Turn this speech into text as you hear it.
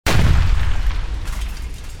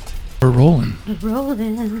We're rolling. We're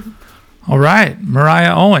rolling. All right,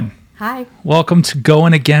 Mariah Owen. Hi. Welcome to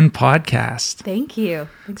Going Again podcast. Thank you.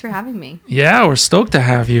 Thanks for having me. Yeah, we're stoked to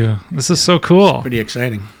have you. This is so cool. Pretty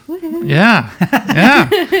exciting. Yeah.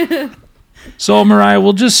 Yeah. So, Mariah,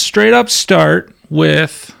 we'll just straight up start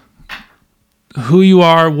with who you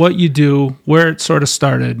are, what you do, where it sort of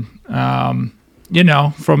started. From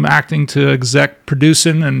acting to exec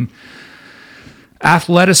producing and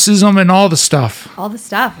athleticism and all the stuff. All the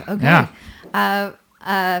stuff. Okay. Yeah.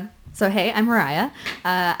 So, hey, I'm Mariah.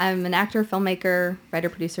 I'm an actor, filmmaker, writer,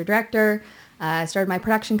 producer, director. I started my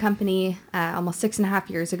production company almost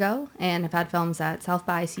 6.5 years ago, and I've had films at South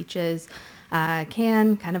by, Sitges,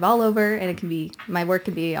 Cannes, kind of all over, and my work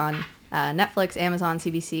can be on Netflix, Amazon,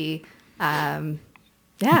 CBC. I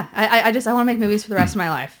want to make movies for the rest of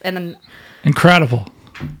my life. And then, incredible.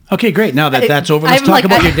 Okay, great. Now that's over, let's talk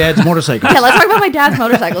about your dad's motorcycle. Yeah, let's talk about my dad's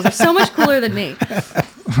motorcycles. They're so much cooler than me.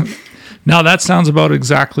 Now that sounds about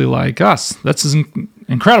exactly like us. That's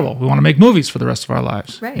incredible. We want to make movies for the rest of our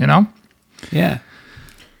lives. Right. You know? Yeah.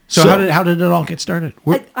 So how did it all get started?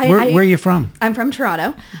 Where are you from? I'm from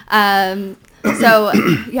Toronto. When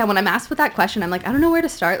I'm asked with that question, I'm like, I don't know where to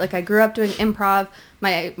start. Like, I grew up doing improv.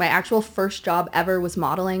 My actual first job ever was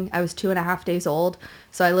modeling. I was 2.5 days old.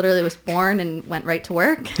 So I literally was born and went right to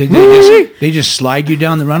work. Did they just slide you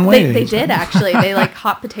down the runway? They did, actually. They like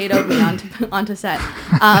hot potatoed me onto set.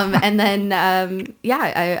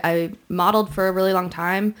 I modeled for a really long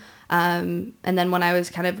time. And then when I was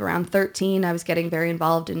kind of around 13, I was getting very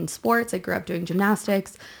involved in sports. I grew up doing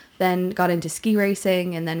gymnastics, then got into ski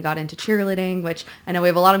racing, and then got into cheerleading, which I know we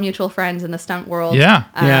have a lot of mutual friends in the stunt world.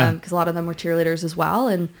 Yeah. Because a lot of them were cheerleaders as well.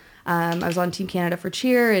 And I was on Team Canada for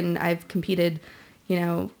cheer, and I've competed,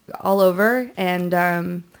 all over. And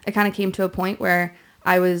I kind of came to a point where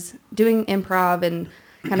I was doing improv and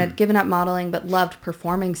kind of given up modeling, but loved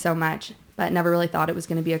performing so much, but never really thought it was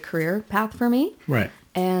going to be a career path for me. Right.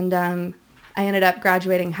 And I ended up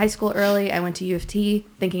graduating high school early. I went to U of T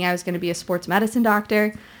thinking I was going to be a sports medicine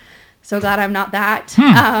doctor. So glad I'm not that.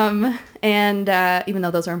 Even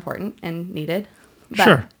though those are important and needed. But,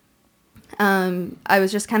 sure. I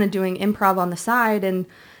was just kind of doing improv on the side and,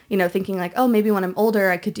 thinking like, oh, maybe when I'm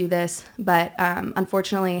older I could do this. But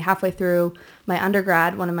unfortunately, halfway through my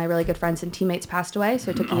undergrad, one of my really good friends and teammates passed away.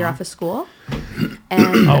 So I took a year off of school.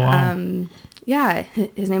 And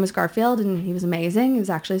his name was Garfield, and he was amazing. It was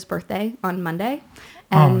actually his birthday on Monday.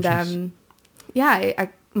 And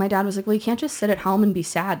my dad was like, well, you can't just sit at home and be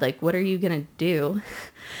sad. Like, what are you going to do?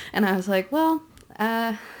 And I was like, well,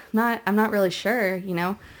 I'm not really sure,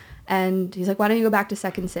 And he's like, why don't you go back to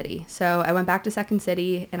Second City? So I went back to Second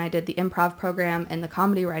City, and I did the improv program and the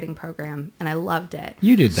comedy writing program, and I loved it.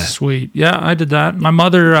 You did that? Sweet. Yeah, I did that. My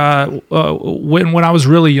mother, when I was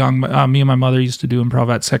really young, me and my mother used to do improv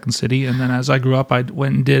at Second City. And then as I grew up, I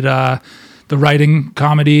went and did the writing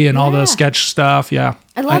comedy and all the sketch stuff. Yeah.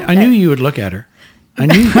 I knew you would look at her. I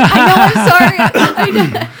know, I'm sorry. I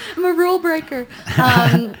know. I'm a rule breaker.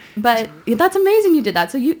 But that's amazing you did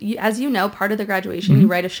that. So you as you know, part of the graduation, you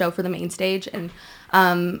write a show for the main stage. And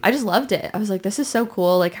I just loved it. I was like, this is so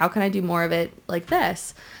cool. Like, how can I do more of it like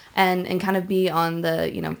this? And kind of be on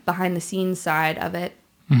the, behind the scenes side of it.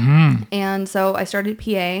 Mm-hmm. And so I started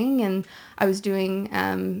PAing, and I was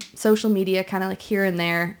doing social media kind of like here and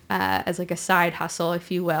there as like a side hustle, if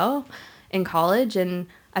you will, in college. And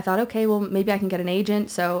I thought, okay, well, maybe I can get an agent.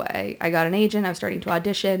 So I got an agent. I was starting to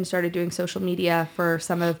audition, started doing social media for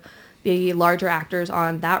some of the larger actors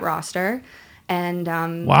on that roster. And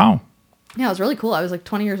wow. Yeah, it was really cool. I was like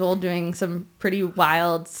 20 years old doing some pretty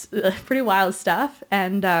wild stuff.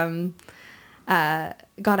 And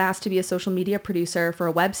got asked to be a social media producer for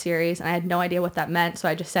a web series, and I had no idea what that meant, so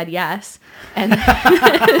I just said yes. And I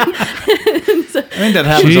think that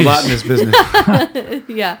happens a lot in this business.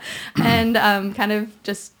 Yeah, and kind of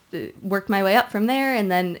just worked my way up from there,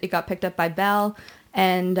 and then it got picked up by Bell.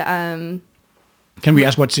 And can we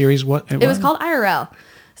ask what series? It was called IRL.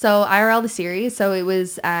 So IRL, the series. So it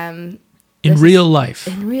was in real life.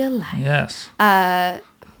 In real life. Yes.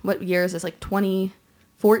 What year is this? Like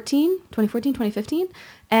 2014, 2015.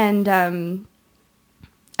 And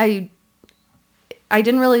I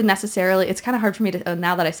didn't really necessarily, it's kind of hard for me to,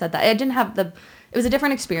 now that I said that, I didn't have it was a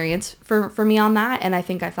different experience for me on that. And I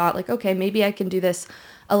think I thought like, okay, maybe I can do this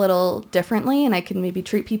a little differently, and I can maybe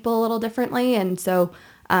treat people a little differently. And so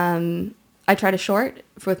I tried a short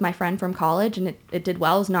with my friend from college, and it did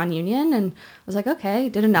well. It was non-union, and I was like, okay,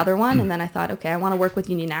 did another one. And then I thought, okay, I want to work with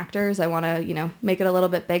union actors. I want to, make it a little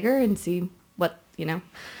bit bigger and see what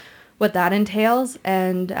what that entails.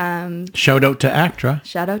 And shout out to ACTRA.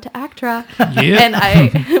 Shout out to ACTRA. Yeah. And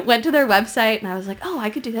I went to their website and I was like, oh, I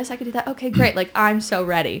could do this. I could do that. Okay, great. Like, I'm so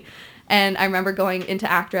ready. And I remember going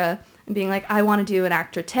into ACTRA and being like, I want to do an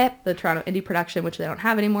ACTRA tip, the Toronto Indie production, which they don't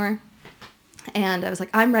have anymore. And I was like,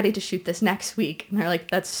 I'm ready to shoot this next week. And they're like,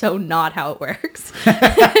 that's so not how it works.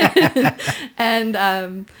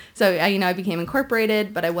 And so I became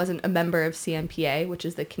incorporated, but I wasn't a member of CMPA, which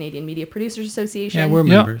is the Canadian Media Producers Association. Yeah, we're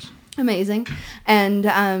members. Amazing. And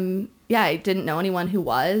I didn't know anyone who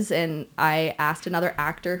was. And I asked another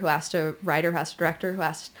actor, who asked a writer, who asked a director, who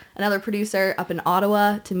asked another producer up in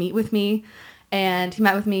Ottawa to meet with me. And he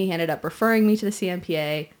met with me. He ended up referring me to the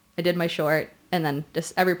CMPA. I did my short. And then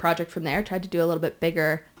just every project from there, tried to do a little bit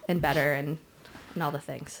bigger and better and all the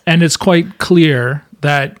things. And it's quite clear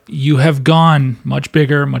that you have gone much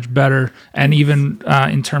bigger, much better. And even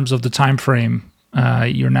in terms of the time frame,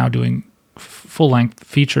 you're now doing full-length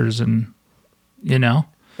features and,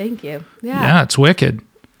 Thank you. Yeah. Yeah, it's wicked.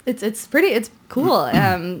 It's cool.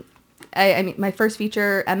 I mean, my first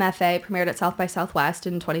feature, MFA, premiered at South by Southwest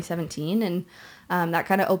in 2017. And that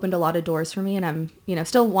kind of opened a lot of doors for me, and I'm,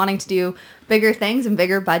 still wanting to do bigger things and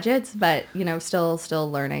bigger budgets, but,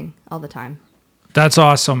 still learning all the time. That's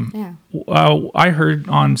awesome. Yeah. I heard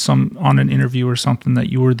on an interview or something that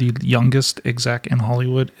you were the youngest exec in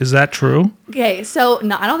Hollywood. Is that true? Okay, so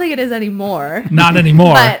no, I don't think it is anymore. Not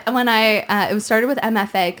anymore. But when it was started with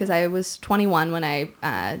MFA because I was 21 when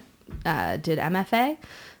I did MFA,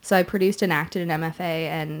 so I produced and acted in MFA,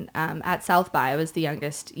 and at South by I was the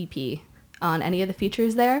youngest EP on any of the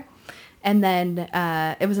features there. And then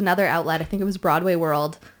it was another outlet, I think it was Broadway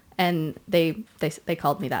World, and they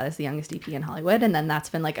called me that as the youngest EP in Hollywood, and then that's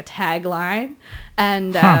been like a tagline.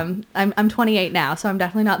 And I'm 28 now, so I'm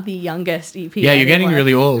definitely not the youngest EP. Yeah, you're getting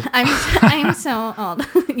really old. I'm so old.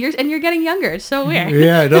 You're getting younger. It's so weird.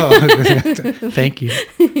 Yeah, I know. Thank you.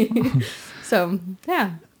 So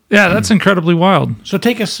yeah. Yeah, that's incredibly wild. So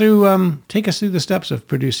take us through the steps of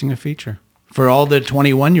producing a feature for all the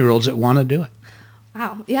 21-year-olds that want to do it.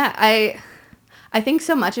 Wow. Yeah, I think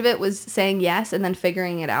so much of it was saying yes and then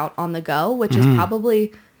figuring it out on the go, which is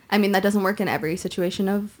probably, I mean, that doesn't work in every situation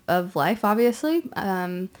of life, obviously.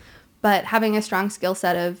 But having a strong skill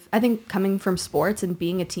set of, I think, coming from sports and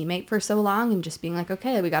being a teammate for so long and just being like,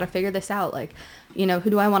 okay, we got to figure this out. Like, who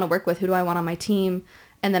do I want to work with? Who do I want on my team?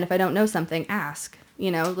 And then if I don't know something, ask.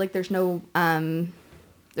 Like there's no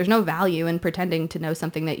value in pretending to know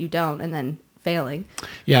something that you don't and then failing.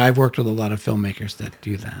 Yeah, I've worked with a lot of filmmakers that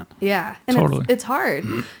do that. Yeah, and totally. It's hard,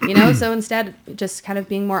 so instead just kind of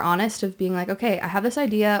being more honest of being like, okay, I have this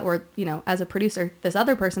idea, or, as a producer, this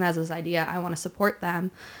other person has this idea, I want to support them.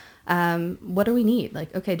 What do we need?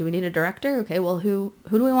 Like, okay, do we need a director? Okay, well, who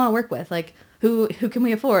do we want to work with? Like, who can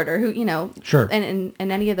we afford, or who, Sure. And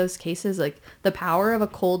in any of those cases, like the power of a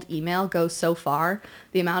cold email goes so far.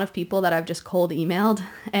 The amount of people that I've just cold emailed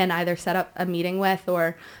and either set up a meeting with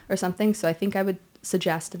or something. So I think I would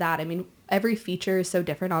suggest that. I mean, every feature is so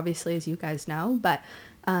different, obviously, as you guys know, but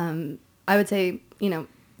I would say,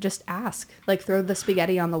 just ask, like throw the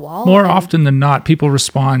spaghetti on the wall. More often than not, people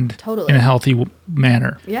respond Totally. in a healthy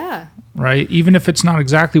manner. Yeah. Right? Even if it's not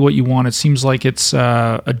exactly what you want, it seems like it's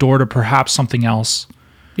a door to perhaps something else.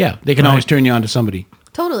 Yeah, they can always turn you on to somebody.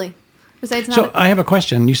 Totally. Besides, So I have a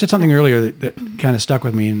question. You said something earlier that kind of stuck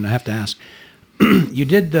with me, and I have to ask. You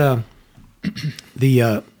did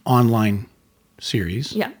the online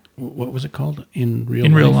series. Yeah. What was it called? In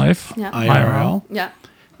real life. Yeah. IRL. Yeah.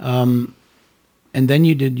 And then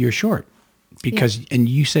you did your short and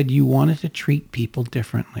you said you wanted to treat people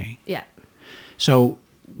differently. Yeah. So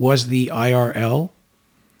was the IRL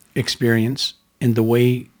experience in the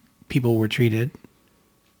way people were treated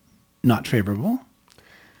not favorable?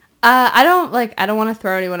 I don't want to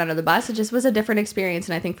throw anyone under the bus. It just was a different experience.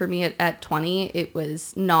 And I think for me at 20, it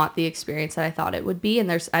was not the experience that I thought it would be.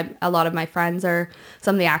 And a lot of my friends are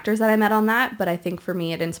some of the actors that I met on that. But I think for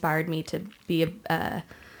me, it inspired me to be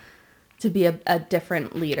a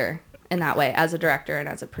different leader in that way, as a director and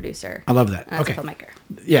as a producer. I love that. And as a filmmaker.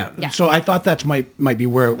 Yeah. So I thought that might be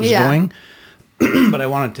where it was going, but I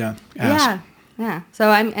wanted to ask. Yeah.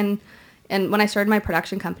 So and when I started my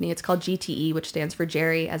production company, it's called GTE, which stands for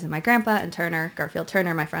Jerry, as in my grandpa, and Turner, Garfield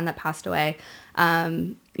Turner, my friend that passed away.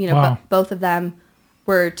 Wow. Both of them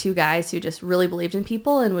were two guys who just really believed in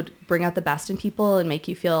people and would bring out the best in people and make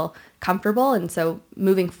you feel comfortable. And so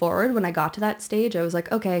moving forward, when I got to that stage, I was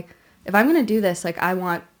like, okay, if I'm going to do this, like I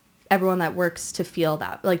want everyone that works to feel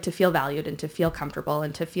that, like to feel valued and to feel comfortable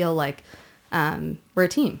and to feel like we're a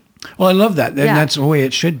team. Well, I love that. And Yeah. that's the way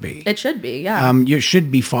it should be. It should be, yeah. You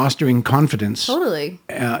should be fostering confidence Totally.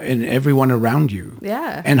 in everyone around you.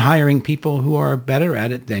 Yeah. And hiring people who are better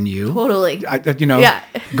at it than you. Totally. Yeah.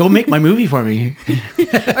 Go make my movie for me.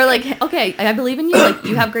 Or like, okay, I believe in you. Like,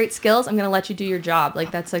 you have great skills. I'm going to let you do your job.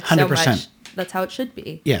 Like, that's like 100%. so much. That's how it should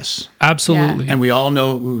be. Yes. Absolutely. And we all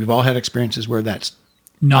know, we've all had experiences where that's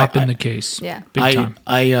Not been the case. Yeah. Big time.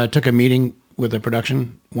 I took a meeting with a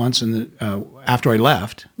production once, and after I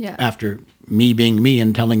left, Yeah. after me being me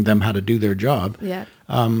and telling them how to do their job, Yeah.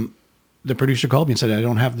 the producer called me and said, I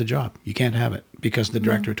don't have the job. You can't have it, because the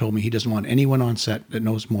director told me he doesn't want anyone on set that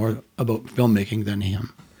knows more about filmmaking than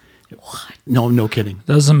him. What? No kidding.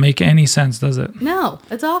 Doesn't make any sense, does it? No,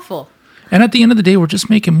 it's awful. And at the end of the day, we're just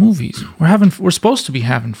making movies. We're supposed to be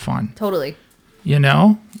having fun. Totally. You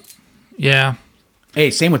know? Yeah.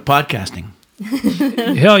 Hey, same with podcasting.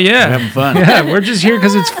 Hell yeah. We're having fun. Yeah, we're just here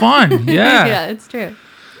because it's fun. Yeah. Yeah, it's true.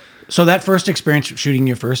 So that first experience shooting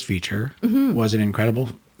your first feature, was it incredible?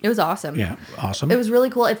 It was awesome. Yeah, awesome. It was really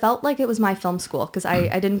cool. It felt like it was my film school because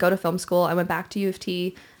I didn't go to film school. I went back to U of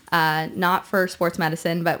T, not for sports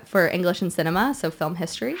medicine, but for English and cinema, so film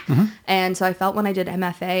history. And so I felt when I did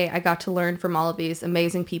MFA, I got to learn from all of these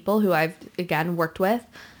amazing people who I've, again, worked with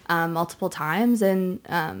multiple times.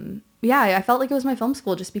 And yeah, I felt like it was my film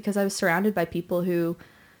school just because I was surrounded by people who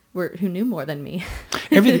knew more than me.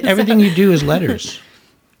 Everything you do is letters.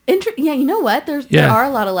 Yeah, you know what? There are a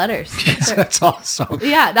lot of letters. Yes, that's awesome.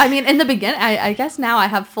 Yeah, I mean, in the beginning, I guess now I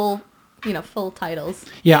have full titles.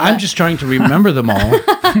 Yeah, I'm just trying to remember them all.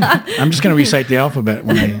 I'm just going to recite the alphabet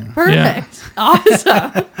when I... Perfect.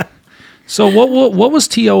 Awesome. So what was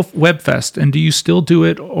TO Webfest, and do you still do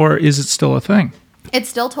it, or is it still a thing? It's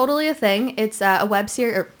still totally a thing. It's a web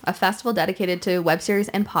series, or a festival dedicated to web series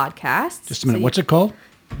and podcasts. Just a minute. What's it called?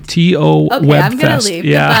 TO Okay, Webfest. I'm gonna leave.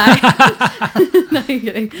 Yeah, No, I'm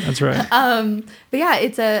kidding. that's right. But yeah,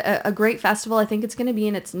 it's a great festival. I think it's going to be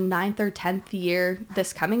in its 9th or 10th year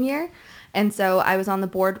this coming year. And so I was on the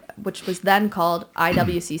board, which was then called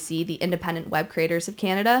IWCC, the Independent Web Creators of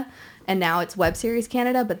Canada. And now it's Web Series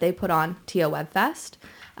Canada, but they put on TO Webfest.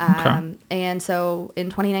 Okay. And so in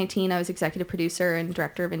 2019, I was executive producer and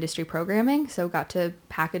director of industry programming. So got to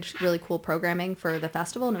package really cool programming for the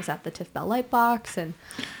festival, and it was at the TIFF Bell Lightbox. And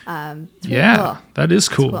it's really cool. That is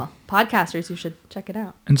It's cool. Podcasters, you should check it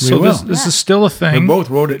out. And so will. this is still a We thing. both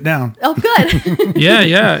wrote it down. Oh, good.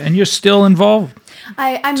 Yeah, and you're still involved.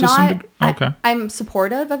 I'm To some not. okay. I'm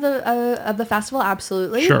supportive of the festival,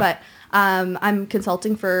 absolutely. Sure. But I'm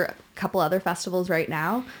consulting for a couple other festivals right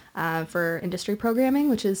now for industry programming,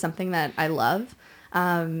 which is something that I love.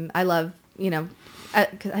 I love,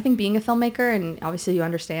 'cause I think being a filmmaker, and obviously you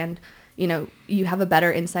understand, you have a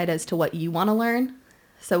better insight as to what you want to learn.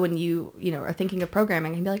 So when you are thinking of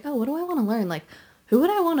programming, and be like, oh, what do I want to learn? Like, who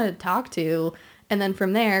would I want to talk to? And then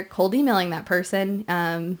from there, cold emailing that person.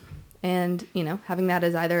 And, having that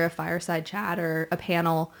as either a fireside chat or a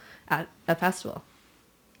panel at a festival.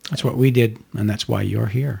 That's what we did, and that's why you're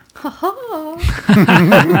here. Oh,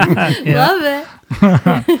 love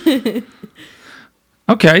it.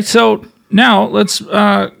 Okay, so now let's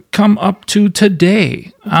come up to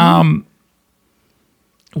today.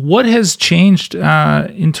 What has changed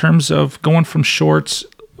in terms of going from shorts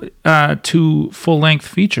to full-length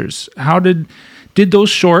features? How did those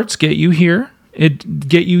shorts get you here? It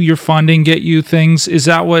get you your funding, get you things. Is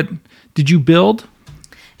that what did you build?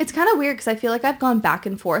 It's kind of weird because I feel like I've gone back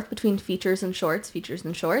and forth between features and shorts.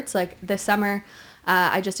 Like this summer,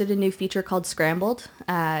 I just did a new feature called Scrambled.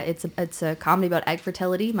 It's a comedy about egg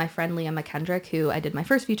fertility. My friend Leah McKendrick, who I did my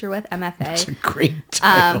first feature with, MFA. That's a great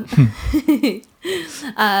title.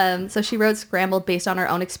 So she wrote Scrambled based on her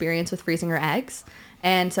own experience with freezing her eggs.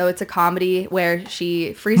 And so it's a comedy where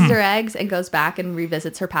she freezes her eggs and goes back and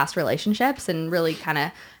revisits her past relationships and really kind of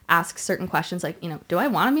asks certain questions like, do I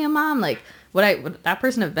want to be a mom? Like, would that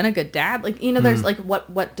person have been a good dad? Like, there's like,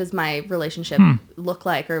 what does my relationship look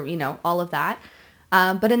like, or, all of that.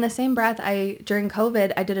 But in the same breath, during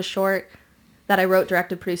COVID, I did a short that I wrote,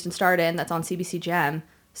 directed, produced, and starred in that's on CBC Gem.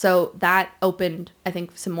 So that opened, I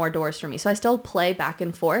think, some more doors for me. So I still play back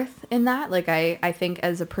and forth in that. Like, I think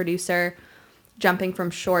as a producer, jumping from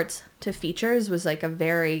shorts to features was like a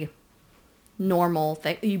very normal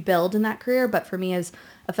thing you build in that career. But for me as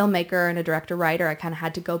a filmmaker and a director writer, I kind of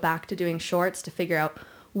had to go back to doing shorts to figure out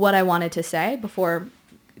what I wanted to say before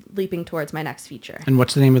leaping towards my next feature. And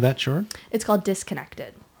what's the name of that short? It's called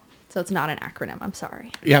Disconnected. So it's not an acronym. I'm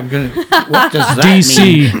sorry. Yeah, I'm going to... What does that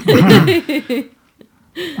mean?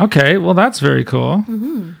 DC. Okay, well, that's very cool.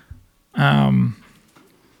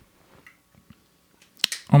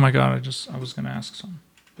 Oh my God, I was going to ask something.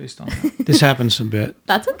 based on that. This happens a bit.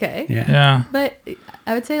 That's okay. Yeah. But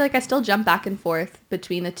I would say like I still jump back and forth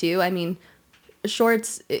between the two. I mean,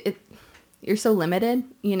 shorts, you're so limited,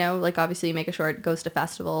 you know, like obviously you make a short, it goes to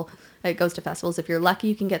festivals. If you're lucky,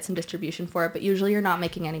 you can get some distribution for it, but usually you're not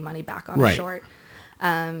making any money back on a short.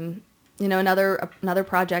 You know, another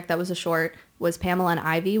project that was a short was Pamela and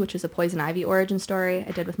Ivy, which is a poison ivy origin story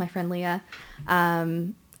I did with my friend Leah.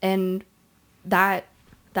 And that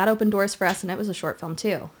opened doors for us, and it was a short film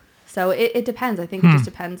too. So it depends. I think it just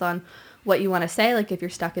depends on what you want to say. Like if you're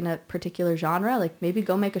stuck in a particular genre, like maybe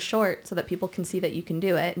go make a short so that people can see that you can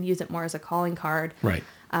do it and use it more as a calling card. Right.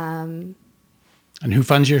 And who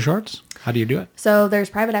funds your shorts? How do you do it? So there's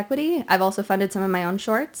private equity. I've also funded some of my own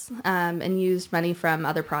shorts and used money from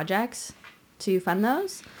other projects to fund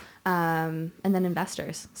those. And then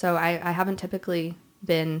investors. So I haven't typically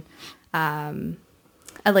been...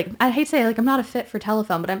 I hate to say like I'm not a fit for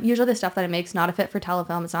telefilm, but I'm usually the stuff that I make is not a fit for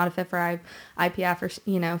telefilm. It's not a fit for IPF or,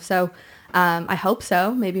 you know, so I hope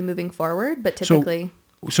so, maybe moving forward, but typically.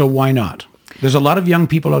 So why not? There's a lot of young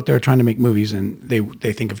people out there trying to make movies and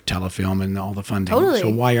they think of telefilm and all the funding. Totally. So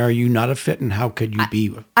why are you not a fit and how could you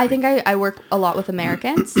be? I think I work a lot with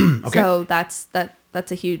Americans. Okay. So that's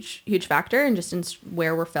a huge factor, and just in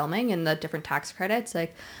where we're filming and the different tax credits.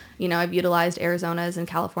 Like, you know, I've utilized Arizona's and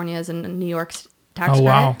California's and New York's tax credit.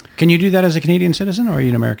 Wow. Can you do that as a Canadian citizen or are you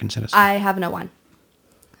an American citizen? I have an O1.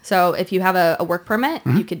 So if you have a work permit,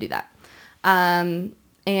 you could do that.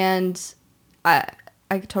 And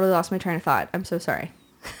I totally lost my train of thought. I'm so sorry.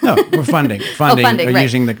 No, we're funding. Funding or right.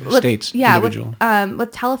 using the state's individual.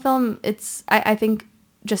 With telefilm, it's, I think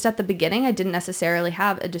just at the beginning, I didn't necessarily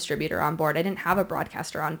have a distributor on board. I didn't have a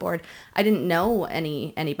broadcaster on board. I didn't know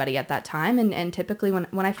anybody at that time. And typically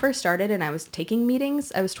when I first started and I was taking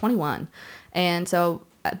meetings, I was 21. And so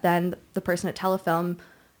then the person at Telefilm,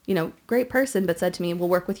 you know, great person, but said to me, we'll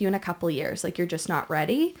work with you in a couple of years. Like, you're just not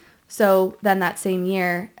ready. So then that same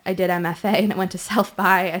year I did MFA and I went to South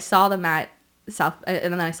by. I saw them at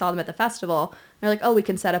and then I saw them at the festival. They're like, oh, we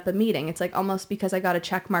can set up a meeting. It's like almost because I got a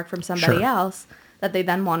check mark from somebody else that they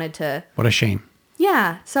then wanted to. What a shame.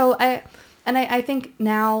 Yeah. So I think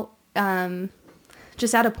now,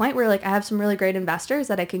 just at a point where like I have some really great investors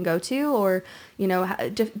that I can go to, or, you know,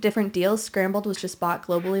 different deals. Scrambled was just bought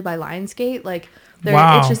globally by Lionsgate. Like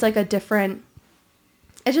it's just like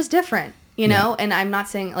it's just different, you know? And I'm not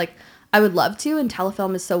saying like, I would love to, and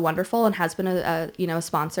Telefilm is so wonderful and has been a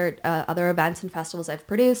sponsor at other events and festivals I've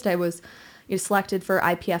produced. I was selected for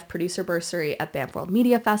IPF producer bursary at Banff World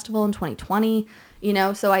Media Festival in 2020. You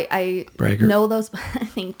know, so I know those.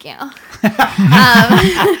 Thank you.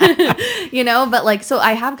 You know, but like, so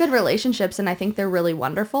I have good relationships and I think they're really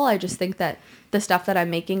wonderful. I just think that the stuff that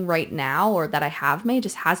I'm making right now or that I have made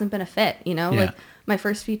just hasn't been a fit, you know, like my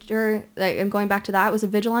first feature, like, I'm going back to that, was a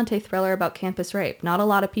vigilante thriller about campus rape. Not a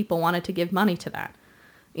lot of people wanted to give money to that,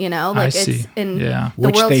 you know, like the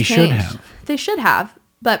which world's they changed. Should have. They should have.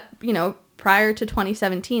 But, you know, prior to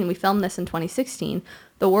 2017, we filmed this in 2016.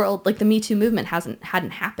 The world, like the Me Too movement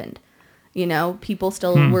hadn't happened. You know, people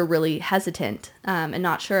still were really hesitant and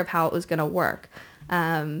not sure of how it was going to work.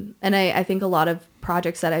 And I think a lot of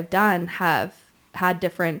projects that I've done have had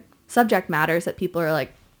different subject matters that people are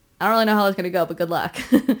like, I don't really know how it's going to go, but good luck.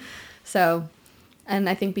 So, and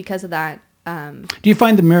I think because of that. Do you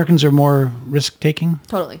find the Americans are more risk-taking?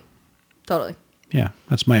 Totally. Yeah,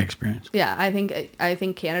 that's my experience. Yeah, I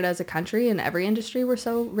think Canada as a country and every industry, we're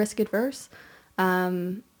so risk-adverse.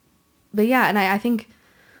 But yeah, and I think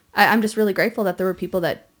I'm just really grateful that there were people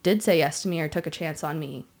that did say yes to me or took a chance on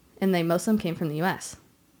me, and most of them came from the U.S.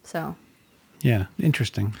 So. Yeah,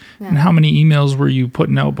 interesting. Yeah. And how many emails were you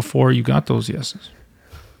putting out before you got those yeses?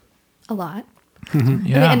 A lot.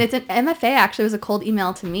 Yeah. And it's an MFA actually was a cold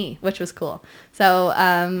email to me, which was cool. So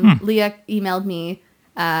Leah emailed me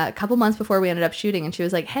a couple months before we ended up shooting, and she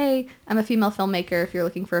was like, hey, I'm a female filmmaker. If you're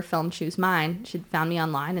looking for a film, choose mine. She'd found me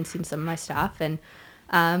online and seen some of my stuff. And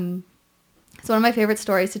it's one of my favorite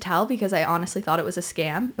stories to tell because I honestly thought it was a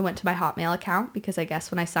scam. It went to my Hotmail account because I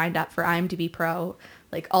guess when I signed up for IMDb Pro,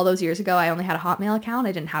 like all those years ago, I only had a Hotmail account.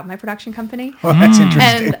 I didn't have my production company. Oh, that's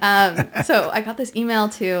interesting. And so I got this email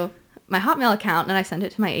to my Hotmail account and I sent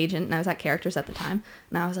it to my agent, and I was at Characters at the time.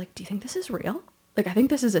 And I was like, do you think this is real? Like, I think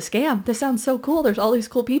this is a scam. This sounds so cool. There's all these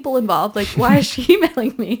cool people involved. Like, why is she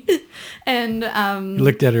emailing me? And you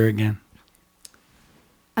looked at her again.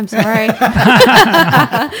 I'm sorry.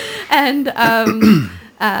 And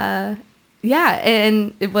yeah,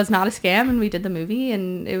 and it was not a scam, and we did the movie,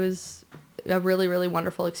 and it was a really, really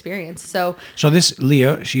wonderful experience. So this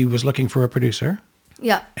Leah, she was looking for a producer.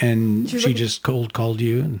 Yeah. And she just cold called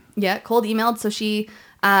you. Yeah, cold emailed. So she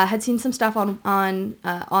had seen some stuff on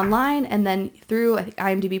online, and then through I think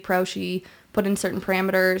IMDb Pro, she put in certain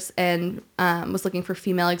parameters and was looking for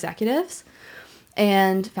female executives,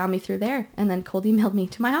 and found me through there. And then cold emailed me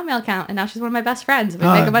to my Hotmail account, and now she's one of my best friends. We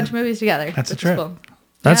make a bunch of movies together. That's a trip. Cool.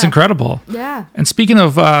 That's incredible. Yeah. And speaking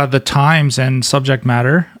of the times and subject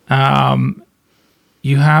matter,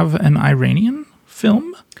 you have an Iranian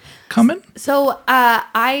film coming? So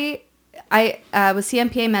I was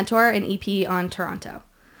CMPA mentor and EP on Toronto.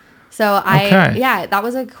 So that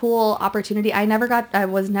was a cool opportunity. I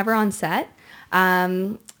was never on set.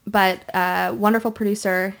 But wonderful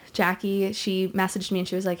producer, Jackie, she messaged me and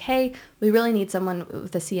she was like, hey, we really need someone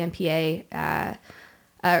with a CMPA.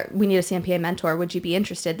 We need a CMPA mentor. Would you be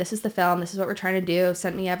interested? This is the film. This is what we're trying to do.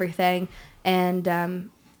 Sent me everything. And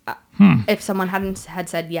if someone had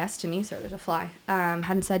said yes to me, sorry, there's a fly,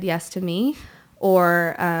 hadn't said yes to me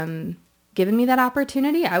or given me that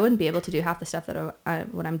opportunity, I wouldn't be able to do half the stuff that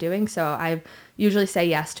what I'm doing. So I usually say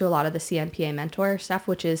yes to a lot of the CMPA mentor stuff,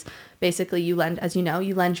 which is basically you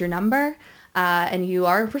lend your number and you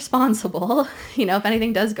are responsible, if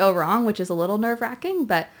anything does go wrong, which is a little nerve wracking,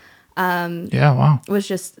 but was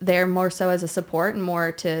just there more so as a support and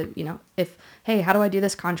more to, if, hey, how do I do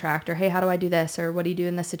this contract? Or, hey, how do I do this? Or what do you do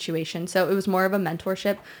in this situation? So it was more of a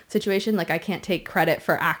mentorship situation. Like I can't take credit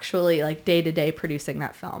for actually like day to day producing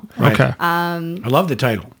that film. Right. Okay. I love the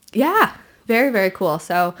title. Yeah. Very, very cool.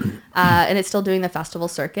 So, and it's still doing the festival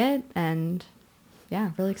circuit and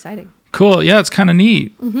really exciting. Cool. Yeah. It's kind of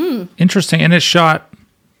neat. Mm-hmm. Interesting. And it's shot,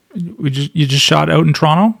 you just shot out in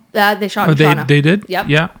Toronto? They shot in Toronto. They did? Yep.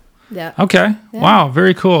 Yeah. Yeah. Okay. Yeah. Wow.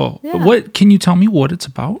 Very cool. Yeah. Can you tell me what it's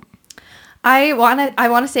about? I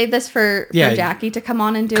want to save this for Jackie to come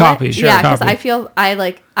on and do it. Sure, yeah, because I feel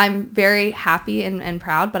I'm very happy and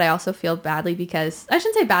proud, but I also feel badly because I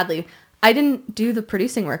shouldn't say badly. I didn't do the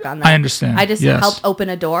producing work on that. I understand. I just helped open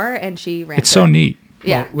a door, and she ran. It's so neat.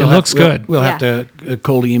 Yeah, it looks good. We'll have to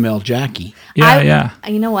cold email Jackie. Yeah.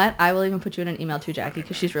 You know what? I will even put you in an email to Jackie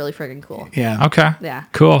because she's really friggin' cool. Yeah. Okay. Yeah.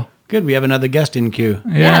 Cool. Good. We have another guest in queue.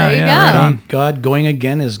 Yeah, there you go. Right on. God going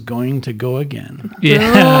again is going to go again. Yeah.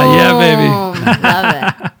 Boom.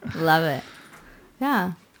 Yeah, baby. Love it.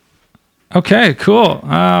 Yeah. Okay, cool.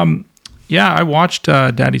 I watched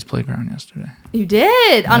Daddy's Playground yesterday. You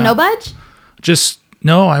did? On No Budge? On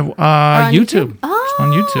YouTube. Oh, it's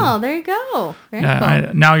on YouTube. Oh, there you go. Very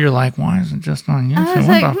cool. Now you're like, why is it just on YouTube? I was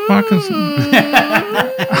What the fuck is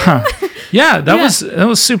Yeah, that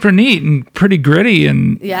was super neat and pretty gritty,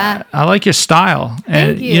 and I like your style.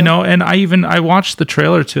 And Thank you. And I watched the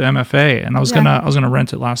trailer to MFA, and I was gonna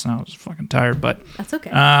rent it last night. I was fucking tired, but that's okay.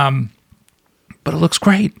 But it looks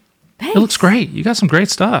great. Thanks. It looks great. You got some great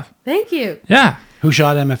stuff. Thank you. Yeah. Who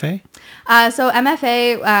shot MFA? So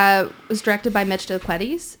MFA was directed by Mitch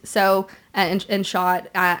DeQuettes. So and shot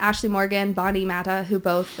Ashley Morgan, Bonnie Mata, who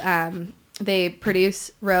both they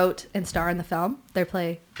produce, wrote, and star in the film. They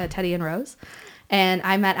play Teddy and Rose. And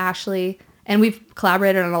I met Ashley, and we've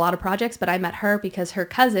collaborated on a lot of projects, but I met her because her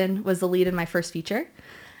cousin was the lead in my first feature.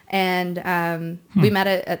 And we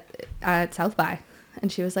met at South by.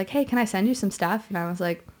 And she was like, hey, can I send you some stuff? And I was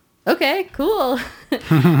like, okay, cool.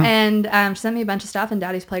 And she sent me a bunch of stuff, and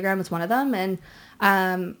Daddy's Playground was one of them. And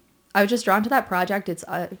I was just drawn to that project. It's,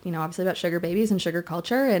 obviously about sugar babies and sugar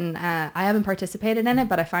culture. And I haven't participated in it,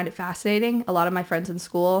 but I find it fascinating. A lot of my friends in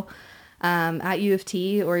school at U of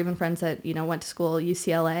T, or even friends that, went to school at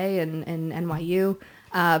UCLA and NYU,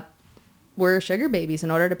 were sugar babies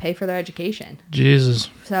in order to pay for their education. Jesus.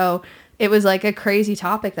 So it was like a crazy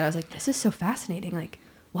topic that I was like, this is so fascinating. Like,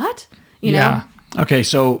 what? You know? Okay,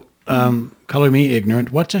 so color me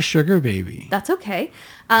ignorant. What's a sugar baby? That's okay.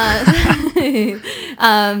 There's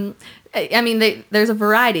a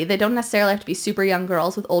variety. They don't necessarily have to be super young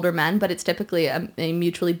girls with older men, but it's typically a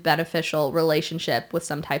mutually beneficial relationship with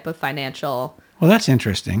some type of financial... Well, that's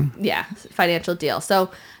interesting. Yeah, financial deal. So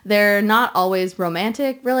they're not always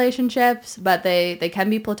romantic relationships, but they can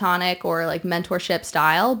be platonic or like mentorship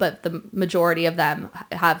style, but the majority of them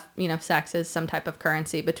have, sex as some type of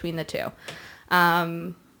currency between the two.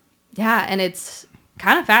 And it's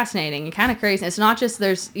kind of fascinating and kind of crazy. It's not just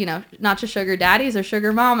not just sugar daddies or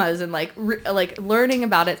sugar mamas, and like learning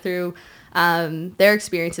about it through their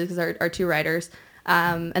experiences, because our two writers,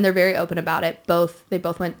 and they're very open about it. They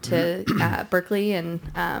both went to Berkeley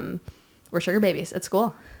and were sugar babies at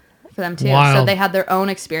school for them too. Wild. So they had their own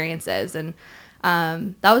experiences, and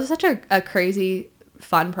that was such a crazy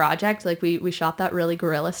fun project. Like we shot that really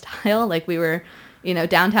guerrilla style. Like we were,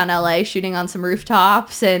 downtown LA shooting on some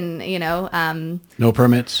rooftops, and, no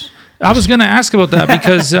permits. I was going to ask about that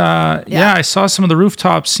because, I saw some of the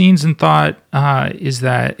rooftop scenes and thought, is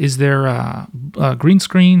there green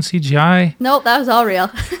screen, CGI? Nope, that was all real.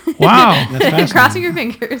 Wow. That's Crossing your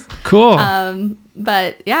fingers. Cool.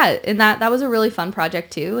 But yeah, and that was a really fun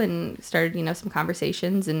project too, and started, some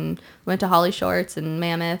conversations, and went to Holly Shorts and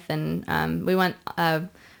Mammoth, and we went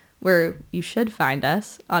where you should find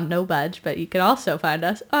us on No Budge, but you can also find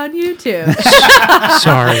us on YouTube.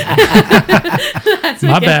 Sorry. That's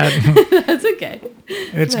My okay. bad. That's okay.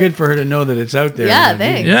 It's good for her to know that it's out there. Yeah,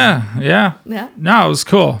 thanks. Yeah. No, it was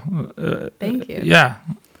cool. Thank you. Yeah.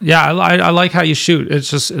 I like how you shoot.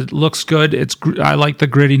 It's just, it looks good. I like the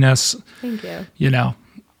grittiness. Thank you.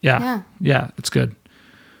 Yeah. It's good.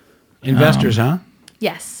 Investors, huh?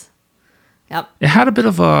 Yes. Yep. It had a bit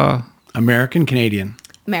of a. American, Canadian.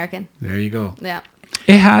 American. There you go. Yeah.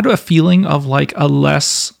 It had a feeling of like a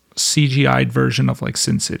less CGI'd version of like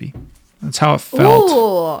Sin City. That's how it felt.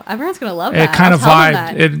 Ooh, everyone's gonna love that. It kind of I'll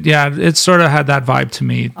tell them vibed. It sort of had that vibe to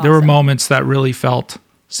me. Awesome. There were moments that really felt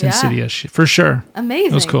Sin Yeah. City-ish, for sure.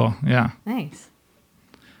 Amazing. It was cool. Yeah. Nice.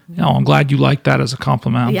 I'm glad you liked that as a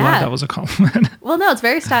compliment. I'm glad Yeah. that was a compliment. Well, no, it's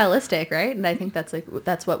very stylistic, right? And I think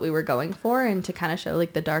that's what we were going for, and to kind of show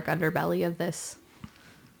like the dark underbelly of this,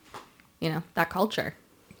 that culture.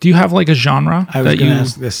 Do you have like a genre I was that going you? to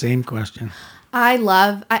ask the same question. I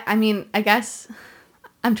mean, I guess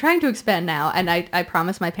I'm trying to expand now, and I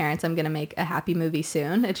promise my parents I'm going to make a happy movie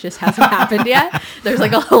soon. It just hasn't happened yet. There's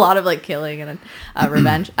like a lot of like killing and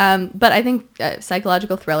revenge. But I think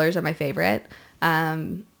psychological thrillers are my favorite.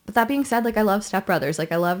 But that being said, like I love Step Brothers.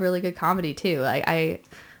 Like I love really good comedy too. I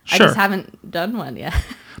Sure. just haven't done one yet.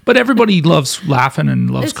 But everybody loves laughing and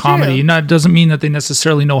loves It's comedy. true. And that doesn't mean that they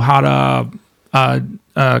necessarily know how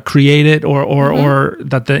to create it or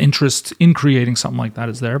that the interest in creating something like that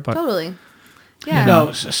is there. But Totally. Yeah.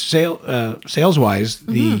 No, sales-wise,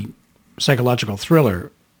 the psychological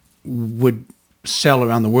thriller would sell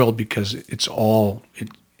around the world because it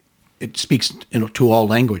speaks to all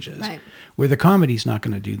languages. Right. Where the comedy's not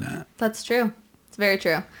going to do that. That's true. It's very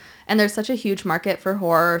true. And there's such a huge market for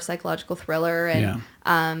horror, psychological thriller,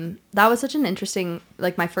 and that was such an interesting,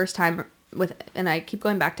 like my first time with, and I keep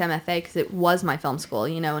going back to MFA because it was my film school,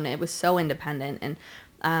 and it was so independent,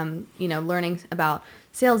 and learning about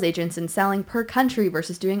sales agents and selling per country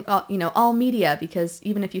versus doing all media, because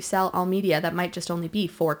even if you sell all media, that might just only be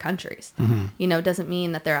 4 countries. Doesn't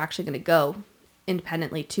mean that they're actually going to go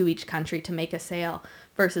independently to each country to make a sale.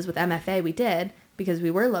 Versus with MFA, we did because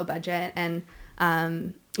we were low budget, and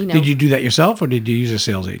Did you do that yourself, or did you use a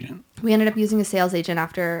sales agent? we ended up using a sales agent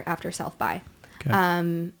after South by. Okay.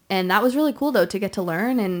 And that was really cool though to get to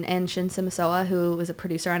learn. And Shin Simisoa, who was a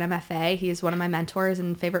producer on MFA, he's one of my mentors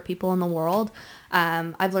and favorite people in the world.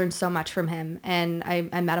 I've learned so much from him, and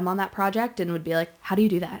I met him on that project and would be like, how do you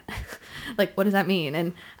do that? Like, what does that mean?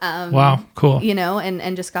 And wow, cool.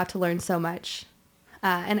 and just got to learn so much.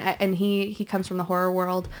 And he comes from the horror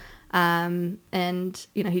world. And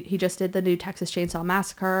he just did the new Texas Chainsaw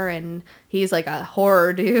Massacre, and he's like a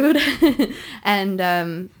horror dude. And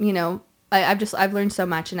I've learned so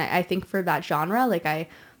much, and I think for that genre, like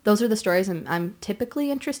those are the stories I'm typically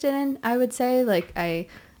interested in. I would say, like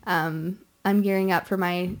I'm gearing up for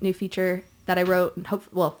my new feature that I wrote.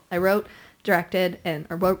 I wrote, directed, and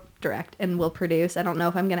will produce. I don't know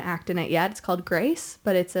if I'm going to act in it yet. It's called Grace,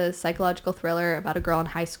 but it's a psychological thriller about a girl in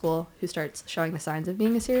high school who starts showing the signs of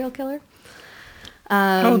being a serial killer.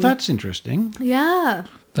 Oh, that's interesting. Yeah.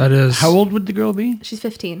 That is. How old would the girl be? She's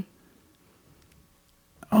 15.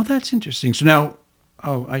 Oh, that's interesting. So now,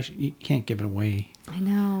 you can't give it away. I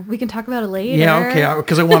know. We can talk about it later. Yeah, okay,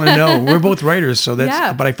 because I want to know. We're both writers, so that's.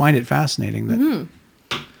 Yeah. But I find it fascinating that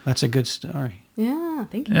that's a good story. Yeah,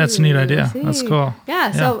 thank you. Yeah, it's a neat idea. See. That's cool.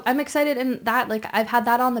 Yeah, so I'm excited, and that, like, I've had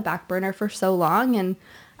that on the back burner for so long,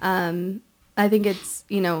 and I think it's,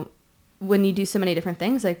 when you do so many different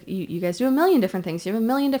things, like you guys do a million different things, you have a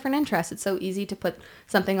million different interests. It's so easy to put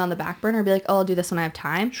something on the back burner and be like, oh, I'll do this when I have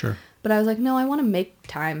time. Sure. But I was like, no, I want to make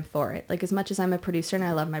time for it. Like, as much as I'm a producer and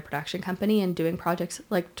I love my production company and doing projects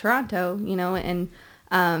like Toronto, and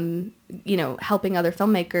helping other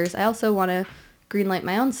filmmakers, I also want to greenlight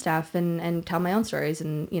my own stuff and tell my own stories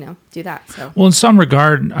and, do that. So, Well, in some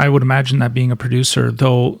regard, I would imagine that being a producer,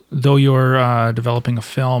 though you're developing a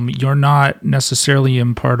film, you're not necessarily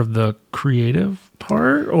in part of the creative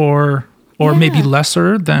part, or maybe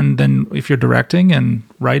lesser than if you're directing and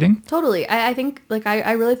writing. totally. I think, like,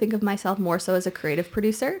 I really think of myself more so as a creative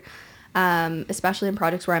producer, especially in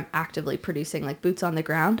projects where I'm actively producing, like boots on the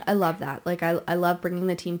ground. I love that. Like, I love bringing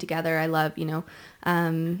the team together. I love,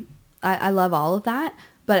 I love all of that.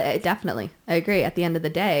 definitely, I agree. At the end of the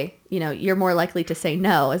day, you're more likely to say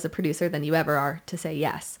no as a producer than you ever are to say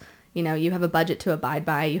yes. You have a budget to abide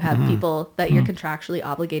by. You have people that you're contractually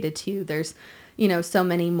obligated to. There's, so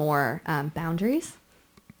many more boundaries.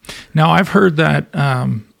 Now, I've heard that,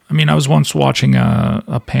 I was once watching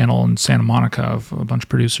a panel in Santa Monica of a bunch of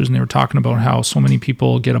producers, and they were talking about how so many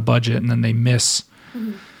people get a budget and then they miss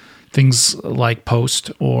things like post,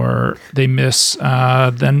 or they miss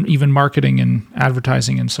then even marketing and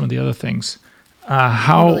advertising and some of the other things.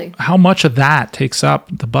 How much of that takes up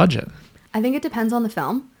the budget? I think it depends on the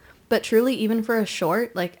film, but truly, even for a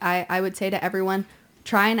short, like I would say to everyone,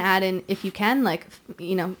 try and add in, if you can, like,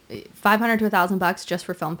 $500 to $1,000 just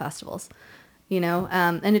for film festivals.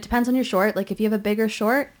 And it depends on your short. Like, if you have a bigger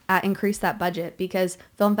short, increase that budget, because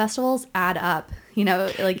film festivals add up.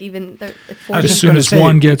 Like, even as soon as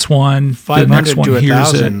one gets one, the next one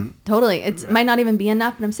hears it. Totally, it might not even be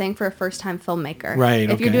enough. But I'm saying for a first-time filmmaker, right?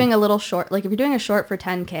 If you're doing a little short, like if you're doing a short for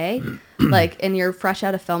 $10K, like, and you're fresh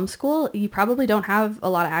out of film school, you probably don't have a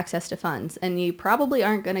lot of access to funds, and you probably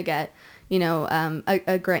aren't going to get,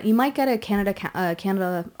 a grant. You might get a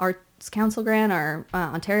Canada Arts Council grant, or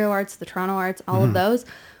Ontario Arts, the Toronto Arts, all of those,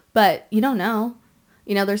 but you don't know.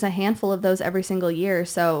 There's a handful of those every single year.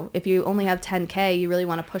 So if you only have $10K, you really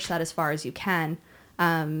want to push that as far as you can.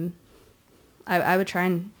 I would try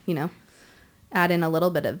and, add in a little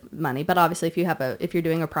bit of money. But obviously, if you're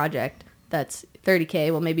doing a project that's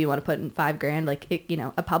 $30K, well, maybe you want to put in $5,000. Like,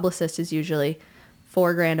 a publicist is usually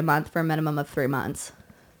 $4,000 a month for a minimum of 3 months.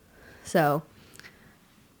 So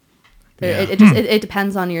it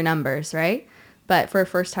depends on your numbers, right? But for a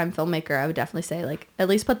first-time filmmaker, I would definitely say, like, at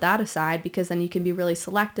least put that aside, because then you can be really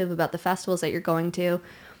selective about the festivals that you're going to.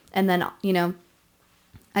 And then,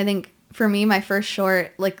 I think for me, my first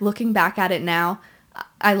short, like, looking back at it now,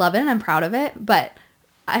 I love it and I'm proud of it. But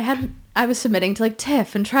I was submitting to, like,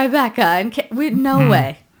 TIFF and Tribeca, and no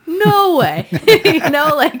way.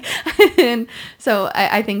 And so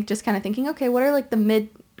I think just kind of thinking, okay, what are, like, the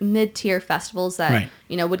mid-tier festivals that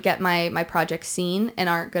would get my project seen and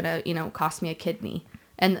aren't gonna cost me a kidney,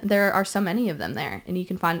 and there are so many of them there, and you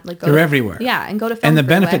can find, like, they're everywhere. And go to Film and the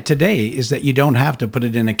Freeway. benefit today is that you don't have to put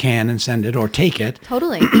it in a can and send it or take it.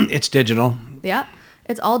 Totally. It's digital. Yeah,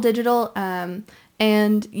 it's all digital.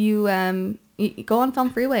 And you go on Film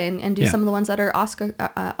Freeway and do some of the ones that are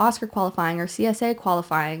Oscar qualifying or CSA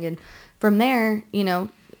qualifying, and from there,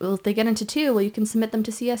 if they get into 2, well, you can submit them to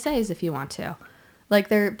CSAs if you want to. Like,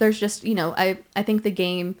 there's just, I think the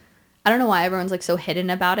game, I don't know why everyone's, like, so hidden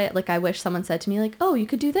about it. Like, I wish someone said to me, like, oh, you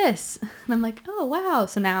could do this. And I'm like, oh, wow.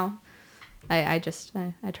 So now I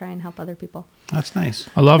try and help other people. That's nice.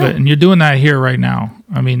 I love it. And you're doing that here right now.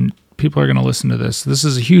 I mean, people are going to listen to this. This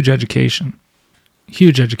is a huge education.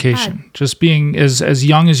 Huge education. God. Just being as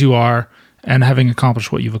young as you are and having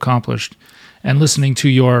accomplished what you've accomplished, and listening to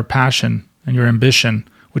your passion and your ambition,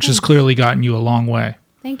 which has clearly gotten you a long way.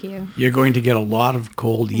 Thank you. You're going to get a lot of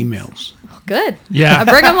cold emails. Good. Yeah.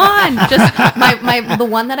 Bring them on. Just the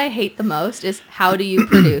one that I hate the most is, how do you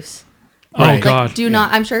produce? Oh, Right. God. Like, do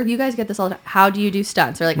not, I'm sure you guys get this all the time. How do you do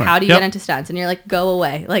stunts? Or, like, how do you Yep. get into stunts? And you're like, go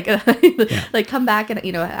away. Like, like, come back. And,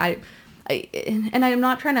 and I'm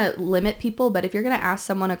not trying to limit people, but if you're going to ask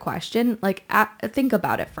someone a question, like, think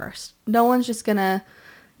about it first. No one's just going to,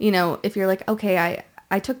 if you're like, okay,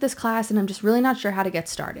 I took this class and I'm just really not sure how to get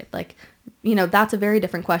started. Like, that's a very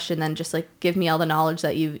different question than just, like, give me all the knowledge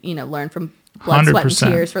that you learned from blood, 100%. Sweat,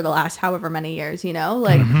 and tears for the last however many years,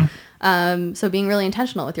 like, so being really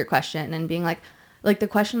intentional with your question, and being like the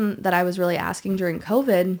question that I was really asking during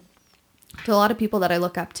COVID to a lot of people that I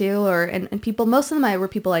look up to, and people, most of them were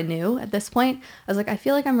people I knew at this point. I was like, I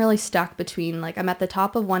feel like I'm really stuck between, like, I'm at the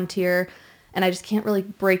top of one tier and I just can't really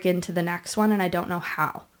break into the next one, and I don't know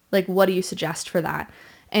how. Like, what do you suggest for that?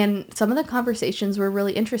 And some of the conversations were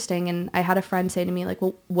really interesting. And I had a friend say to me, like,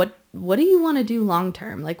 well, what do you want to do long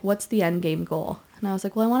term? Like, what's the end game goal? And I was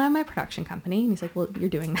like, well, I want to have my production company. And he's like, well, you're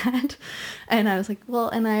doing that. And I was like, well,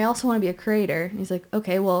 and I also want to be a creator. And he's like,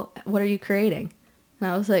 okay, well, what are you creating? And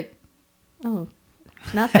I was like, oh,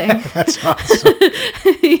 nothing. That's awesome.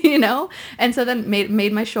 And so then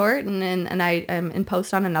made my short, and I am in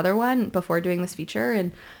post on another one before doing this feature.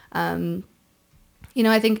 And,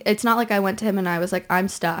 I think it's not like I went to him and I was like, I'm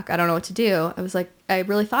stuck, I don't know what to do. I was like, I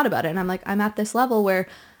really thought about it, and I'm like, I'm at this level where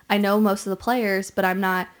I know most of the players, but I'm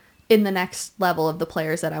not in the next level of the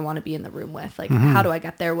players that I want to be in the room with. Like, how do I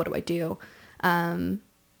get there? What do I do? So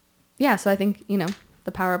I think,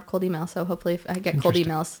 the power of cold email. So hopefully if I get cold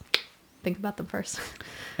emails, think about them first.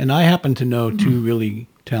 And I happen to know two really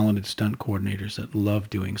talented stunt coordinators that love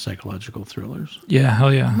doing psychological thrillers. Yeah,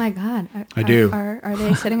 hell yeah. Oh my God. I do. Are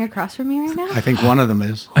they sitting across from me right now? I think one of them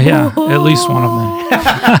is. Yeah, at least one of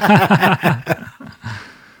them.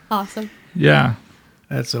 Awesome. Yeah.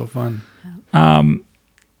 That's so fun.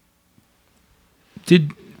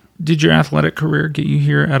 Did your athletic career get you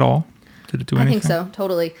here at all? Did it do anything? I think so,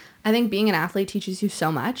 totally. I think being an athlete teaches you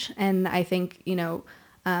so much. And I think,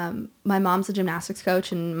 my mom's a gymnastics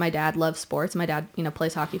coach and my dad loves sports. My dad,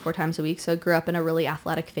 plays hockey 4 times a week. So I grew up in a really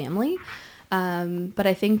athletic family. But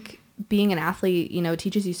I think being an athlete,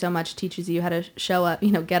 teaches you so much, teaches you how to show up,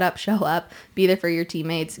 get up, show up, be there for your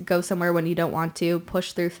teammates, go somewhere when you don't want to,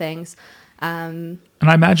 push through things. And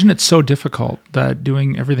I imagine it's so difficult that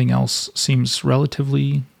doing everything else seems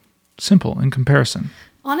relatively simple in comparison.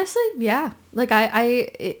 Honestly, yeah. Like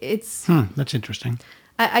it's... That's interesting.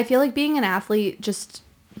 I feel like being an athlete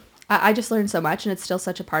I just learned so much, and it's still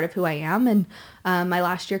such a part of who I am. And my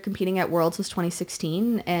last year competing at Worlds was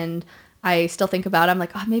 2016, and I still think about it. I'm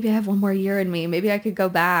like, oh, maybe I have one more year in me. Maybe I could go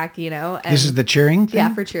back, And, This is the cheering thing?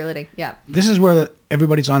 Yeah, for cheerleading. Yeah. This is where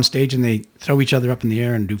everybody's on stage and they throw each other up in the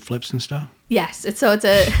air and do flips and stuff? Yes.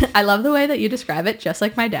 I love the way that you describe it, just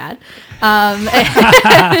like my dad.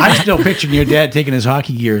 I'm still picturing your dad taking his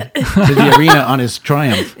hockey gear to the arena on his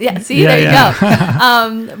Triumph. Yeah, see, there you go.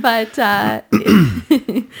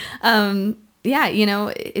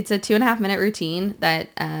 It's a 2.5 minute routine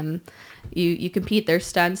that you compete. There's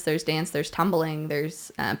stunts, there's dance, there's tumbling,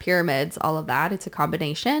 there's pyramids, all of that. It's a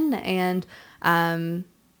combination, and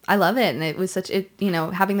I love it. And it was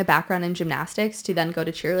having the background in gymnastics to then go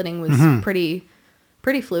to cheerleading was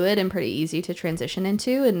pretty fluid and pretty easy to transition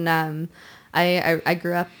into. And I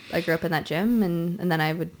grew up in that gym, and then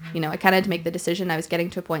I would, I kind of had to make the decision. I was getting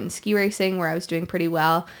to a point in ski racing where I was doing pretty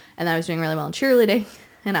well, and then I was doing really well in cheerleading.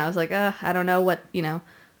 And I was like, I don't know what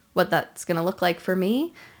that's going to look like for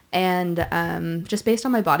me. And just based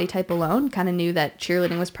on my body type alone, kind of knew that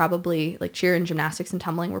cheerleading was probably, like cheer and gymnastics and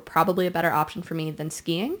tumbling were probably a better option for me than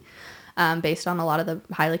skiing, based on a lot of the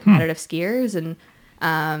highly competitive skiers. And,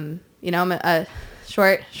 I'm a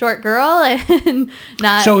short girl and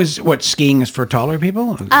not... So skiing is for taller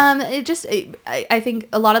people? I think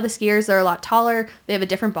a lot of the skiers are a lot taller. They have a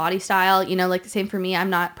different body style. Like the same for me. I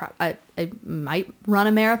might run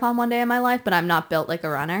a marathon one day in my life, but I'm not built like a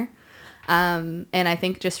runner. And I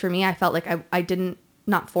think just for me, I felt like I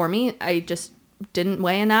just didn't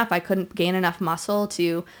weigh enough. I couldn't gain enough muscle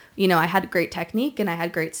to, I had great technique and I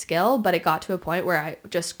had great skill, but it got to a point where I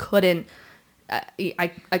just couldn't, I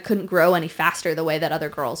couldn't grow any faster the way that other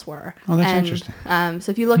girls were. Oh, that's interesting.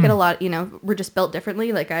 So if you look at a lot, we're just built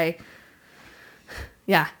differently. Like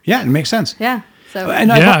yeah, it makes sense. Yeah. So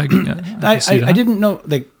and I didn't know,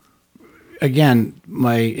 like, again,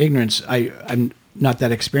 my ignorance, I'm not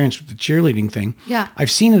that experienced with the cheerleading thing. Yeah.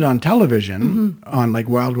 I've seen it on television on like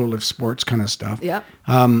Wild World of Sports kind of stuff. Yep.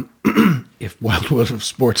 If Wild World of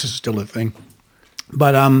Sports is still a thing.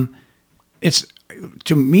 But it's,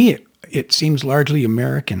 to me, it seems largely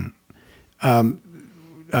American, the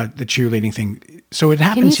cheerleading thing. So it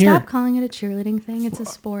happens here. Can you stop calling it a cheerleading thing? It's a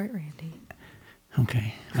sport, Randy.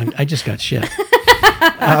 Okay. I just got shit.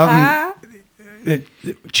 The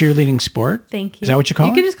cheerleading sport? Thank you. Is that what you call it?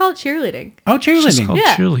 You can just call it cheerleading. Oh, cheerleading. It's just called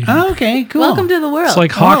cheerleading. Oh, okay, cool. Welcome to the world. It's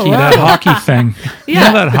like hockey, wow. that hockey thing. Yeah. You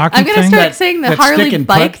know that hockey I'm going to thing? start saying the that Harley stick and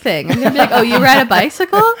bike putt? thing. I'm going to be like, oh, you ride a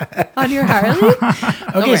bicycle on your Harley?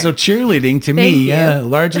 Okay, so cheerleading to Thank me, you.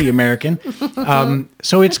 largely American.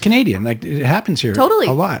 So it's Canadian. Like, it happens here Totally.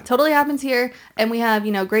 a lot. Totally happens here. And we have,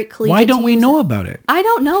 great collegiate Why don't we teams. know about it? I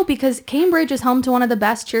don't know, because Cambridge is home to one of the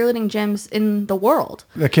best cheerleading gyms in the world.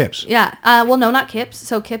 The Kips. Yeah. Well, no, not Kips.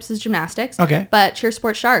 So Kips is gymnastics. Okay. But Cheer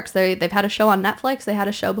Sport Sharks, they've had a show on Netflix. They had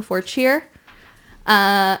a show before Cheer.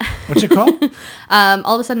 What's it called?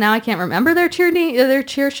 All of a sudden now I can't remember their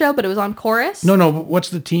cheer show, but it was on Chorus. No, but what's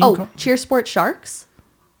the team Oh, called? Cheer Sport Sharks.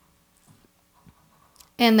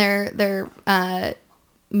 And their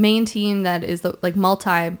main team that is the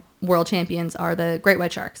multi-world champions are the Great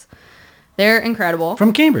White Sharks. They're incredible.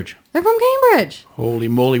 From Cambridge. They're from Cambridge. Holy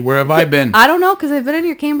moly, where have I been? I don't know, because they've been in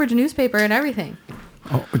your Cambridge newspaper and everything.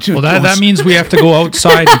 Oh, Well, that means we have to go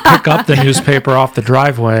outside and pick up the newspaper off the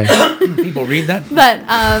driveway. people read that. But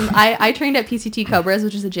I trained at PCT Cobras,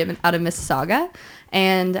 which is a gym out of Mississauga.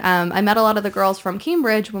 And I met a lot of the girls from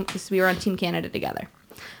Cambridge because we were on Team Canada together.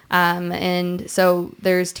 And so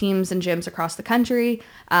there's teams and gyms across the country,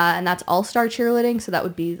 and that's all-star cheerleading. So that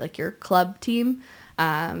would be like your club team.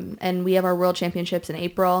 And we have our world championships in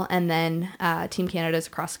April, and then Team Canada's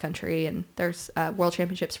across the country, and there's world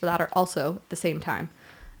championships for that are also at the same time.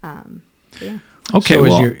 So yeah. Okay, So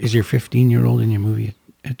well, is your 15-year-old in your movie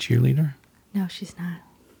a cheerleader? No, she's not.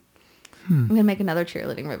 I'm gonna make another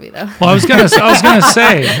cheerleading movie though. well, I was gonna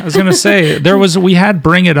say we had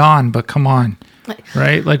Bring It On, but come on,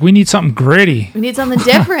 right? Like we need something gritty, We need something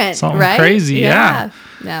different, Something right? crazy, yeah.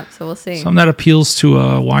 Yeah. So we'll see. something that appeals to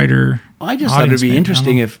a wider. I just thought it'd audience, be maybe. I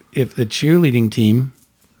interesting don't if the cheerleading team,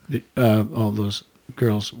 all those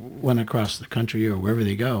girls went across the country or wherever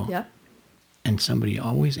they go, Yep. and somebody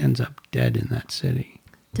always ends up dead in that city.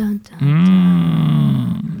 Dun, dun,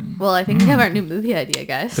 dun. Well, I think we have our new movie idea,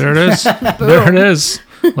 guys. There it is. There it is.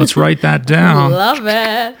 Let's write that down. Love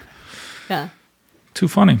it. Yeah. Too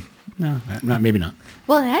funny. No, maybe not.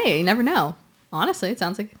 Well, hey, you never know. Honestly, it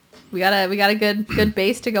sounds like we got a good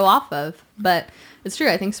base to go off of. But it's true.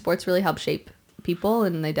 I think sports really help shape people,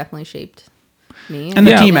 and they definitely shaped me. And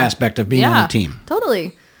the Yeah. team aspect of being on a team.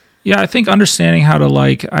 Totally. Yeah, I think understanding how to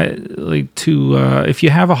if you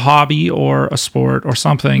have a hobby or a sport or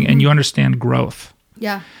something, and you understand growth,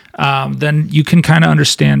 Yeah. then you can kind of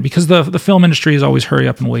understand, because the film industry is always hurry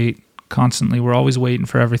up and wait constantly. We're always waiting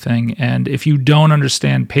for everything, and if you don't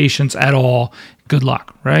understand patience at all, good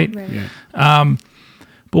luck, right? Right. Yeah.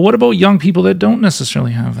 But what about young people that don't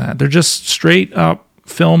necessarily have that? They're just straight up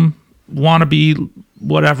film wannabe,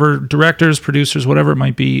 whatever, directors, producers, whatever it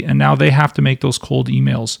might be, and now they have to make those cold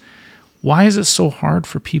emails. Why is it so hard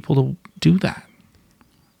for people to do that?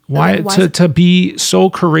 Why to be so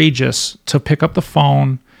courageous to pick up the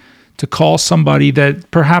phone, to call somebody that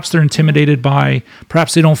perhaps they're intimidated by,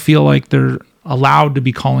 perhaps they don't feel like they're allowed to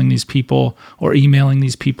be calling these people or emailing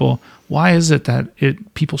these people? Why is it that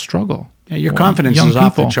people struggle? Yeah, your confidence is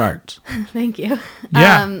off the charts. Thank you.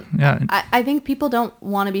 Yeah, yeah. I think people don't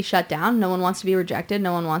want to be shut down. No one wants to be rejected.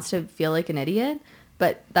 No one wants to feel like an idiot.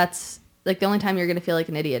 But that's like the only time you're going to feel like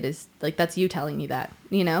an idiot is like that's you telling me that,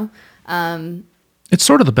 you know? It's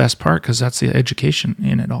sort of the best part because that's the education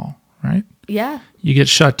in it all, right? Yeah, You get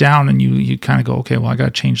shut down and you kind of go, okay, well, I got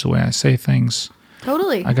to change the way I say things.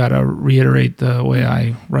 totally. I got to reiterate the way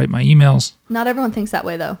I write my emails. Not everyone thinks that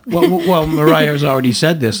way though. Well, Mariah's already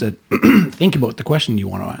said this, that think about the question you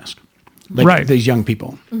want to ask. Like Right. these young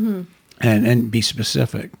people. And be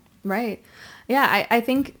specific. Right. Yeah, I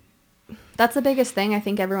think that's the biggest thing. I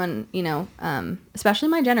think everyone, especially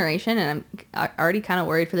my generation, and I'm already kind of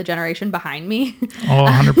worried for the generation behind me, Oh,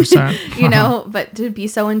 100%. but to be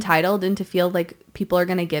so entitled and to feel like people are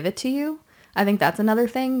going to give it to you. I think that's another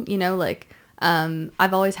thing,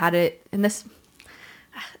 I've always had it, and this,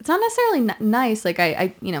 it's not necessarily nice. Like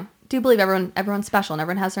I do believe everyone's special and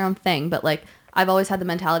everyone has their own thing, but like, I've always had the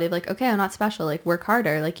mentality of like, okay, I'm not special. Like work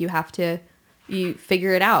harder. Like you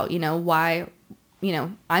figure it out, why,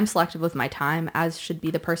 I'm selective with my time, as should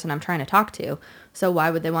be the person I'm trying to talk to. So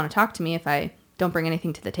why would they want to talk to me if I don't bring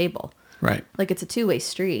anything to the table? Right. Like it's a two-way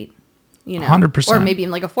street, 100%. or maybe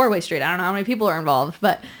even like a four-way street. I don't know how many people are involved,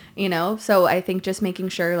 but so I think just making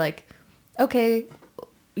sure like, okay,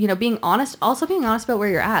 being honest about where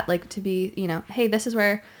you're at, like to be, hey, this is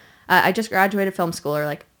where I just graduated film school, or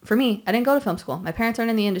like for me, I didn't go to film school. My parents aren't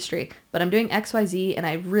in the industry, but I'm doing XYZ and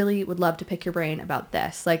I really would love to pick your brain about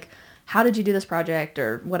this. Like, how did you do this project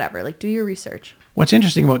or whatever? Like, do your research. What's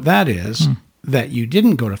interesting about that is that you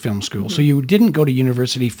didn't go to film school. So you didn't go to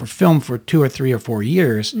university for film for 2 or 3 or 4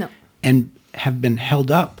 years. No. And have been held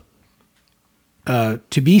up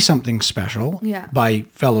to be something special by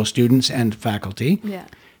fellow students and faculty. Yeah.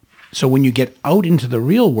 So when you get out into the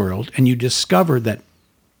real world and you discover that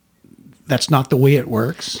that's not the way it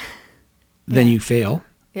works, then you fail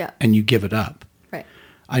and you give it up. Right.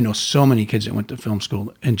 I know so many kids that went to film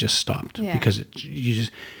school and just stopped because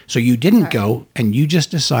so you didn't go and you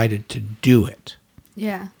just decided to do it.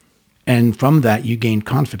 Yeah. And from that you gained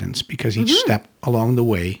confidence because each step along the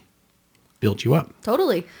way built you up.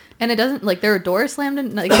 Totally. And it doesn't, like, there are doors slammed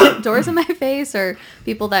in, like, doors in my face, or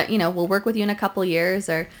people that, will work with you in a couple years.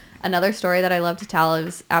 Or another story that I love to tell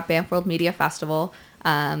is at Banff World Media Festival.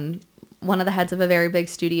 One of the heads of a very big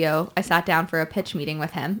studio, I sat down for a pitch meeting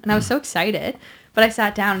with him, and I was so excited. But I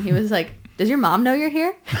sat down and he was like, does your mom know you're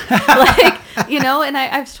here? And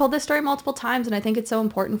I've told this story multiple times, and I think it's so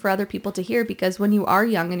important for other people to hear, because when you are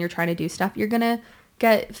young and you're trying to do stuff, you're going to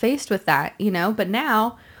get faced with that, But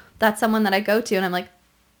now that's someone that I go to and I'm like,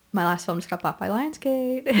 my last film just got bought by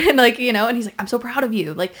Lionsgate. And and he's like, I'm so proud of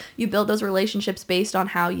you. Like, you build those relationships based on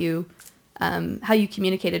how you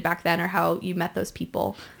communicated back then, or how you met those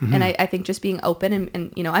people. And I think just being open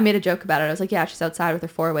and I made a joke about it. I was like, yeah, she's outside with her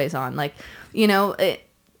 4-ways on. Like, I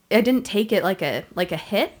didn't take it like a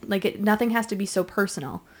hit. Like, nothing has to be so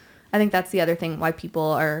personal. I think that's the other thing why people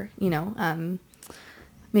are,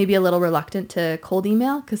 maybe a little reluctant to cold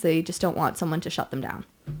email, because they just don't want someone to shut them down.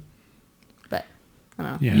 But I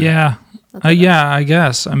don't know. Yeah. I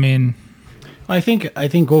guess. I mean, I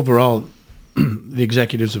think overall, the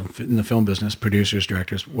executives in the film business, producers,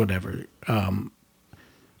 directors, whatever,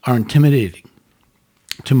 are intimidating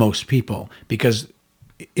to most people because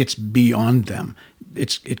it's beyond them.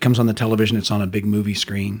 It comes on the television. It's on a big movie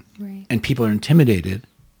screen, Right. and people are intimidated.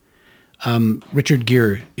 Richard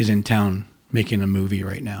Gere is in town making a movie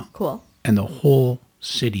right now. Cool. And the whole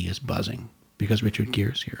city is buzzing because Richard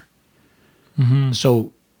Gere's here. mm-hmm.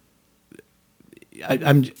 So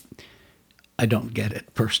I don't get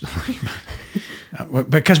it personally,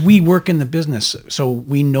 because we work in the business, so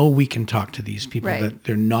we know we can talk to these people, Right. that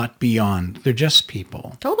they're not beyond, they're just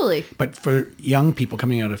people. Totally. But for young people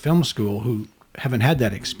coming out of film school who haven't had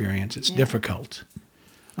that experience, it's difficult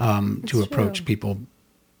to approach true. people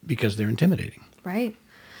because they're intimidating. Right.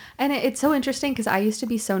 And it's so interesting because I used to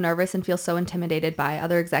be so nervous and feel so intimidated by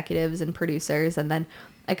other executives and producers. And then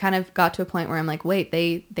I kind of got to a point where I'm like, wait,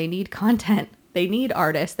 they need content. They need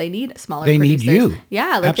artists. They need smaller They need producers. you.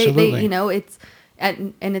 Yeah. Like Absolutely. they, you know, it's,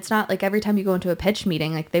 and it's not like every time you go into a pitch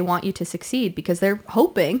meeting, like they want you to succeed because they're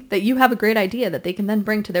hoping that you have a great idea that they can then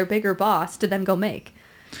bring to their bigger boss to then go make.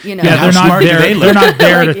 You know, Yeah, how they're not smart do there. they look? They're not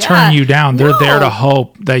there Like, to turn you down. They're there No. to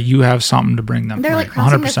hope that you have something to bring them. they're like Right,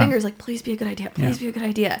 crossing 100%. their fingers, like, please be a good idea. Please be a good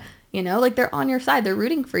idea. You know, like they're on your side. They're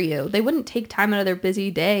rooting for you. They wouldn't take time out of their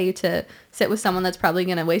busy day to sit with someone that's probably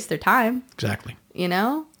going to waste their time, Exactly. you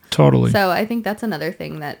know? Totally. So I think that's another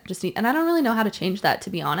thing that just and I don't really know how to change that, to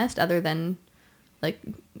be honest, other than like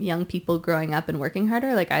young people growing up and working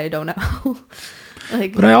harder. Like, I don't know.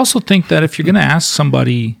 Like, But I also think that if you're going to ask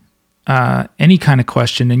somebody any kind of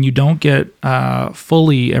question and you don't get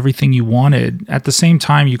fully everything you wanted, at the same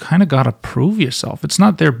time, you kind of got to prove yourself. It's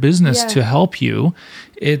not their business Yeah. to help you.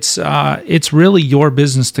 It's really your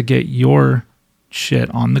business to get your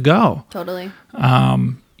shit on the go. totally.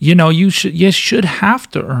 You know, you should have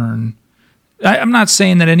to earn. I'm not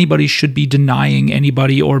saying that anybody should be denying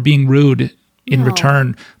anybody or being rude in No.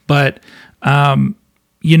 return, but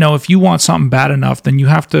you know, if you want something bad enough, then you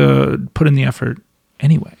have to put in the effort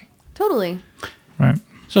anyway, Totally. right?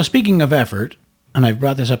 So speaking of effort, and I've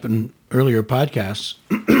brought this up in earlier podcasts,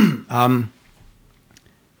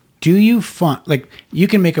 do you find, like, you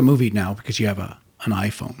can make a movie now because you have an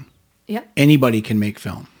iPhone. Yep. Anybody can make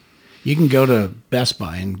film. You can go to Best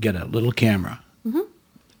Buy and get a little camera. Mm-hmm.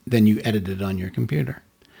 Then you edit it on your computer.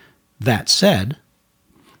 That said,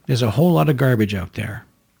 there's a whole lot of garbage out there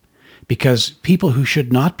because people who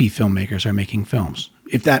should not be filmmakers are making films.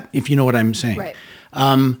 If you know what I'm saying. Right.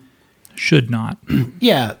 Should not.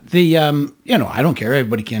 Yeah, I don't care.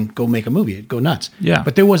 Everybody can go make a movie. Go nuts. Yeah.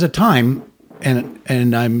 But there was a time, and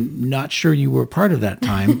I'm not sure you were part of that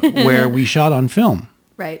time, where we shot on film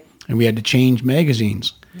Right. and we had to change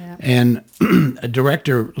magazines. Yeah. And a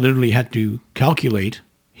director literally had to calculate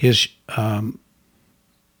his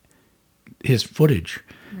footage,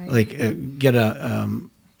 Right. like get a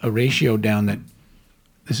ratio down that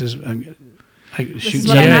this is is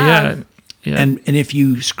what I have. Yeah. and if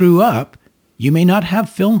you screw up, you may not have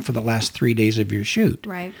film for the last 3 days of your shoot.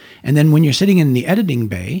 Right. And then when you're sitting in the editing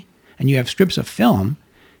bay and you have strips of film,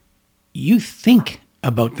 you think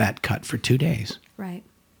about that cut for 2 days. Right.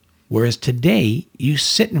 Whereas today, you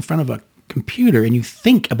sit in front of a computer and you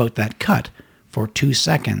think about that cut for 2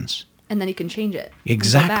 seconds. And then you can change it. and go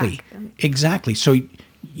Exactly. back. Exactly. So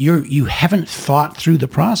you haven't thought through the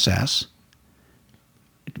process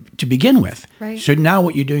to begin with. Right. So now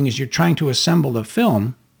what you're doing is you're trying to assemble the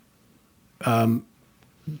film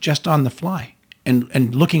just on the fly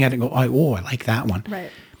and looking at it and go, oh, I like that one. Right.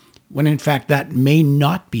 When in fact that may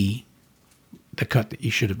not be the cut that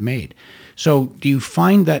you should have made. So do you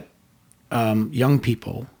find that young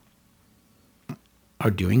people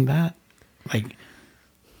are doing that? Like,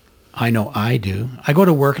 I know I do. I go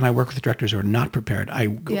to work and I work with directors who are not prepared.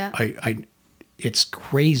 It's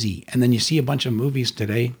crazy. And then you see a bunch of movies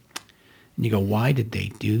today and you go, why did they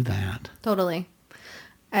do that? Totally.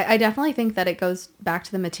 I definitely think that it goes back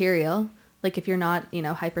to the material. Like, if you're not,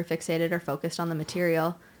 hyper fixated or focused on the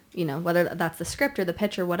material, whether that's the script or the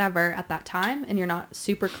pitch or whatever at that time, and you're not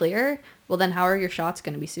super clear, well, then how are your shots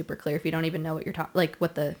going to be super clear if you don't even know what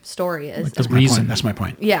what the story is? Like the My reason. point. That's my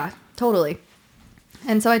point. Yeah, totally.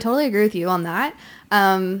 And so I totally agree with you on that.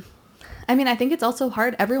 I think it's also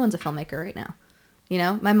hard. Everyone's a filmmaker right now.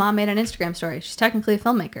 My mom made an Instagram story. She's technically a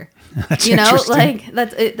filmmaker. That's interesting. Like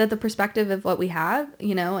that's the perspective of what we have,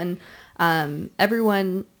 and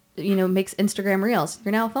everyone, makes Instagram reels.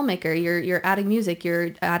 You're now a filmmaker. You're adding music,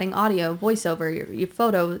 you're adding audio, voiceover, your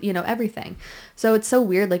photo, everything. So it's so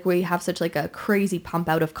weird, like, we have such like a crazy pump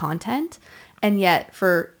out of content, and yet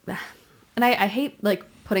I hate like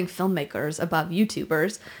putting filmmakers above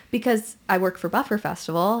YouTubers because I work for Buffer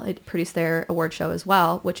Festival. I produce their award show as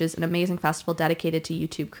well, which is an amazing festival dedicated to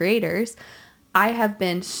YouTube creators. I have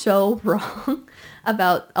been so wrong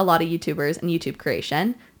about a lot of YouTubers and YouTube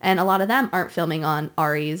creation. And a lot of them aren't filming on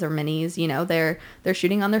REs or minis, you know, they're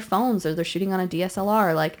shooting on their phones or they're shooting on a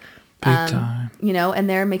DSLR, like, Big time. you know, and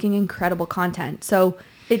they're making incredible content. So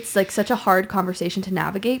it's like such a hard conversation to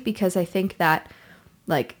navigate because I think that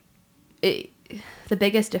like the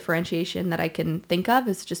biggest differentiation that I can think of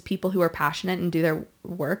is just people who are passionate and do their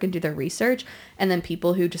work and do their research, and then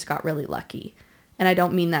people who just got really lucky. And I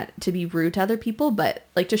don't mean that to be rude to other people, but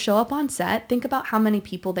like to show up on set, think about how many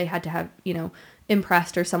people they had to have, you know,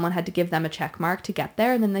 impressed or someone had to give them a check mark to get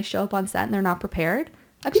there, and then they show up on set and they're not prepared.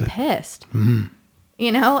 I'd be pissed. Mm-hmm.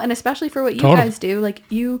 You know, and especially for what you guys do, like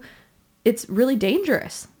it's really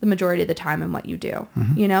dangerous the majority of the time in what you do,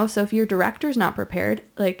 you know? So if your director's not prepared,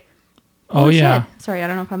 like, Oh, yeah. shit. Sorry, I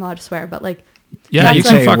don't know if I'm allowed to swear, but like, Yeah, you that's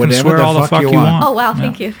can Say fucking whatever swear the all the fuck fuck you you want. want. oh, wow, Yeah.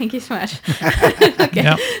 thank you. Thank you so much. Okay.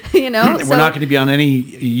 Yeah. You know, We're not going to be on any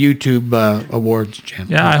YouTube awards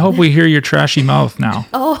channel. Yeah, I hope we hear your trashy mouth now.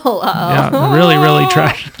 Oh, Yeah, really, really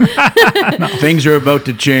trash. Things are about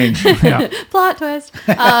to change. Yeah. plot twist.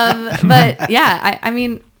 But yeah, I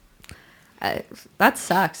mean, that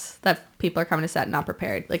sucks that people are coming to set not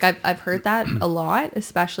prepared. Like I've heard that a lot,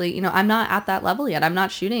 especially, you know, I'm not at that level yet. I'm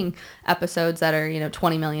not shooting episodes that are, you know,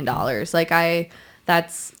 $20 million. Like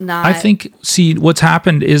that's not. I think, see, what's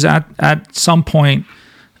happened is at some point,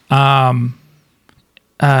 you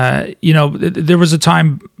know, there was a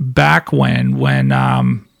time back when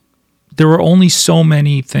there were only so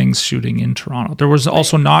many things shooting in Toronto. There was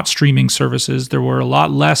also not streaming services. There were a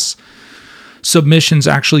lot less submissions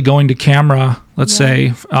actually going to camera, let's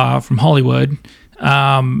say, from Hollywood.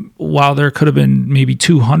 While there could have been maybe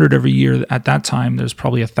 200 every year at that time, there's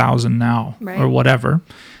probably 1,000 now or whatever.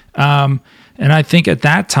 And I think at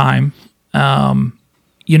that time,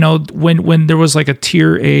 you know, when there was like a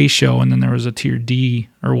tier A show and then there was a tier D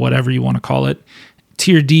or whatever you want to call it,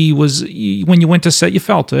 tier D was when you went to set, you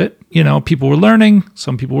felt it. You know, people were learning.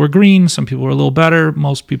 Some people were green. Some people were a little better.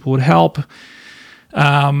 Most people would help.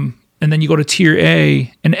 And then you go to tier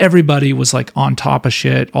A and everybody was like on top of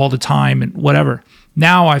shit all the time and whatever.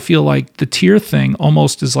 Now I feel like the tier thing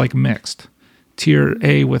almost is like mixed. Tier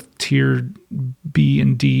A with tier B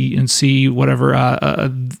and D and C, whatever,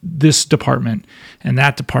 this department and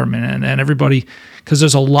that department and everybody, because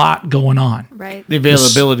there's a lot going on. Right. The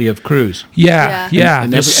availability of crews. Yeah.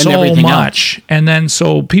 And there's and so everything much. And then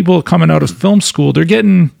so people coming out of film school, they're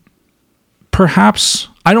getting perhaps,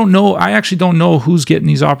 I don't know, I actually don't know who's getting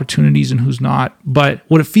these opportunities and who's not, but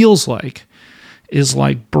what it feels like is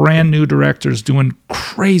like brand new directors doing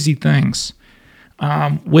crazy things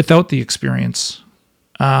without the experience.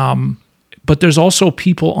 But there's also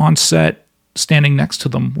people on set standing next to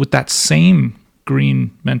them with that same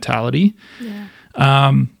green mentality. Yeah.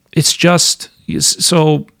 It's just,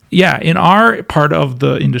 so yeah, in our part of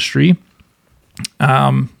the industry,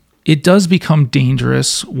 it does become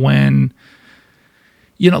dangerous when,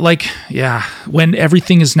 you know, like, yeah, when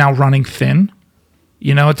everything is now running thin,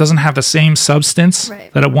 you know, it doesn't have the same substance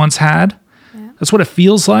that it once had. Yeah. That's what it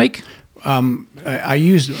feels like. I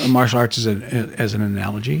use martial arts as an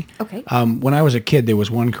analogy. Okay. When I was a kid, there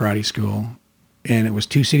was one karate school, and it was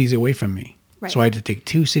 2 cities away from me. Right. So I had to take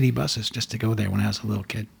 2 city buses just to go there when I was a little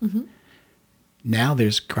kid. Mm-hmm. Now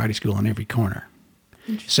there's karate school on every corner.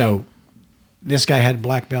 So this guy had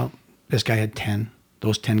black belt. This guy had 10.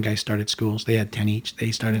 Those 10 guys started schools. They had 10 each.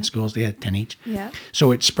 They started schools. They had 10 each. Yeah.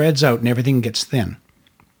 So it spreads out and everything gets thin.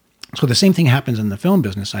 So the same thing happens in the film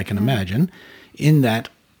business, I can imagine, in that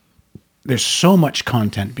there's so much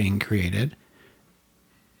content being created.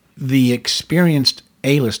 The experienced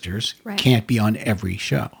A-listers can't be on every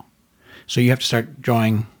show. So you have to start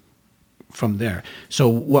drawing from there. So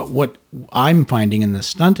what I'm finding in the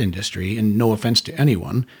stunt industry, and no offense to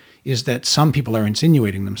anyone, is that some people are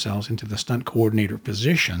insinuating themselves into the stunt coordinator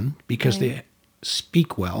position because they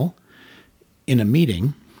speak well in a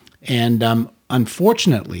meeting. And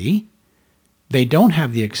unfortunately, they don't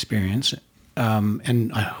have the experience,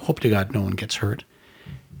 and I hope to God no one gets hurt.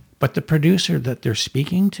 But the producer that they're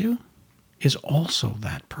speaking to is also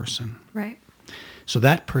that person. Right. So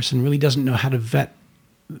that person really doesn't know how to vet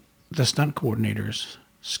the stunt coordinator's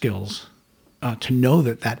skills to know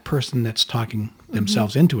that that person that's talking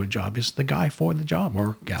themselves into a job is the guy for the job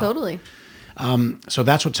or gal. Totally. So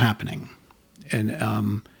that's what's happening.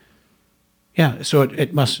 And so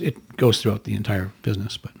it goes throughout the entire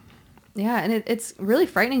business. But Yeah, and it's really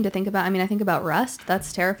frightening to think about. I mean, I think about rust.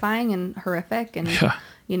 That's terrifying and horrific, and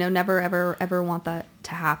never ever want that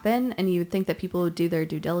to happen. And you would think that people would do their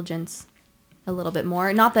due diligence a little bit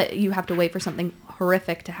more. Not that you have to wait for something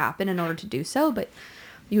horrific to happen in order to do so, but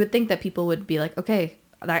you would think that people would be like, okay,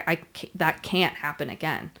 that can't happen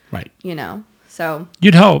again. Right. So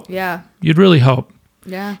you'd hope. Yeah. You'd really hope.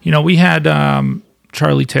 Yeah. We had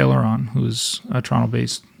Charlie Taylor on, who's a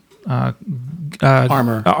Toronto-based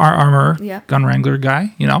armor gun wrangler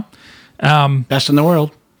guy, best in the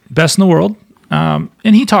world. And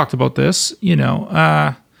he talked about this,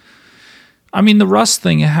 I mean, the rust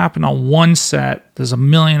thing, it happened on one set. There's a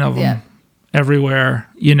million of them everywhere,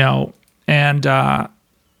 and,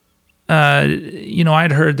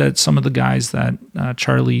 I'd heard that some of the guys that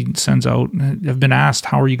Charlie sends out have been asked,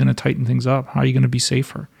 how are you going to tighten things up? How are you going to be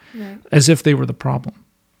safer? Right. As if they were the problem.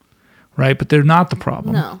 Right. But they're not the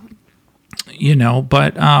problem. No.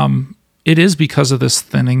 But it is because of this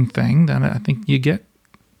thinning thing that I think you get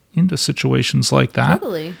into situations like that.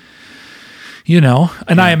 Totally.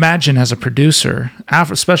 I imagine as a producer,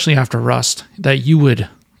 especially after Rust, that you would,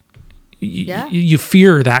 you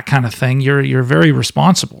fear that kind of thing. You're very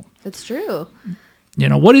responsible. It's true.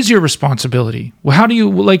 What is your responsibility? Well, how do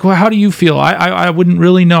you feel? I wouldn't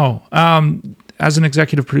really know. As an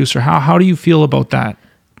executive producer, how do you feel about that?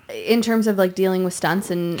 In terms of like dealing with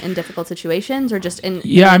stunts in difficult situations, or just in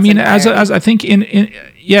I mean, as I think in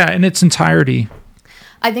its entirety.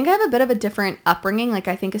 I think I have a bit of a different upbringing. Like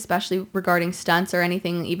I think especially regarding stunts or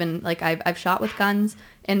anything, even like I've shot with guns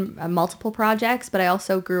in multiple projects, but I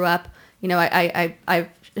also grew up. I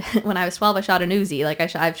when I was 12, I shot an Uzi. Like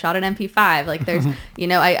I've shot an MP5. Like there's,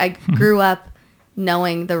 I grew up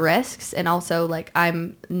knowing the risks, and also like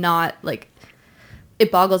I'm not like.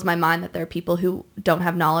 It boggles my mind that there are people who don't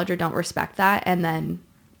have knowledge or don't respect that, and then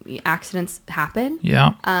accidents happen.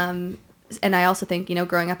 Yeah. And I also think,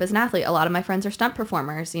 growing up as an athlete, a lot of my friends are stunt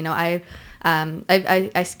performers. I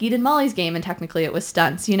skied in Molly's game, and technically it was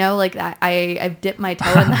stunts. Like I've dipped my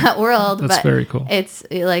toe in that world. That's but very cool. It's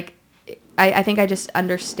like I think I just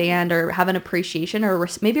understand or have an appreciation, or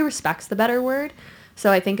maybe respect's the better word.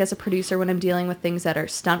 So I think as a producer, when I'm dealing with things that are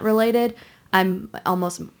stunt related, I'm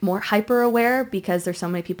almost more hyper aware because there's so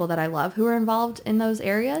many people that I love who are involved in those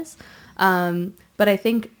areas. But I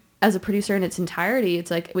think as a producer in its entirety,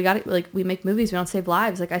 it's like we make movies, we don't save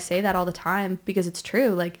lives. Like I say that all the time because it's true.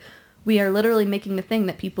 Like we are literally making the thing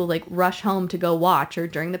that people like rush home to go watch. Or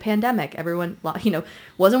during the pandemic, everyone,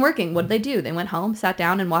 wasn't working. What did they do? They went home, sat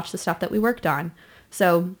down, and watched the stuff that we worked on.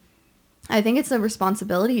 So I think it's a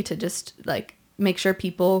responsibility to just like make sure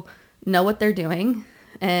people know what they're doing.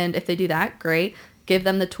 And if they do that, great. Give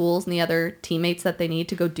them the tools and the other teammates that they need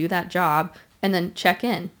to go do that job, and then check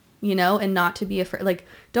in, and not to be afraid. Like,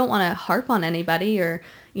 don't want to harp on anybody or,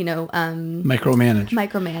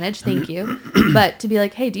 micromanage. Thank you. But to be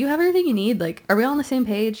like, hey, do you have everything you need? Like, are we all on the same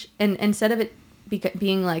page? And instead of it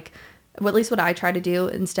being like, well, at least what I try to do,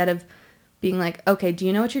 instead of being like, okay, do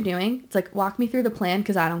you know what you're doing? It's like, walk me through the plan,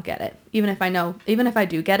 because I don't get it. Even if I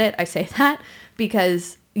do get it, I say that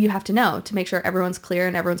because you have to know to make sure everyone's clear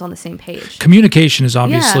and everyone's on the same page. Communication is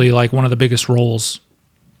obviously like one of the biggest roles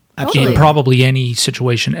Totally. in probably any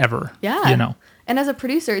situation ever. Yeah. And as a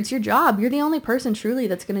producer, it's your job. You're the only person truly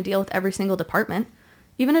that's going to deal with every single department.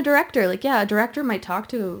 Even a director, a director might talk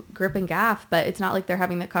to grip and gaff, but it's not like they're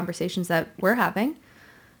having the conversations that we're having,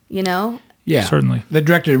 Yeah, certainly. The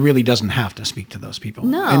director really doesn't have to speak to those people.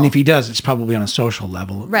 No. And if he does, it's probably on a social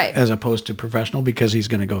level, right, as opposed to professional, because he's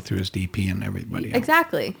going to go through his DP and everybody else.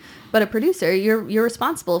 Exactly. But a producer, you're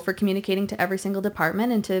responsible for communicating to every single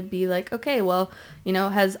department, and to be like, okay, well,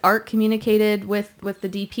 has art communicated with the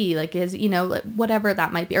DP? Like, is whatever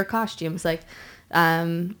that might be, or costumes. Like,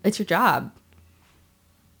 it's your job.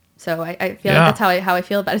 So I feel like that's how I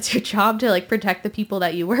feel about it. It's your job to like protect the people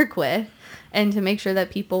that you work with, and to make sure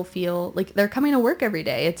that people feel like they're coming to work every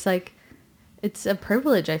day. It's like, it's a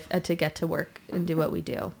privilege to get to work and do what we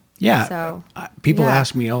do. Yeah. So people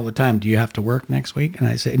ask me all the time, do you have to work next week? And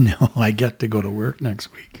I say, no, I get to go to work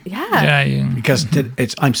next week. Yeah. Because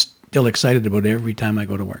I'm still excited about it every time I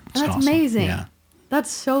go to work. That's awesome. Amazing. Yeah.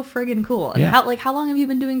 That's so friggin' cool. And how long have you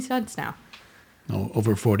been doing stunts now? Oh,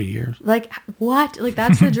 over 40 years. Like, what? Like,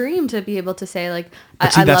 that's the dream, to be able to say, like,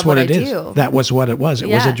 I love what I do. Do. That was what it was. It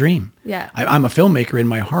was a dream. Yeah. I'm a filmmaker in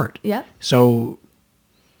my heart. Yeah. So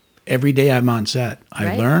every day I'm on set,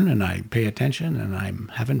 I learn and I pay attention and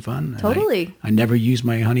I'm having fun. Totally. I never use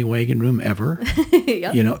my honey wagon room ever.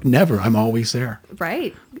 Yep. Never. I'm always there.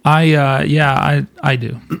 Right. I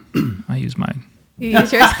do. I use mine. You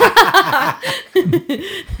use yours?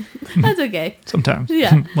 That's okay. Sometimes.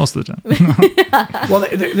 Yeah. Most of the time. Well,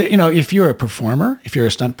 if you're a performer, if you're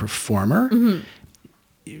a stunt performer,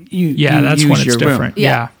 you That's use when it's your room. different.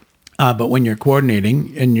 Yeah. Yeah. But when you're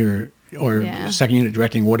coordinating and Yeah. second unit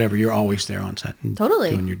directing, whatever, you're always there on set and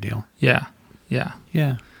Totally. doing your deal. Yeah. Yeah.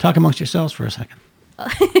 Yeah. Talk amongst yourselves for a second.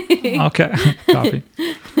 Okay. Copy.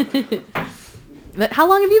 But how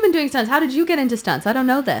long have you been doing stunts? How did you get into stunts? I don't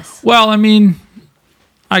know this. Well, I mean,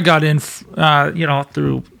 I got in,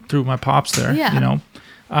 through my pops there. Yeah. You know.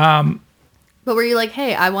 But were you like,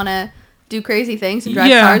 hey, I want to do crazy things and drive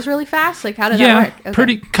Yeah. cars really fast? Like, how did that work? Okay.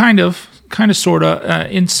 Pretty kind of, sort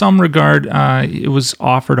of. In some regard, it was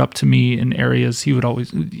offered up to me in areas. He would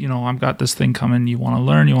always, I've got this thing coming. You want to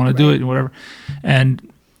learn? You want to do it? Whatever.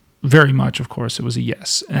 And very much, of course, it was a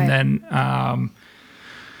yes. And then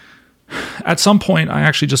at some point, I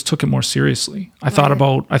actually just took it more seriously. I thought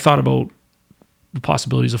about the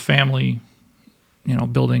possibilities of family,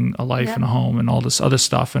 building a life and a home and all this other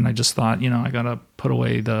stuff. And I just thought, I got to put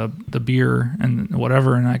away the beer and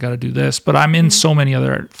whatever, and I got to do this. But I'm in so many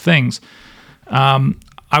other things.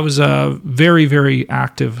 I was a very, very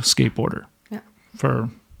active skateboarder for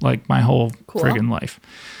like my whole friggin' life.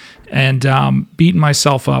 And beating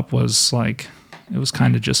myself up was like, it was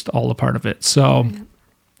kind of just all a part of it. So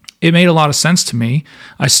it made a lot of sense to me.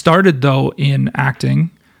 I started, though, in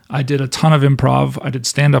acting. I did a ton of improv. I did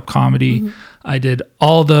stand-up comedy. I did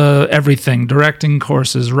everything, directing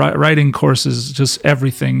courses, writing courses, just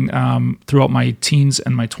everything throughout my teens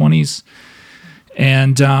and my 20s.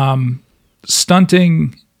 And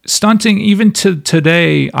stunting, even to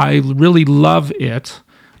today, I really love it.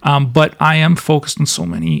 But I am focused on so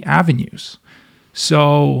many avenues.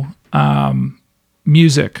 So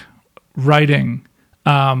music, writing,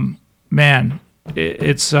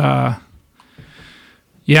 it's I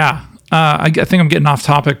think I'm getting off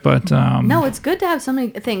topic, but no, it's good to have so many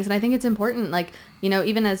things, and I think it's important. Like,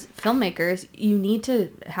 even as filmmakers, you need to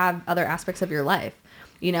have other aspects of your life.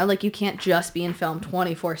 Like you can't just be in film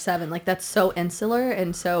 24/7. Like that's so insular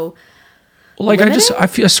and so. Like limited? I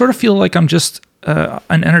sort of feel like I'm just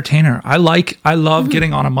an entertainer. I love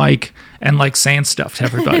getting on a mic and like saying stuff to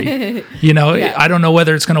everybody. I don't know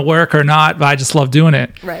whether it's going to work or not, but I just love doing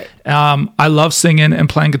it. Right. I love singing and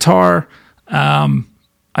playing guitar.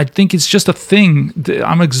 I think it's just a thing.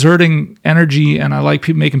 I'm exerting energy, and I like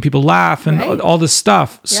making people laugh and all this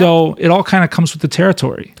stuff. Yeah. So it all kind of comes with the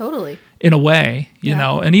territory. Totally. In a way, you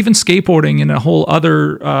know, and even skateboarding in a whole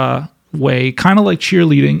other way, kind of like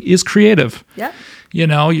cheerleading, is creative. Yeah.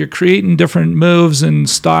 You're creating different moves and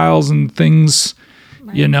styles and things.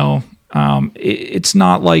 Right. It's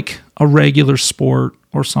not like a regular sport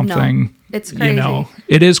or something. No, it's crazy.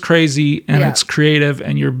 It is crazy, and it's creative,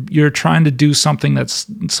 and you're trying to do something that's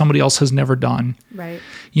somebody else has never done. Right.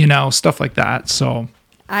 Stuff like that. So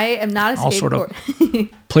I am not a skateboarder. Sort of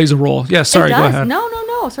plays a role. Yeah. Sorry. Go ahead. No.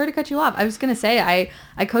 Sorry to cut you off. I was gonna say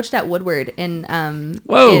I coached at Woodward in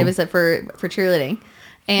Whoa. It was for cheerleading.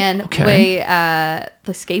 And the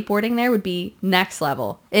skateboarding there would be next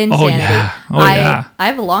level insanity. I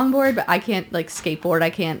have a longboard, but I can't like skateboard.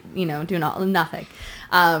 I can't, do nothing.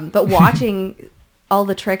 But watching all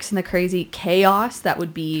the tricks and the crazy chaos that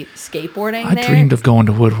would be skateboarding I dreamed of going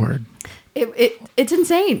to Woodward. It's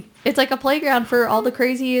insane. It's like a playground for all the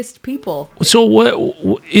craziest people. So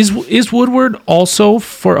what is Woodward also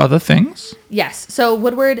for other things? Yes. So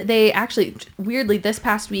Woodward, they actually weirdly this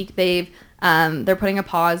past week they're putting a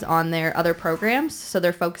pause on their other programs, so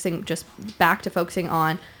they're focusing on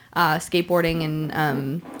skateboarding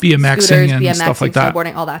and BMXing scooters, and stuff like that,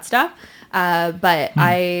 snowboarding, all that stuff. But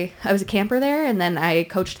I was a camper there, and then I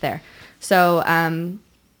coached there. So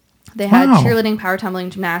they had cheerleading, power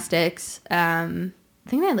tumbling, gymnastics. I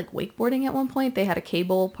think they had like wakeboarding at one point. They had a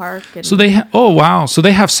cable park. And so they so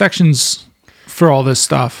they have sections for all this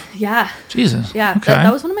stuff. Yeah. Jesus. Yeah. Okay.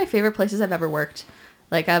 That was one of my favorite places I've ever worked.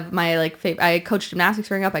 Like I coached gymnastics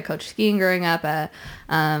growing up. I coached skiing growing up. I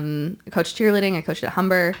coached cheerleading. I coached at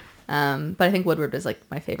Humber. But I think Woodward was like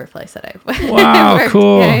my favorite place that I Wow, worked.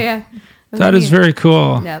 cool. Yeah. That is very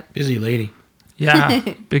cool. Yep. Busy lady. Yeah,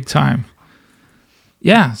 big time.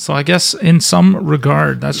 Yeah, so I guess in some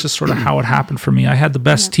regard, that's just sort of how it happened for me. I had the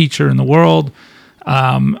best teacher in the world.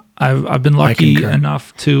 I've been lucky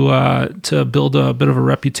enough to build a bit of a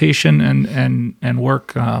reputation and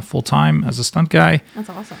work full time as a stunt guy. That's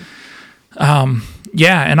awesome.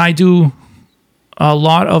 Yeah, and I do a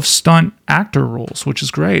lot of stunt actor roles, which is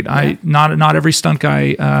great. Yeah. Not every stunt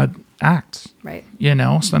guy acts. Right.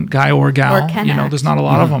 Stunt guy or gal. Or can act. There's not a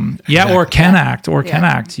lot of them. Yeah, or can act.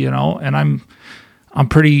 And I'm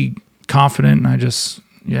pretty confident, and I just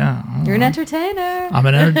Yeah. You're an entertainer. I'm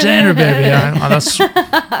an entertainer, baby.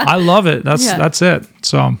 I love it. That's it.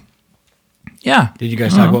 So, yeah. Did you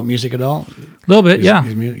guys talk about music at all? A little bit, yeah.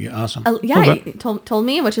 Is music awesome? Yeah, he told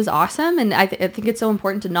me, which is awesome. And I think it's so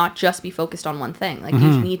important to not just be focused on one thing. Like,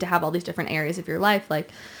 you need to have all these different areas of your life.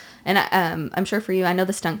 Like, and I'm sure for you, I know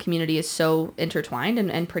the stunt community is so intertwined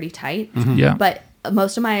and pretty tight. Yeah. But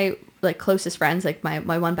most of my like closest friends, like my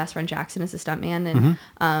one best friend Jackson is a stuntman,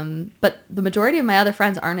 and but the majority of my other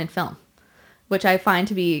friends aren't in film, which I find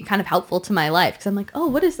to be kind of helpful to my life, because I'm like, oh,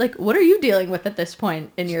 what are you dealing with at this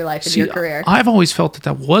point in your life and your career? I've always felt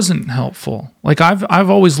that wasn't helpful. Like I've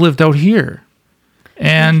always lived out here,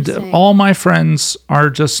 and all my friends are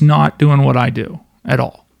just not doing what I do at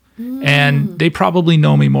all. And they probably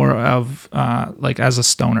know me more of like as a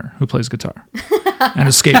stoner who plays guitar and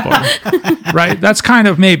a skateboarder, right? That's kind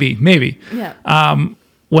of maybe. Yeah.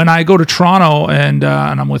 When I go to Toronto and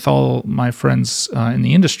I'm with all my friends in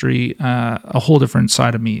the industry, a whole different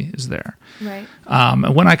side of me is there. Right.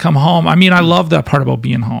 And when I come home, I mean, I love that part about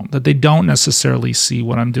being home, that they don't necessarily see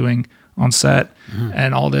what I'm doing on set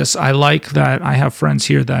and all this. I like that I have friends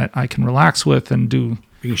here that I can relax with and do.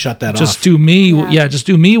 You can shut that just off. do me, just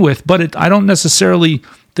do me with. But I don't necessarily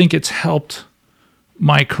think it's helped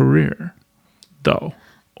my career, though,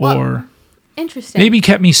 or interesting. maybe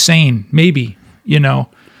kept me sane, maybe,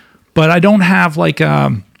 But I don't have like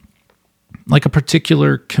a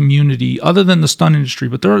particular community other than the stunt industry.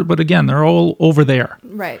 But again, they're all over there.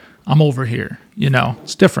 Right. I'm over here.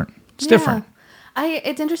 It's different. It's different.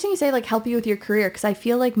 It's interesting you say like help you with your career, because I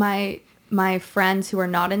feel like my friends who are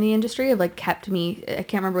not in the industry have like kept me, I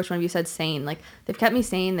can't remember which one of you said sane. Like they've kept me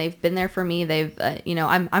sane. They've been there for me. They've,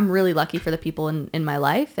 I'm really lucky for the people in my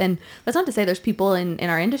life. And that's not to say there's people in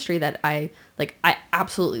our industry that I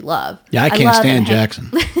absolutely love. Yeah. I can't stand Jackson.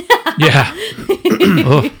 Yeah.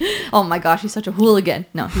 Oh my gosh. He's such a hooligan.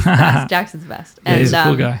 No, he's the best. Jackson's the best. And, he's a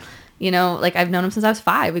cool guy. Like I've known him since I was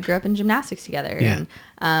 5. We grew up in gymnastics together. Yeah.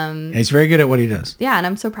 And, he's very good at what he does. Yeah. And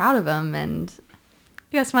I'm so proud of him. And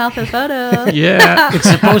you gotta smile for the photo. Yeah. It's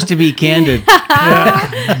supposed to be candid.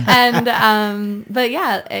 And, but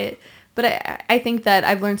yeah, I think that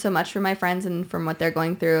I've learned so much from my friends and from what they're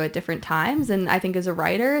going through at different times. And I think as a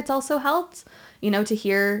writer, it's also helped, to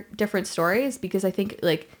hear different stories, because I think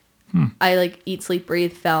like I like eat, sleep,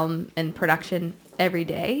 breathe film and production every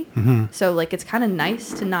day. So like, it's kind of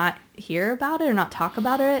nice to not hear about it or not talk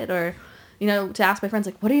about it, or, to ask my friends,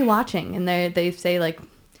 like, what are you watching? And they say like,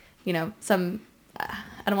 some,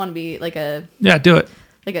 I don't want to be like do it.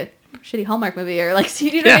 Like a shitty Hallmark movie, or like,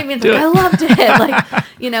 you know what I mean? Like, I loved it. Like,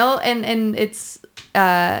 and it's,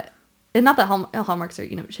 and not that Hallmarks are,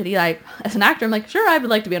 shitty. As an actor, I'm like, sure, I would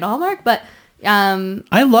like to be on a Hallmark, but,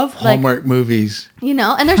 I love Hallmark movies.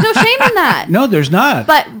 and there's no shame in that. No, there's not.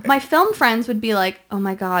 But my film friends would be like, oh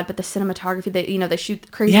my God, but the cinematography, they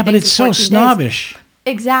shoot crazy Yeah, but things it's in so 14 snobbish. days.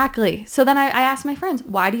 Exactly. So then I asked my friends,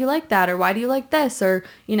 why do you like that? Or why do you like this? Or,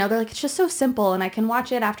 they're like, it's just so simple. And I can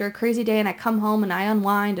watch it after a crazy day, and I come home and I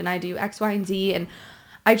unwind and I do X, Y, and Z. And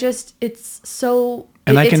it's so...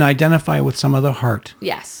 And I can identify with some of the heart.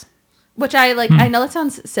 Yes. Which I like, I know that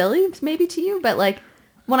sounds silly maybe to you, but like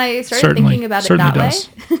when I started thinking about it that way,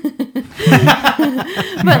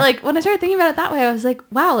 but like when I started thinking about it that way, I was like,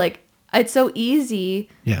 wow, like it's so easy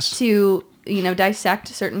to, dissect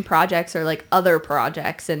certain projects or like other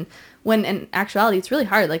projects. And when in actuality, it's really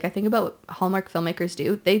hard. Like I think about what Hallmark filmmakers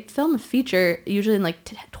do. They film a feature usually in like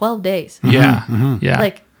 12 days. Yeah. Yeah.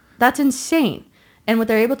 Like that's insane. And what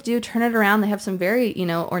they're able to do, turn it around. They have some very,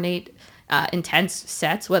 ornate, intense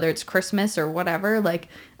sets, whether it's Christmas or whatever. Like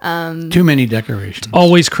too many decorations.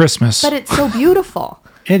 Always Christmas. But it's so beautiful.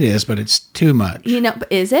 It is, but it's too much.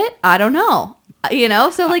 Is it? I don't know.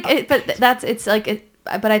 So like,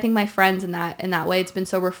 but I think my friends in that way, it's been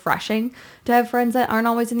so refreshing to have friends that aren't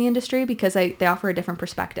always in the industry, because they offer a different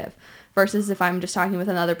perspective. Versus if I'm just talking with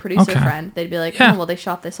another producer friend, they'd be like, oh, well, they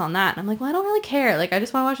shot this on that. And I'm like, well, I don't really care. Like, I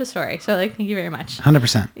just want to watch the story. So, like, thank you very much.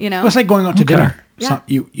 100%. Well, it's like going out to dinner. Yeah. So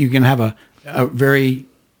you can have a very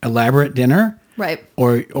elaborate dinner. Right.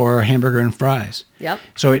 Or a hamburger and fries. Yep.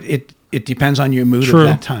 So it depends on your mood at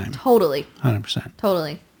that time. Totally. 100%.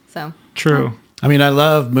 Totally. So. True. I mean, I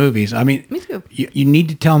love movies. I mean, me too. You need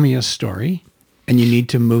to tell me a story, and you need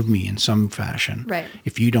to move me in some fashion. Right.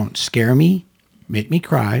 If you don't scare me, make me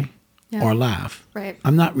cry, or laugh, right,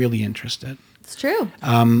 I'm not really interested. It's true.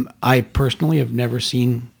 I personally have never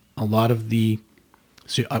seen a lot of the,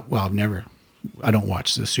 I've never, I don't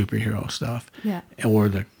watch the superhero stuff, or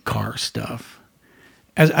the car stuff.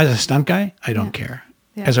 As a stunt guy, I don't care.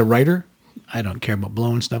 Yeah. As a writer, I don't care about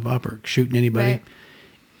blowing stuff up or shooting anybody. Right.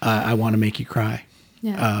 I want to make you cry.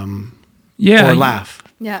 Yeah. Yeah. or laugh.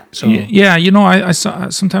 Yeah. So Yeah, I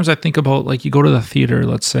sometimes I think about, like, you go to the theater,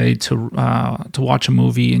 let's say, to watch a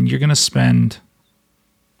movie, and you're going to spend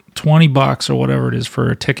 $20 or whatever it is for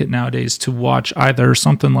a ticket nowadays to watch either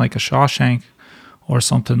something like a Shawshank or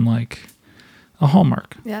something like a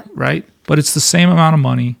Hallmark. Yeah. Right? But it's the same amount of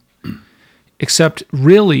money, except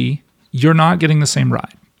really you're not getting the same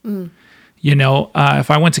ride.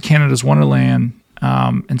 If I went to Canada's Wonderland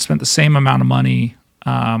and spent the same amount of money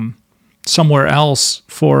somewhere else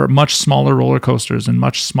for much smaller roller coasters and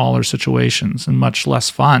much smaller situations and much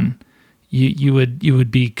less fun, you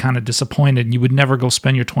would be kind of disappointed, and you would never go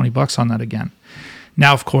spend your $20 on that again.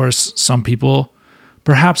 Now, of course, some people,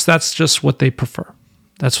 perhaps that's just what they prefer.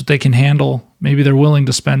 That's what they can handle. Maybe they're willing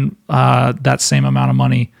to spend that same amount of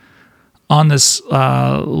money on this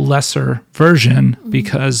lesser version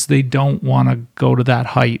because they don't want to go to that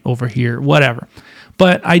height over here, whatever.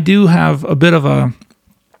 But I do have a bit of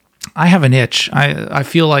I have an itch. I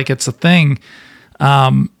feel like it's a thing,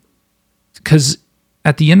 because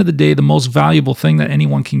at the end of the day, the most valuable thing that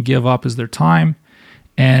anyone can give up is their time.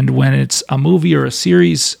 And when it's a movie or a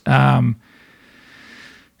series, that's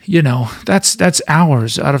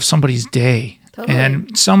hours out of somebody's day. Totally.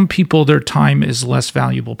 And some people, their time is less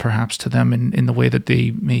valuable perhaps to them in the way that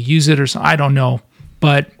they may use it, or so, I don't know.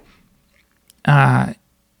 But,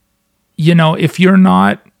 if you're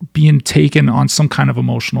not being taken on some kind of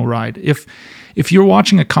emotional ride, if you're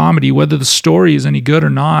watching a comedy, whether the story is any good or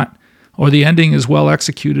not, or the ending is well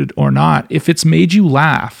executed or not, if it's made you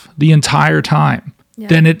laugh the entire time,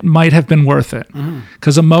 then it might have been worth it.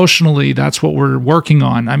 Because emotionally, that's what we're working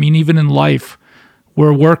on. I mean, even in life,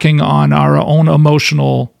 we're working on our own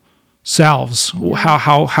emotional selves.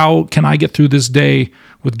 How can I get through this day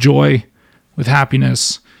with joy, with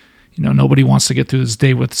happiness? Nobody wants to get through this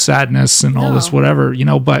day with sadness and all this whatever,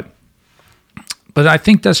 but I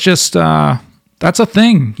think that's just that's a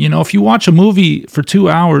thing. If you watch a movie for 2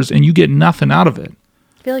 hours and you get nothing out of it,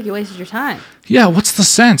 I feel like you wasted your time. Yeah, what's the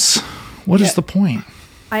sense? What is the point?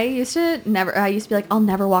 I used to be like, I'll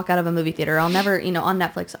never walk out of a movie theater. I'll never, on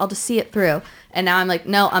Netflix, I'll just see it through. And now I'm like,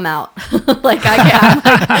 no, I'm out.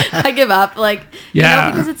 I give up.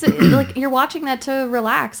 Because it's like, you're watching that to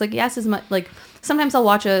relax. Like, yes, as much, like, sometimes I'll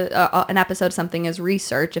watch an episode of something as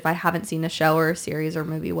research if I haven't seen a show or a series or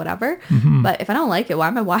movie, whatever. But if I don't like it, why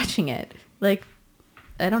am I watching it? Like,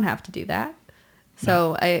 I don't have to do that.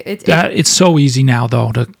 So it's so easy now,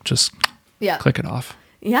 though, to just click it off.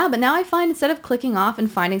 Yeah, but now I find instead of clicking off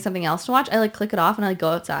and finding something else to watch, I click it off and I go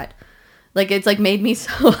outside. Like, it's made me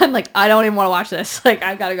so I'm like, I don't even want to watch this. Like,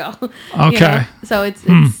 I've got to go. Okay. So it's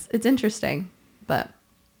interesting, but I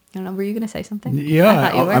don't know. Were you going to say something?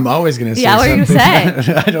 Yeah, I'm always going to say something. Yeah, what are you going to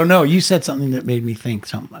say? I don't know. You said something that made me think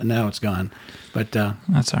something. Now it's gone, but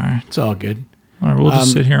that's all right. It's all good. All right, we'll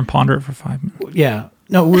just sit here and ponder it for 5 minutes. Yeah.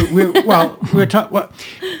 No, we're talking. Well,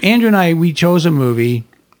 Andrew and I, we chose a movie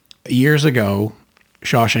years ago,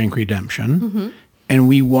 Shawshank Redemption, and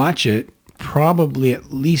we watch it probably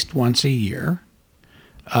at least once a year.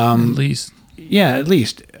 At least. Yeah, at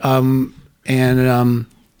least. Andrew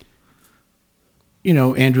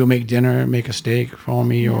will make dinner, make a steak for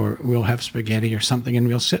me, or we'll have spaghetti or something, and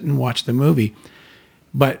we'll sit and watch the movie.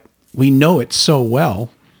 But we know it so well,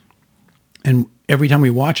 and every time we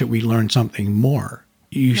watch it, we learn something more.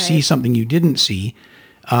 You see something you didn't see.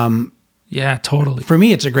 Yeah, totally. For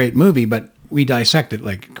me, it's a great movie, but we dissect it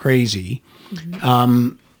like crazy.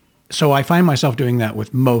 So I find myself doing that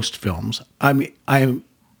with most films. I mean,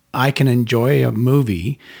 I can enjoy a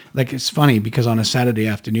movie. Like, it's funny because on a Saturday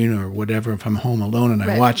afternoon or whatever, if I'm home alone and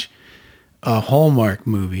I watch a Hallmark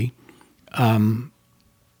movie,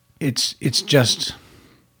 it's just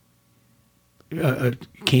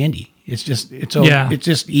candy. It's just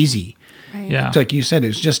easy. Right. Yeah. It's like you said,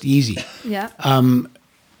 it's just easy. Yeah. And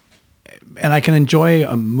I can enjoy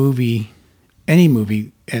a movie, any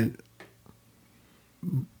movie, and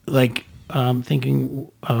thinking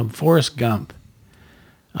Forrest Gump.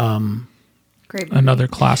 Great movie. Another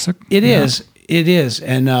classic. It is,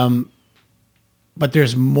 and but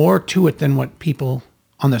there's more to it than what people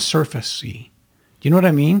on the surface see. Do you know what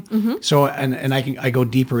I mean? Mm-hmm. So, and I go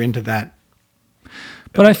deeper into that.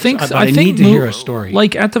 But I think I need to hear a story.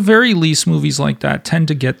 Like, at the very least, movies like that tend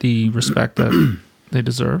to get the respect that they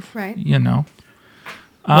deserve. Right.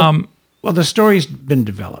 Well, the story's been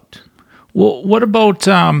developed. Well, what about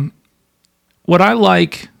what I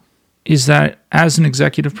like is that as an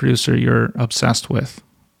executive producer, you're obsessed with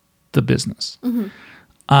the business. Mm-hmm.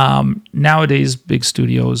 Nowadays, big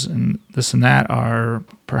studios and this and that are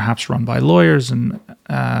perhaps run by lawyers and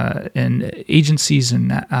agencies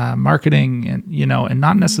and marketing and and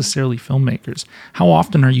not necessarily filmmakers. How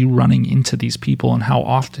often are you running into these people, and how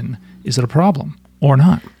often is it a problem or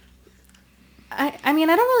not? I mean,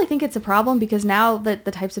 I don't really think it's a problem because now that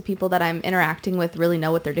the types of people that I'm interacting with really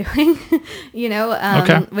know what they're doing,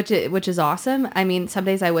 Okay. which is awesome. I mean, some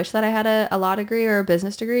days I wish that I had a law degree or a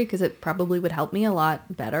business degree because it probably would help me a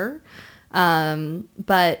lot better.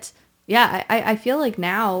 But yeah, I feel like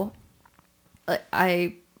now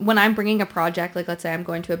when I'm bringing a project, like let's say I'm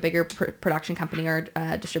going to a bigger production company or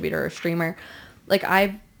a distributor or streamer, like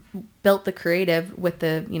I've built the creative with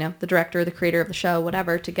the director, the creator of the show,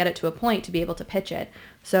 whatever, to get it to a point to be able to pitch it.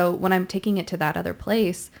 So when I'm taking it to that other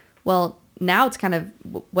place, well, now it's kind of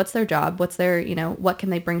what's their job, what's their, what can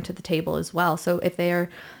they bring to the table as well. So if they are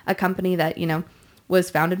a company that, was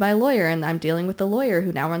founded by a lawyer and I'm dealing with the lawyer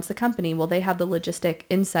who now runs the company, well, they have the logistic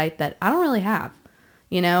insight that I don't really have,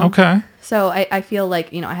 Okay. So I feel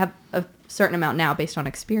like, I have a certain amount now based on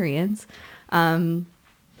experience.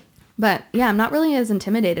 But yeah, I'm not really as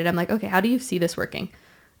intimidated. I'm like, okay, how do you see this working?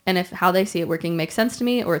 And if how they see it working makes sense to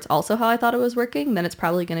me, or it's also how I thought it was working, then it's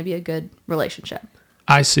probably going to be a good relationship.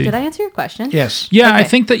 I see. Did I answer your question? Yes. Yeah, Okay. I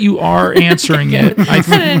think that you are answering it. I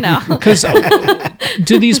didn't know. Because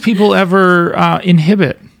do these people ever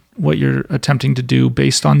inhibit what you're attempting to do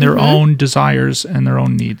based on their own desires and their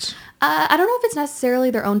own needs? I don't know if it's necessarily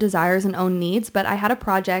their own desires and own needs, but I had a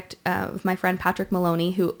project with my friend Patrick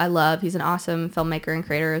Maloney, who I love. He's an awesome filmmaker and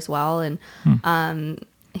creator as well. And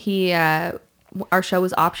our show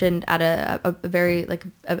was optioned at a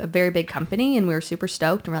very big company, and we were super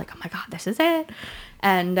stoked. And we're like, oh my God, this is it.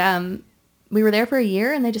 And we were there for a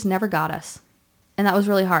year, and they just never got us. And that was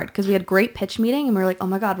really hard because we had great pitch meeting and we were like, oh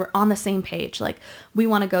my God, we're on the same page. Like we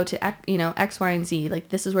want to go to, X, Y, and Z. Like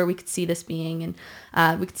this is where we could see this being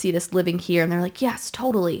and we could see this living here. And they're like, yes,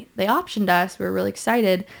 totally. They optioned us. We were really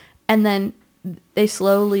excited. And then they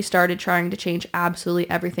slowly started trying to change absolutely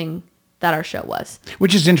everything that our show was.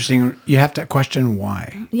 Which is interesting. You have to question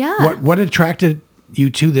why. Yeah. What attracted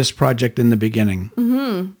you to this project in the beginning?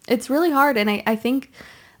 Mm-hmm. It's really hard. And I think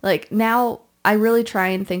like now I really try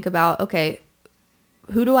and think about, okay,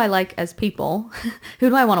 who do I like as people? Who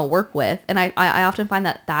do I want to work with? And I often find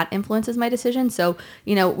that influences my decision. So,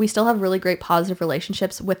 we still have really great positive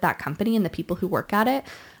relationships with that company and the people who work at it.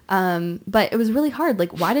 But it was really hard.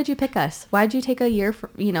 Like, why did you pick us? Why did you take a year,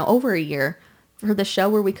 over a year for the show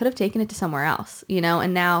where we could have taken it to somewhere else,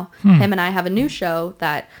 And now him and I have a new show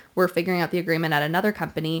that we're figuring out the agreement at another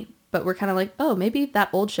company, but we're kind of like, oh, maybe that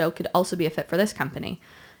old show could also be a fit for this company,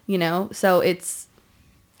 So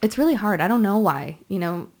it's really hard. I don't know why.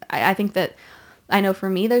 I think that I know for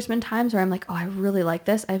me, there's been times where I'm like, oh, I really like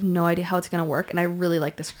this. I have no idea how it's going to work. And I really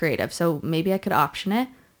like this creative. So maybe I could option it.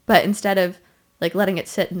 But instead of like letting it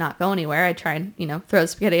sit and not go anywhere, I try and, throw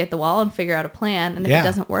spaghetti at the wall and figure out a plan. And if it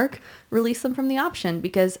doesn't work, release them from the option.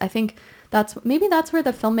 Because I think that's where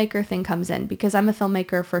the filmmaker thing comes in. Because I'm a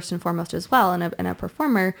filmmaker first and foremost as well and a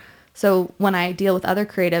performer. So when I deal with other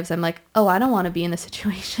creatives, I'm like, oh, I don't want to be in the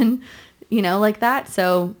situation like that.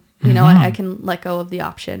 So, I can let go of the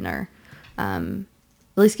option or at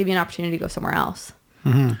least give you an opportunity to go somewhere else.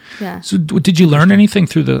 Mm-hmm. Yeah. So did you learn anything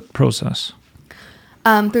through the process?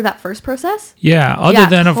 Through that first process? Yeah. Other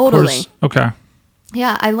than, of course. Okay.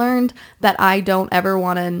 Yeah. I learned that I don't ever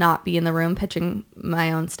want to not be in the room pitching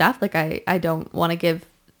my own stuff. Like I don't want to give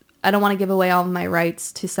away all of my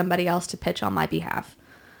rights to somebody else to pitch on my behalf.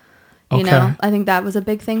 I think that was a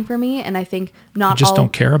big thing for me. And I think not you just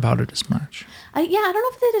don't care about it as much. I don't know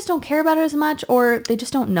if they just don't care about it as much or they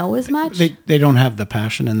just don't know as much. They don't have the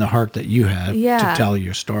passion and the heart that you have to tell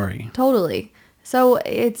your story. Totally. So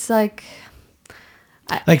it's like...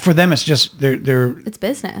 like for them, it's just they're it's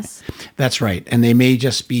business. That's right. And they may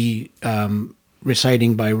just be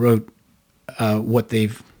reciting by rote what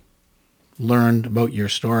they've learned about your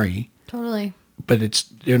story. Totally. But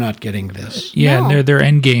they're not getting this. Yeah, No. and their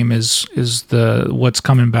end game is the what's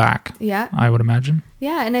coming back. Yeah. I would imagine.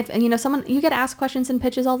 Yeah, and if someone you get asked questions in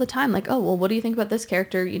pitches all the time, like, oh, well, what do you think about this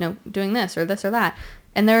character, doing this or that,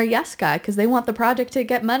 and they're a yes guy because they want the project to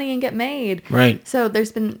get money and get made. Right. So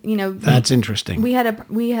there's been, that's interesting. We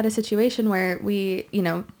had a situation where we,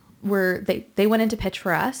 they went in to pitch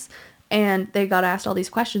for us, and they got asked all these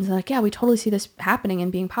questions, and like, yeah, we totally see this happening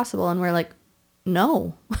and being possible, and we're like,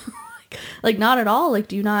 no. Like, not at all. Like,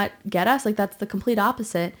 do you not get us? Like, that's the complete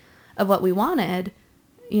opposite of what we wanted,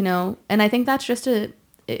 And I think that's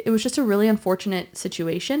it was just a really unfortunate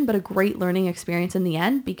situation, but a great learning experience in the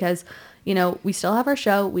end because, we still have our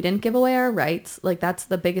show. We didn't give away our rights. Like, that's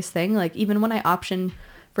the biggest thing. Like, even when I optioned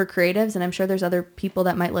for creatives, and I'm sure there's other people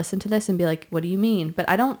that might listen to this and be like, what do you mean? But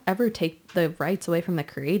I don't ever take the rights away from the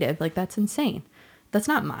creative. Like, that's insane. That's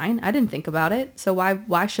not mine. I didn't think about it. So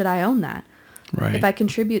why should I own that? Right. If I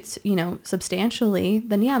contribute, substantially,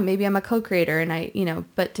 then yeah, maybe I'm a co-creator, and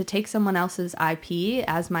but to take someone else's IP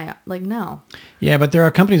as my, like, no. Yeah, but there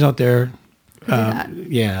are companies out there, Who do that.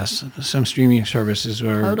 yes, some streaming services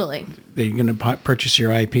where Totally. they're going to purchase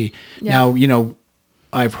your IP. Yeah. Now,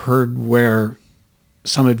 I've heard where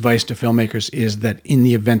some advice to filmmakers is that in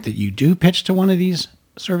the event that you do pitch to one of these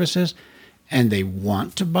services and they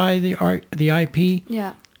want to buy the IP,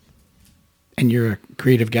 Yeah, and you're a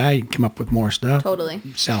creative guy, you come up with more stuff. Totally.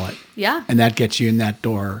 Sell it. yeah, And that gets you in that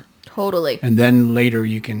door. totally. And then later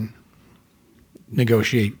you can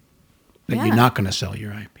negotiate that Yeah. you're not going to sell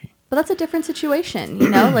your IP. But that's a different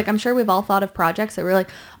situation, Like, I'm sure we've all thought of projects that we're like,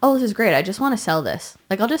 oh, this is great. I just want to sell this.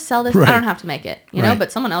 Like, I'll just sell this. Right. I don't have to make it, Right. but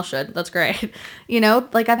someone else should. That's great.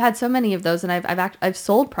 Like, I've had so many of those, and I've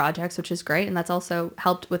sold projects, which is great. And that's also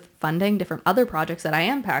helped with funding different other projects that I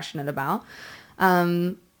am passionate about.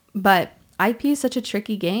 But IP is such a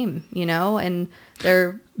tricky game, and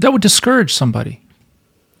That would discourage somebody.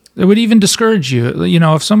 It would even discourage you.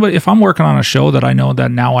 If I'm working on a show that I know that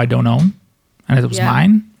now I don't own, and it was Yeah.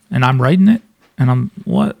 mine, and I'm writing it, and I'm,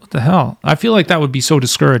 what the hell? I feel like that would be so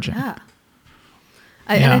discouraging. yeah.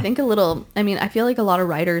 And I think I feel like a lot of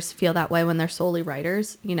writers feel that way when they're solely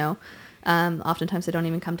writers, oftentimes they don't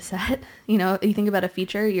even come to set. You think about a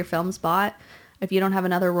feature, your film's bought. If you don't have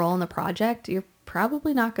another role in the project, you're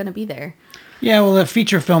probably not going to be there. Yeah, well, a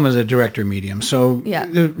feature film is a director medium, so Yeah.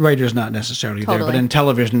 the writer's not necessarily there. But Totally. in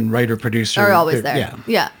television, writer, producer Are always they're- there. Yeah.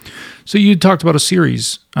 Yeah. So you talked about a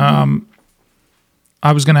series.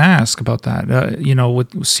 I was going to ask about that.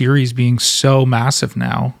 With series being so massive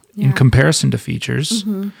now in Yeah. comparison to features,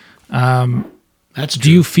 That's true.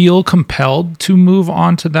 do you feel compelled to move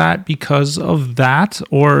on to that because of that,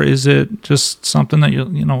 or is it just something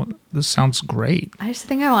that this sounds great? I just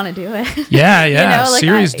think I want to do it. Yeah. like,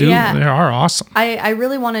 Series they are awesome. I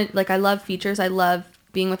really want to, I love features. I love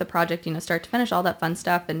being with a project, start to finish, all that fun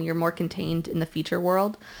stuff, and you're more contained in the feature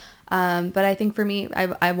world. But I think for me,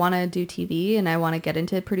 I want to do TV, and I want to get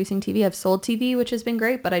into producing TV. I've sold TV, which has been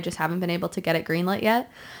great, but I just haven't been able to get it greenlit yet.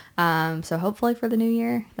 So hopefully for the new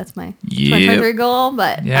year, that's my 2023 goal.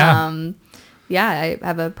 But I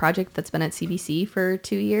have a project that's been at CBC for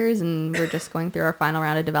 2 years, and we're just going through our final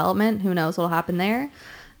round of development. Who knows what'll happen there?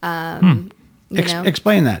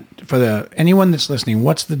 Explain that for anyone that's listening.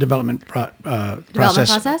 What's the development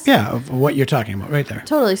process? Yeah, of what you're talking about right there.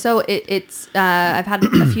 Totally. So it's I've had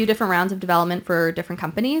a few different rounds of development for different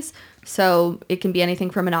companies. So it can be anything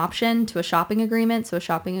from an option to a shopping agreement. So a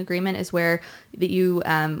shopping agreement is where that you,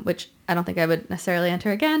 which I don't think I would necessarily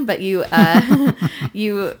enter again, but you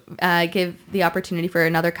give the opportunity for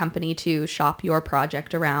another company to shop your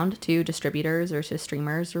project around to distributors or to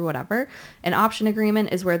streamers or whatever. An option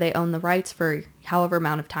agreement is where they own the rights for however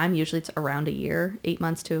amount of time. Usually it's around a year, 8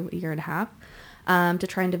 months to a year and a half, to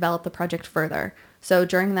try and develop the project further. So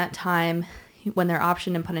during that time, when they're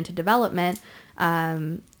optioned and put into development,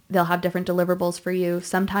 they'll have different deliverables for you.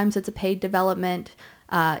 Sometimes it's a paid development.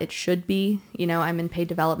 It should be, I'm in paid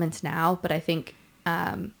developments now, but I think,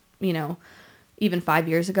 even 5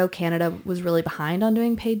 years ago, Canada was really behind on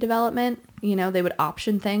doing paid development. They would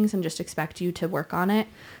option things and just expect you to work on it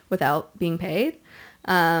without being paid.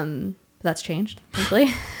 That's changed,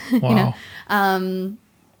 thankfully. Wow.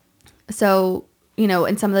 So,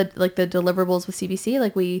 in some of the deliverables with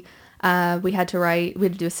CBC, we had to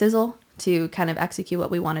do a sizzle to kind of execute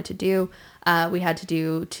what we wanted to do. We had to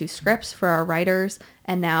do 2 scripts for our writers,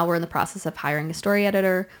 and now we're in the process of hiring a story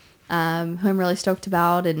editor, who I'm really stoked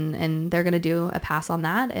about, and they're going to do a pass on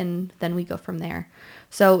that, and then we go from there.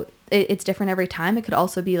 So it's different every time. It could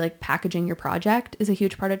also be packaging your project is a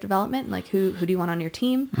huge part of development. Who do you want on your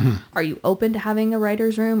team? Mm-hmm. Are you open to having a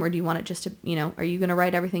writer's room, or do you want it just to, are you going to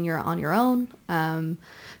write everything you're on your own?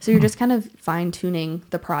 So you're just kind of fine tuning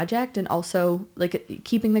the project, and also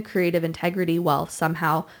keeping the creative integrity while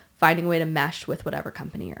somehow finding a way to mesh with whatever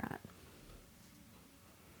company you're at.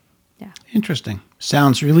 Yeah. Interesting.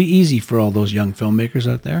 Sounds really easy for all those young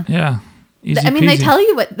filmmakers out there. Yeah. Easy They peasy. tell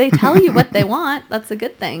you what they want. That's a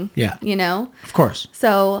good thing. Yeah. Of course.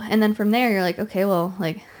 So, and then from there you're like, okay, well,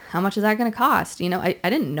 how much is that going to cost? I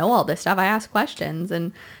didn't know all this stuff. I asked questions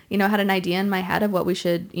and, had an idea in my head of what we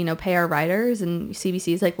should, pay our writers. And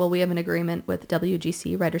CBC's like, well, we have an agreement with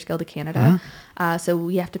WGC, Writers Guild of Canada. Mm-hmm. So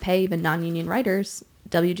we have to pay even non-union writers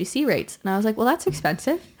WGC rates. And I was like, well, that's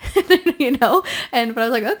expensive, but I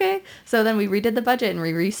was like, okay. So then we redid the budget and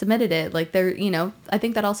we resubmitted it. I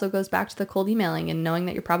think that also goes back to the cold emailing and knowing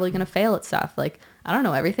that you're probably going to fail at stuff. I don't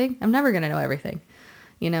know everything. I'm never going to know everything,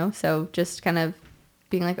 So just kind of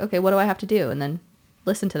being like, okay, what do I have to do? And then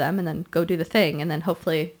listen to them and then go do the thing. And then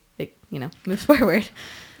hopefully it, moves forward.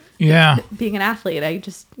 Yeah. Being an athlete, I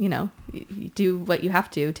just, you do what you have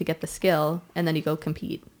to get the skill and then you go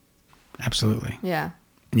compete. Absolutely. Yeah.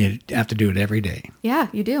 And you have to do it every day. Yeah,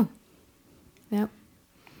 you do. Yep.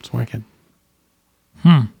 It's wicked.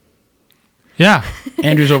 Yeah.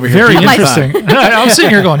 Andrew's over here. Very interesting. I'm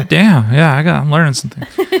sitting here going, damn, yeah, I'm learning something.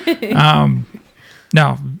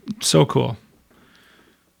 No, so cool.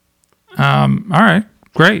 All right,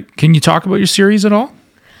 great. Can you talk about your series at all?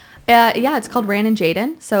 Yeah, it's called Ran and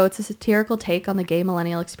Jaden. So it's a satirical take on the gay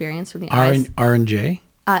millennial experience from the eyes. R and J?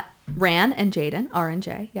 Ran and Jaden, R and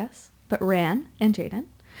J, yes. But Ran and Jaden.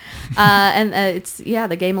 And it's,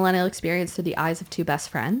 the gay millennial experience through the eyes of two best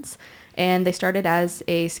friends. And they started as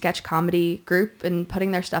a sketch comedy group and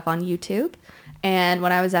putting their stuff on YouTube. And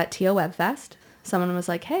when I was at TO Web Fest, someone was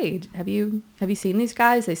like, hey, have you seen these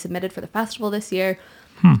guys? They submitted for the festival this year.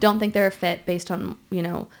 Don't think they're a fit based on,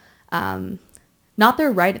 not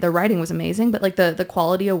their writing was amazing, but like the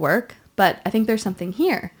quality of work. But I think there's something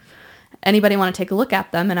here. Anybody want to take a look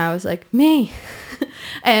at them? And I was like, me.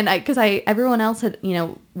 And everyone else had,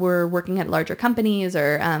 were working at larger companies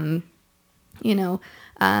or,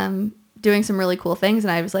 doing some really cool things.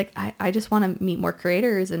 And I was like, I just want to meet more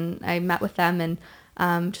creators. And I met with them and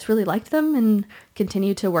just really liked them and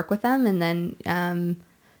continued to work with them. And then,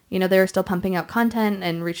 they were still pumping out content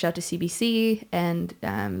and reached out to CBC and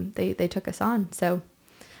they took us on. So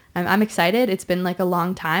I'm excited. It's been like a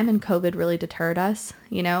long time and COVID really deterred us.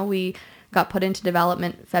 We got put into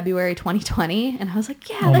development February 2020 and I was like,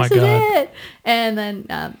 yeah, this is it. And then,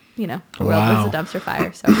 the world was a dumpster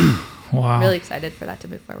fire. So wow. Really excited for that to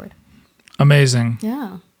move forward. Amazing.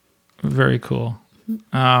 Yeah. Very cool.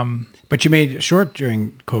 But you made a short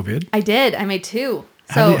during COVID. I did. I made two.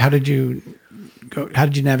 So how did you go? How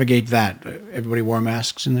did you navigate that? Everybody wore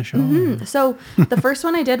masks in the show? Mm-hmm. So the first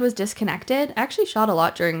one I did was Disconnected. I actually shot a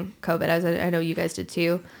lot during COVID, as I know you guys did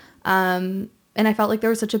too. And I felt like there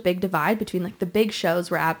was such a big divide between like the big shows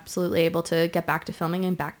were absolutely able to get back to filming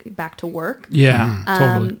and back to work. Yeah,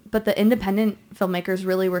 totally. But the independent filmmakers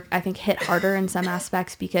really were, I think, hit harder in some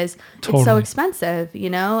aspects because it's so expensive,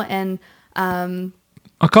 and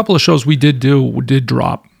a couple of shows we did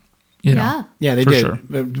drop. Yeah, they for did. Sure.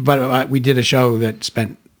 But we did a show that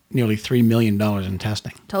spent nearly $3 million in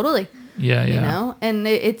testing. Totally. Yeah. And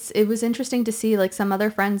it was interesting to see like some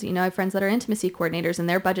other friends, I have friends that are intimacy coordinators and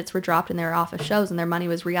their budgets were dropped and they were off of shows and their money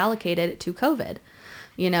was reallocated to COVID,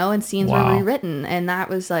 and scenes were rewritten. And that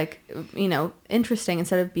was like, interesting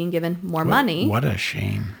instead of being given more money. What a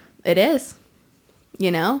shame. It is,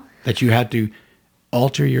 That you had to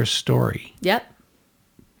alter your story. Yep.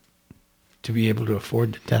 To be able to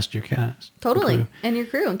afford to test your cast. Totally. And your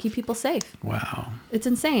crew and keep people safe. Wow. It's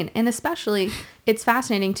insane. And especially, it's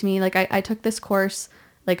fascinating to me. Like, I took this course,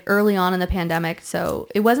 like, early on in the pandemic. So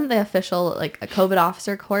it wasn't the official, like, a COVID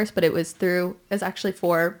officer course, but it was actually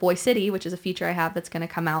for Boy City, which is a feature I have that's going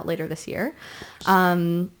to come out later this year.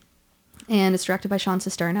 And it's directed by Sean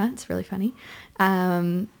Cisterna. It's really funny.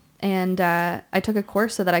 And I took a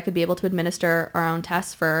course so that I could be able to administer our own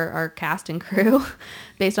tests for our cast and crew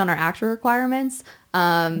based on our actor requirements.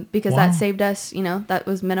 Because that saved us, that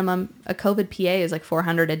was minimum. A COVID PA is like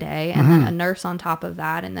 $400 a day, and then a nurse on top of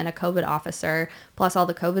that, and then a COVID officer, plus all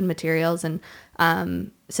the COVID materials. And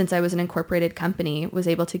since I was an incorporated company, was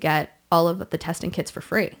able to get all of the testing kits for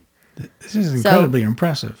free. This is incredibly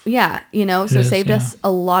impressive. Yeah, saved us a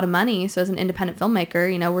lot of money. So as an independent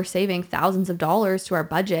filmmaker, we're saving thousands of dollars to our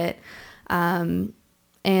budget. And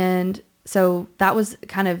so that was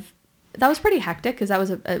pretty hectic because that was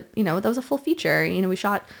that was a full feature. We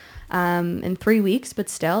shot in 3 weeks, but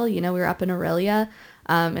still, we were up in Aurelia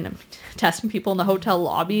and I'm testing people in the hotel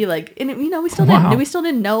lobby. Like, and we still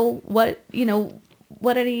didn't know what,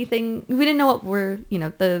 what anything, we didn't know what were,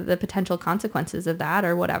 the potential consequences of that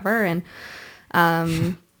or whatever. And,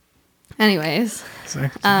 anyways.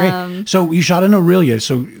 Great. So you shot in Aurelia.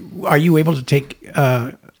 So are you able to take,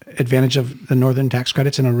 advantage of the Northern tax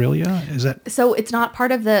credits in Aurelia? Is that? So it's not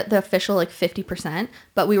part of the official, 50%,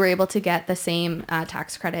 but we were able to get the same,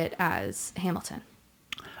 tax credit as Hamilton.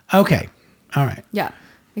 Okay. All right. Yeah.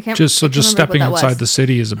 Just stepping outside the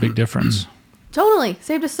city is a big difference. Totally.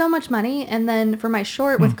 Saved us so much money. And then for my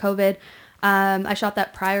short with COVID, I shot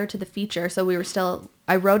that prior to the feature. So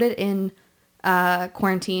I wrote it in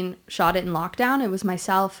quarantine, shot it in lockdown. It was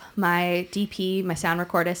myself, my DP, my sound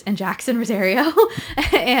recordist, and Jackson Rosario.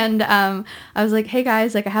 And I was like, hey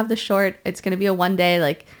guys, I have this short. It's going to be a 1 day,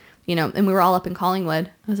 and we were all up in Collingwood.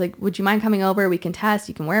 I was like, would you mind coming over? We can test.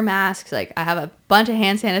 You can wear masks. Like, I have a bunch of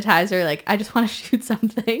hand sanitizer. Like, I just want to shoot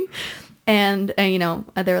something. And they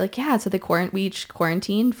were like, yeah. So we each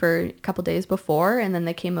quarantined for a couple days before, and then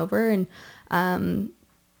they came over and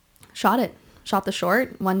shot the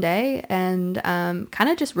short one day, and kind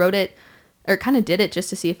of just wrote it, or kind of did it just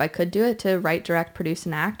to see if I could do it, to write, direct, produce,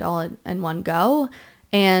 and act all in one go.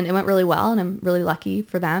 And it went really well, and I'm really lucky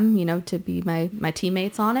for them, to be my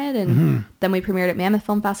teammates on it. And then we premiered at Mammoth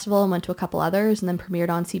Film Festival and went to a couple others, and then premiered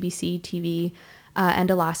on CBC TV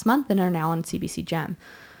end of last month, and are now on CBC Gem.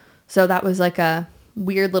 So that was like a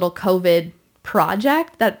weird little COVID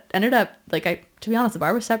project that ended up, like, to be honest, the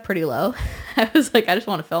bar was set pretty low. I was like, I just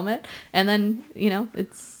want to film it. And then,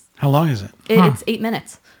 it's... How long is it? It's 8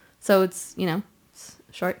 minutes. So it's, it's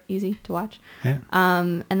short, easy to watch. Yeah.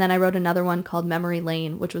 And then I wrote another one called Memory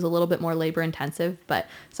Lane, which was a little bit more labor intensive. But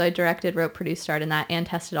so I directed, wrote, produced, starred in that, and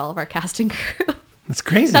tested all of our casting crew. That's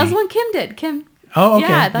crazy. That was one Kim did. Kim. Oh, okay.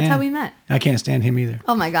 Yeah, that's how we met. I can't stand him either.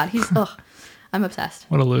 Oh my God. He's... I'm obsessed.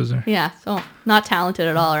 What a loser. Yeah. So not talented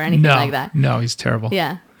at all or anything like that. No, he's terrible.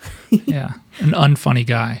 Yeah. Yeah. An unfunny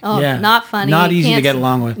guy. Oh, yeah. Not funny. Not easy to get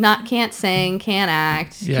along with. Can't sing, can't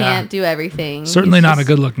act, Yeah. can't do everything. Certainly He's not just-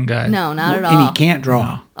 a good looking guy. No, not at all. And he can't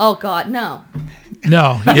draw. Oh God, no.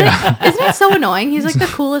 No. Yeah. Isn't it so annoying? He's like the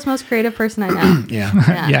coolest, most creative person I know. Yeah.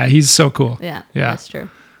 Yeah. Yeah. He's so cool. Yeah. Yeah. That's true.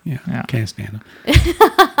 Yeah. Yeah. Can't stand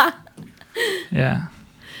him. Yeah.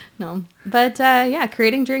 No. But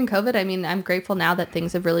creating during COVID, I mean, I'm grateful now that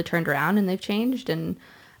things have really turned around and they've changed. And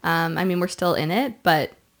I mean, we're still in it,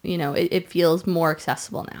 but it feels more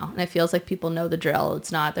accessible now. And it feels like people know the drill.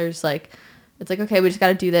 It's like, okay, we just got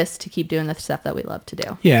to do this to keep doing the stuff that we love to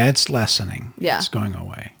do. Yeah, it's lessening. Yeah. It's going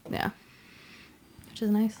away. Yeah. Which is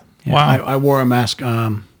nice. Yeah, Wow. I wore a mask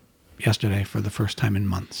yesterday for the first time in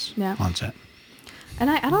months on set. And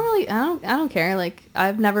I don't care. Like,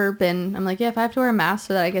 I'm like, yeah, if I have to wear a mask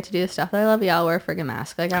so that I get to do the stuff that I love, yeah, I'll wear a friggin'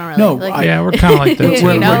 mask. Like, I don't really. No, like, Yeah, we're kind of like that too.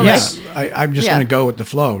 I'm just going to go with the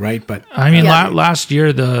flow, right? But I mean, Yeah. last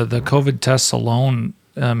year, the COVID tests alone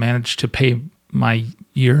managed to pay my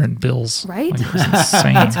year-end bills. Right? Like, it was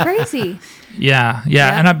insane. It's crazy. Yeah.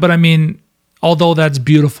 Yeah. But I mean, although that's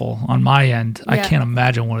beautiful on my end, I Yeah. can't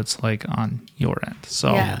imagine what it's like on your end.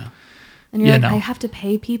 So, Yeah. And you're You like, know. I have to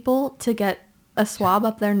pay people to get a swab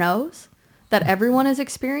up their nose that everyone is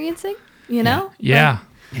experiencing, know? yeah.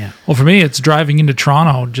 yeah. Well, for me, it's driving into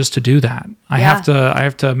Toronto just to do that. I Yeah.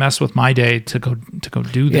 have to mess with my day to go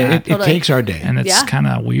do that. Yeah, it Totally. takes our day. And it's Yeah. kind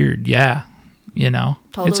of weird. Yeah. It's a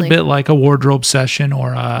Totally. bit like a wardrobe session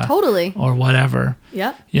or Totally. or whatever,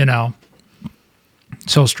 Yep.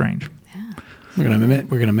 So strange. We're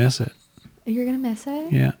gonna miss it. You're going to miss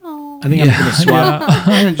it? Yeah. Oh. I think I'm gonna swab. I'm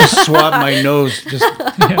gonna just swab my nose just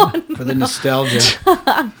for the nostalgia.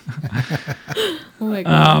 Oh my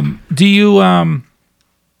God. Do you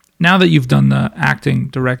now that you've done the acting,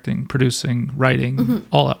 directing, producing, writing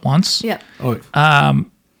all at once? Yep. Oh,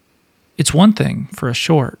 It's one thing for a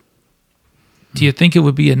short. Do you think it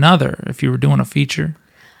would be another if you were doing a feature?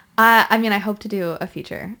 I mean, I hope to do a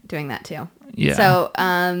feature doing that too. Yeah. So,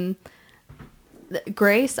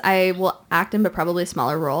 Grace, I will act in, but probably a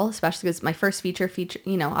smaller role, especially because my first feature,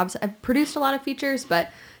 obviously I've produced a lot of features,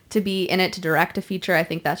 but to be in it to direct a feature, I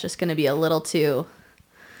think that's just going to be a little too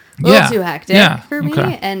hectic for me.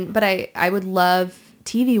 Okay. But I would love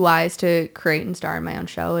TV wise to create and star in my own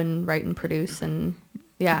show and write and produce. And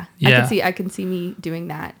I can see me doing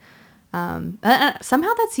that.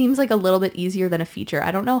 Somehow that seems like a little bit easier than a feature.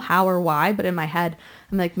 I don't know how or why, but in my head,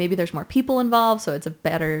 I'm like, maybe there's more people involved, so it's a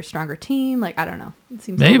better, stronger team. Like, I don't know. It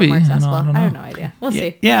seems Maybe. a little more accessible. I don't I have know. no idea. We'll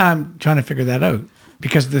see. yeah. I'm trying to figure that out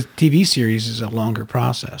because the TV series is a longer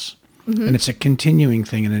process, and it's a continuing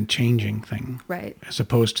thing and a changing thing, Right. as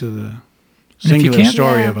opposed to the if you singular can't-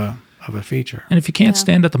 story Yeah. of a feature. And if you can't Yeah.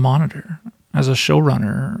 stand at the monitor as a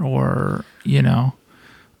showrunner or,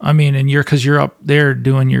 I mean, and because you're up there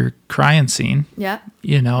doing your crying scene, Yeah.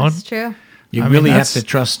 That's true. You I mean, really have that's- to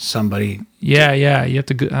trust somebody. yeah, you have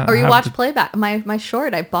to go. Or you have watch to- playback. My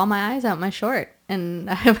short, I bawl my eyes out in my short. And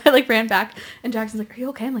I like ran back and Jackson's like, "Are you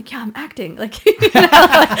okay?" I'm like, "Yeah, I'm acting." Like,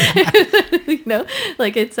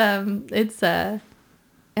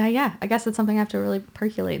 yeah, I guess it's something I have to really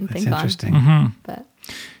percolate and That's think interesting. on. But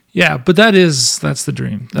Yeah, but that's the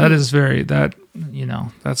dream. That is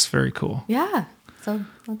that's very cool. yeah, so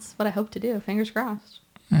that's what I hope to do. Fingers crossed.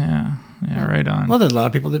 Yeah, right on. Well, there's a lot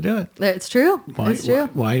of people that do it. It's true. Why, It's true.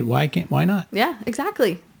 Why not? Yeah,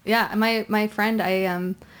 exactly. Yeah, my friend,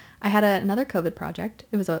 I had another COVID project.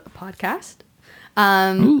 It was a podcast,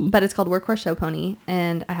 but it's called Workhorse Show Pony,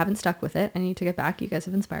 and I haven't stuck with it. I need to get back. You guys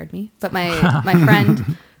have inspired me. But my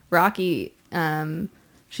friend Rocky,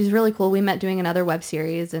 she's really cool. We met doing another web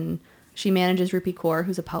series, and she manages Rupi Kaur,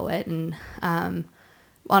 who's a poet. And on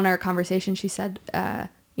our conversation, she said,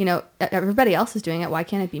 everybody else is doing it. Why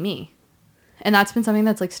can't it be me? And that's been something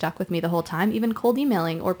that's like stuck with me the whole time, even cold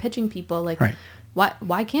emailing or pitching people. Like, right.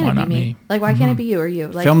 Why can't it be me? Like, why can't it be you or you?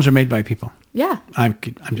 Like, films are made by people. Yeah. I'm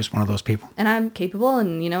just one of those people. And I'm capable,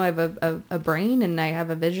 and, I have a brain, and I have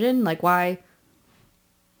a vision. Like, why?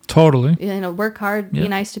 Totally. Work hard, be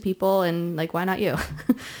nice to people, and like, why not you?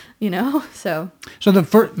 So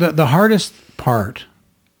the hardest part,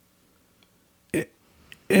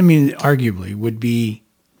 arguably, would be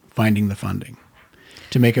finding the funding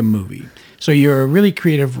to make a movie. So you're a really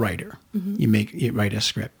creative writer. Mm-hmm. You write a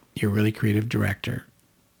script. You're a really creative director.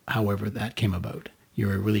 However that came about.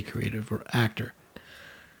 You're a really creative actor.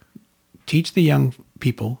 Teach the young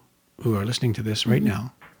people who are listening to this right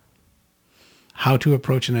now how to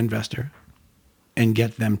approach an investor and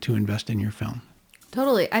get them to invest in your film.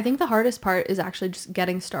 Totally. I think the hardest part is actually just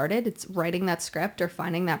getting started. It's writing that script or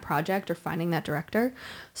finding that project or finding that director.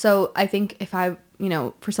 So I think if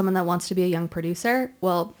for someone that wants to be a young producer,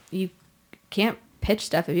 well, you can't pitch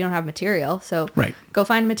stuff if you don't have material. So go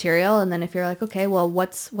find material. And then if you're like, okay, well,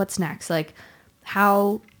 what's next? Like,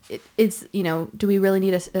 how is, do we really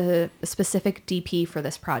need a specific DP for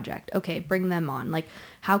this project? Okay, bring them on. Like,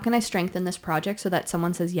 how can I strengthen this project so that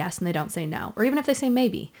someone says yes and they don't say no? Or even if they say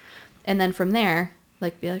maybe. And then from there,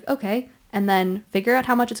 like, be like, okay. And then figure out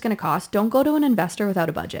how much it's going to cost. Don't go to an investor without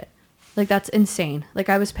a budget. Like, that's insane. Like,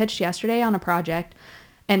 I was pitched yesterday on a project,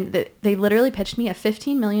 and they literally pitched me a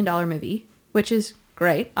 $15 million movie, which is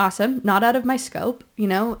great. Awesome. Not out of my scope.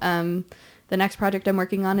 The next project I'm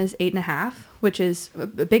working on is 8.5, which is a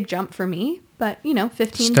big jump for me, but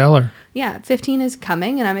 15. Stellar. Yeah. 15 is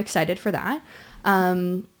coming, and I'm excited for that.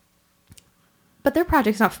 But their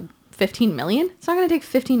project's not 15 million. It's not going to take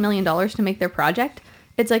 $15 million to make their project.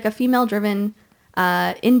 It's like a female driven,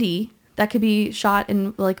 indie that could be shot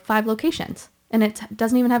in like 5 locations. And it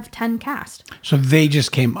doesn't even have 10 cast. So they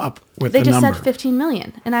just came up with the number. They just said 15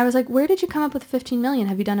 million. And I was like, where did you come up with 15 million?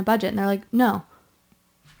 Have you done a budget? And they're like, no.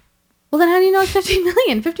 Well, then how do you know it's 15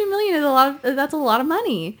 million? 15 million is that's a lot of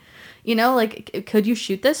money. Like, could you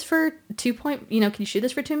shoot this for could you shoot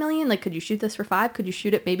this for 2 million? Like, could you shoot this for 5? Could you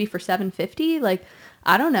shoot it maybe for 750? Like,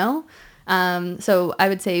 I don't know. So I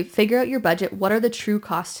would say figure out your budget. What are the true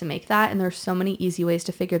costs to make that? And there's so many easy ways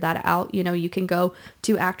to figure that out. You can go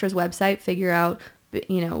to Actra's website, figure out,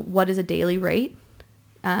 what is a daily rate.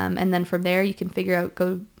 And then from there you can figure out,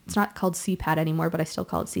 it's not called CPAT anymore, but I still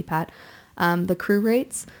call it CPAT. The crew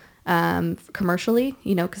rates, commercially,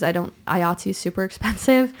 cause IATSE is super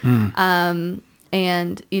expensive.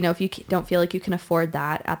 And, if you don't feel like you can afford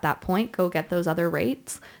that at that point, go get those other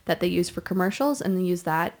rates that they use for commercials and then use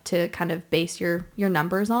that to kind of base your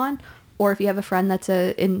numbers on. Or if you have a friend that's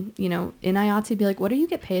in IATSE, be like, what do you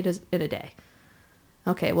get paid in a day?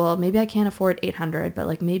 Okay, well, maybe I can't afford 800, but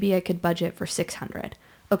like maybe I could budget for 600.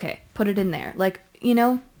 Okay, put it in there. Like,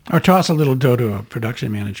 Or toss a little dough to a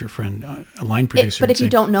production manager friend, a line producer. But if you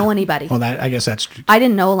don't know anybody. Well, I guess that's... I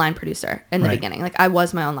didn't know a line producer in the beginning. Like, I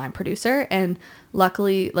was my own line producer. And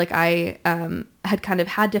luckily, like, I had kind of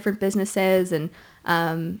had different businesses and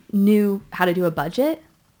knew how to do a budget.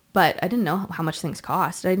 But I didn't know how much things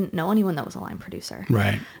cost. I didn't know anyone that was a line producer.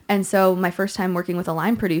 Right. And so my first time working with a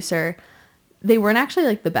line producer, they weren't actually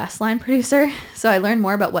like the best line producer. So I learned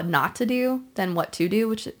more about what not to do than what to do,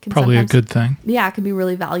 which can probably a good thing. Yeah, it can be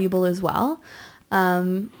really valuable as well.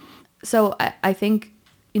 So I think,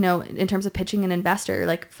 in terms of pitching an investor,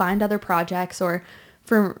 like find other projects, or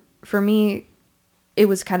for me, it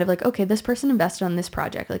was kind of like, okay, this person invested on this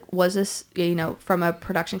project. Like, was this, from a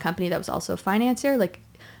production company that was also a financier? Like,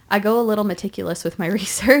 I go a little meticulous with my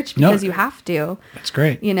research because you have to. That's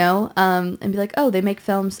great. And be like, oh, they make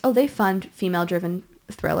films. Oh, they fund female-driven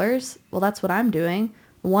thrillers. Well, that's what I'm doing.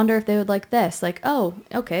 Wonder if they would like this. Like, oh,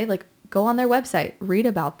 okay. Like, go on their website, read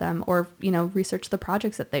about them, or, research the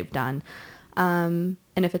projects that they've done. And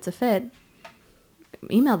if it's a fit,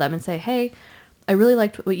 email them and say, hey, I really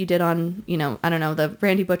liked what you did on, I don't know, the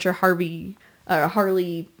Randy Butcher, Harley,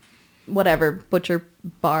 whatever, Butcher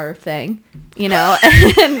bar thing,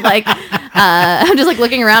 and like, I'm just like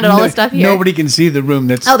looking around at all this stuff here. Nobody can see the room.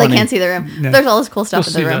 That's they can't see the room. No. There's all this cool stuff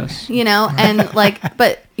in the room, this. And like,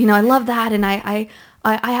 but I love that. And I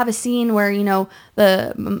have a scene where,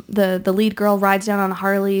 the lead girl rides down on a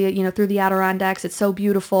Harley, through the Adirondacks. It's so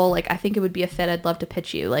beautiful. Like, I think it would be a fit. I'd love to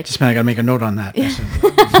pitch you. Like, I gotta make a note on that.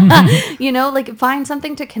 Like, find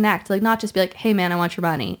something to connect. Like, not just be like, hey man, I want your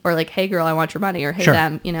money, or like, hey girl, I want your money, or hey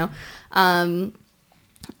them,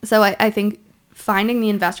 So I think finding the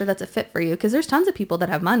investor that's a fit for you, because there's tons of people that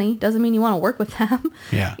have money. Doesn't mean you want to work with them.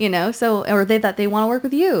 Yeah. You know, so, or that they want to work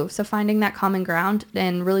with you. So finding that common ground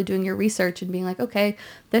and really doing your research and being like, okay,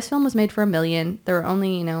 this film was made for $1 million. There were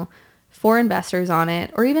only, you know, 4 investors on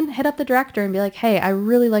it. Or even hit up the director and be like, hey, I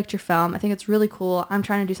really liked your film. I think it's really cool. I'm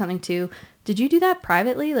trying to do something too. Did you do that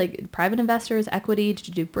privately? Like private investors, equity? Did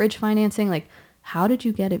you do bridge financing? Like, how did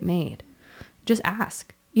you get it made? Just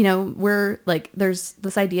ask. You know, we're like, there's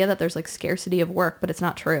this idea that there's like scarcity of work, but it's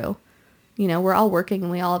not true. You know, we're all working and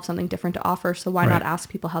we all have something different to offer. So why not ask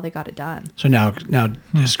people how they got it done? So now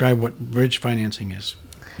describe what bridge financing is.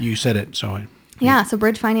 You said it, so Yeah, so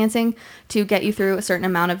bridge financing to get you through a certain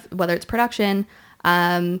amount of, whether it's production,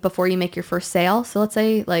 before you make your first sale. So let's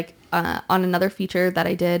say like on another feature that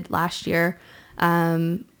I did last year,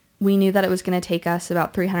 we knew that it was going to take us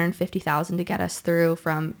about $350,000 to get us through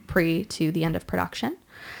from pre to the end of production.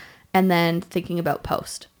 And then thinking about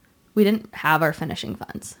post. We didn't have our finishing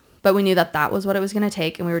funds, but we knew that that was what it was going to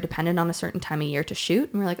take. And we were dependent on a certain time of year to shoot.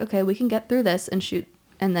 And we were like, okay, we can get through this and shoot.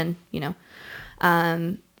 And then, you know,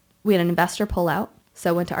 we had an investor pull out.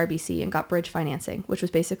 So went to RBC and got bridge financing, which was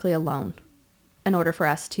basically a loan in order for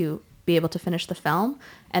us to be able to finish the film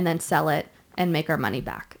and then sell it and make our money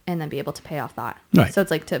back and then be able to pay off that. Right. So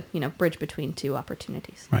it's like to, you know, bridge between 2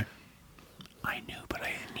 opportunities. Right. I knew, but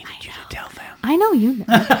I needed you to tell them. I know you know.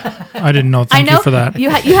 I didn't know. Thank you for that.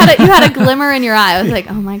 You had a glimmer in your eye. I was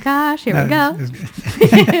like, oh my gosh, here we go.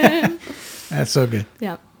 That's so good.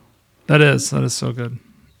 Yeah. That is so good.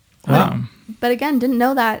 But again, didn't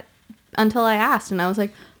know that until I asked, and I was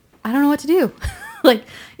like, I don't know what to do. Like,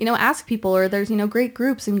 you know, ask people, or there's, you know, great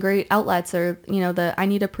groups and great outlets, or, you know, I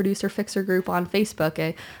need a producer fixer group on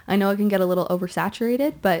Facebook. I know it can get a little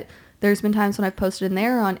oversaturated, but there's been times when I've posted in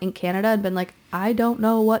there in Canada and been like, I don't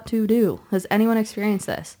know what to do. Has anyone experienced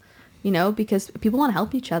this? You know, because people want to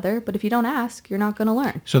help each other, but if you don't ask, you're not going to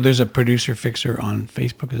learn. So there's a producer fixer on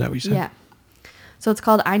Facebook. Is that what you said? Yeah. So it's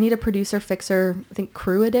called I Need a Producer Fixer, I think,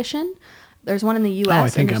 Crew Edition. There's one in the U.S. Oh, I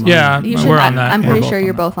think I'm on yeah, that. we're on that. I'm pretty sure on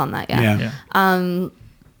you're that. both on that. Yeah.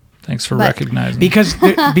 Thanks for recognizing. Because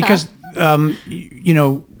you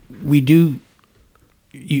know, we do.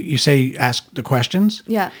 You say ask the questions.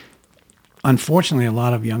 Yeah. Unfortunately, a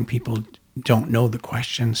lot of young people don't know the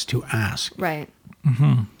questions to ask. Right.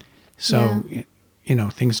 Mm-hmm. So, you know,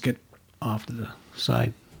 things get off to the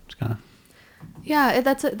side. It's kind of. Yeah,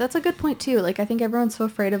 that's a good point too. Like, I think everyone's so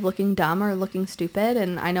afraid of looking dumb or looking stupid,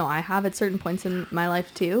 and I know I have at certain points in my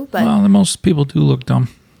life too. But well, most people do look dumb.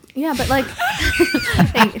 Yeah, but like,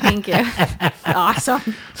 thank you. Awesome.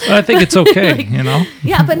 But I think it's okay, you know.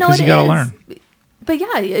 Yeah, but no, because you got to learn. But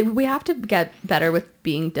yeah, we have to get better with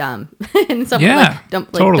being dumb, and something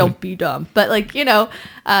totally. don't be dumb. But like, you know,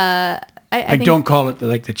 I think, don't call it the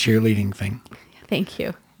cheerleading thing. Thank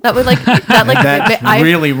you. That would that's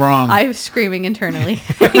really wrong. I was screaming internally.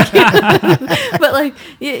 But like,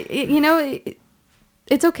 you know,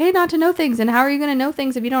 it's okay not to know things. And how are you going to know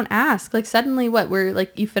things if you don't ask? Like suddenly we're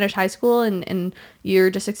like, you finish high school and you're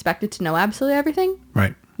just expected to know absolutely everything.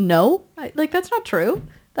 Right. No, like that's not true.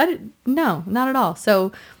 No, not at all.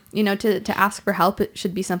 So, you know, to ask for help, it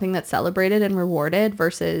should be something that's celebrated and rewarded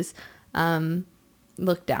versus,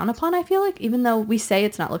 looked down upon. I feel like, even though we say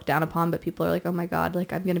it's not looked down upon, but people are like, oh my God,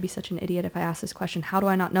 like I'm going to be such an idiot if I ask this question. How do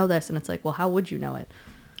I not know this? And it's like, well, how would you know it?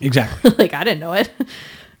 Exactly. Like, I didn't know it,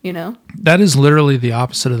 you know? That is literally the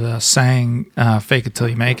opposite of the saying, fake it till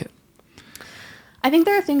you make it. I think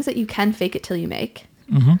there are things that you can fake it till you make,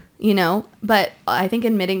 you know, but I think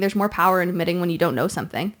there's more power in admitting when you don't know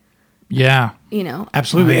something. Yeah. You know?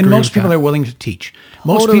 Absolutely. And most people are willing to teach.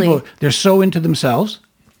 Most people, they're so into themselves,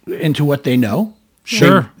 into what they know.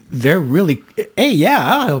 Sure. They're really, hey, yeah,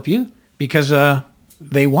 I'll help you, because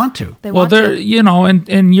they want to. You know,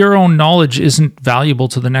 and your own knowledge isn't valuable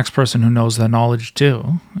to the next person who knows that knowledge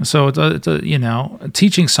too. So it's a you know,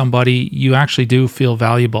 teaching somebody, you actually do feel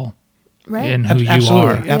valuable, right? In who you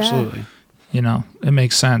are. Absolutely. You know, it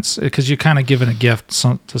makes sense because you're kind of giving a gift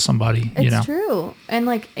to somebody. It's true. And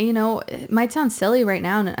like, you know, it might sound silly right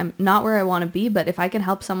now, and I'm not where I want to be, but if I can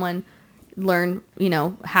help someone learn, you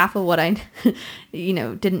know, half of what I, you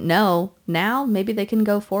know, didn't know now, maybe they can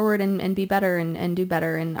go forward and be better and do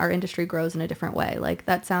better, and our industry grows in a different way. Like,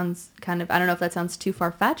 that sounds kind of, I don't know if that sounds too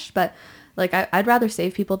far-fetched, but like I'd rather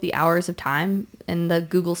save people the hours of time and the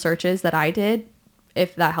Google searches that I did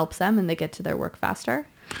if that helps them and they get to their work faster.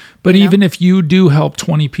 But even if you do help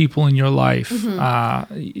 20 people in your life,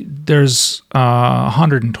 there's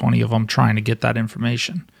 120 of them trying to get that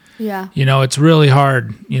information. Yeah. You know, it's really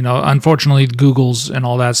hard. You know, unfortunately, Google's and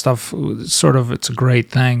all that stuff, sort of, it's a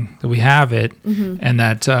great thing that we have it, and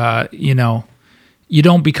that, you know, you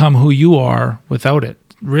don't become who you are without it,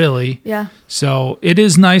 really. Yeah. So it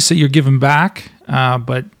is nice that you're giving back,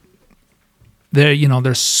 but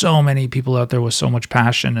there's so many people out there with so much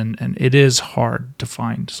passion, and it is hard to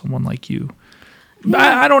find someone like you.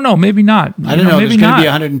 Yeah. I don't know. Maybe not. I don't know. Maybe There's going not. to be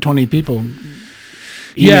 120 people.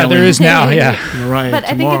 Yeah, there is now. Yeah. Right. But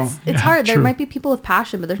tomorrow. I think it's hard. True. There might be people with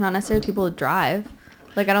passion, but there's not necessarily people with drive.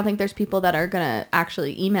 Like, I don't think there's people that are going to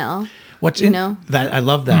actually email. What's you in know? that? I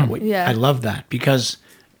love that. Yeah. I love that because,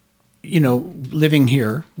 living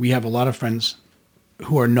here, we have a lot of friends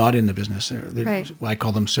who are not in the business. They're Right. well, I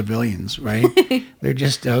call them civilians, right? They're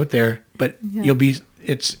just out there, but Yeah.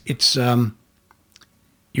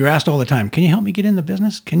 you're asked all the time, can you help me get in the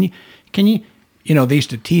business? Can you, they used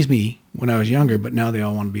to tease me when I was younger, but now they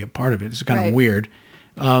all want to be a part of it. It's kind Right. of weird.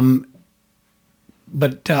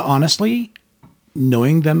 But honestly,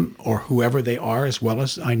 knowing them or whoever they are, as well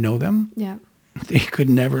as I know them, Yeah. they could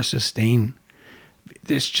never sustain.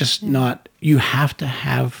 It's just not, you have to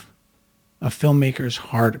have a filmmaker's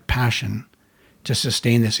heart passion to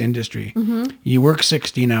sustain this industry. Mm-hmm. You work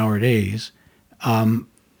 16-hour days.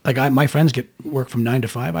 My friends get work from 9 to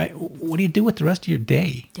 5. What do you do with the rest of your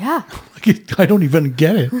day? Yeah. I don't even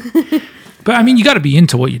get it. But I mean, you got to be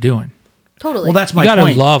into what you're doing. Totally. Well, that's my You got to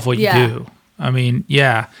point. love what you Yeah. do. I mean,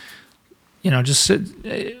 yeah.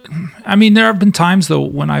 I mean, there have been times though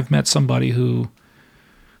when I've met somebody who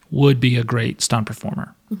would be a great stunt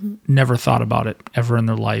performer. Mm-hmm. Never thought about it ever in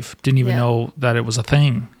their life. Didn't even Yeah. know that it was a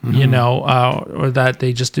thing, or that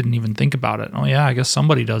they just didn't even think about it. Oh yeah, I guess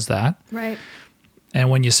somebody does that. Right. And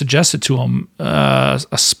when you suggest it to them, a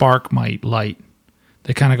spark might light.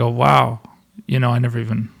 They kind of go, "Wow, I never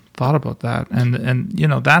even thought about that." And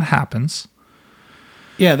that happens.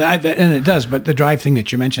 Yeah, and it does. But the drive thing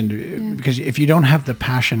that you mentioned, because if you don't have the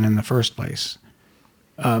passion in the first place,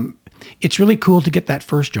 it's really cool to get that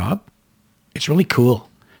first job. It's really cool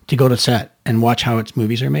to go to set and watch how its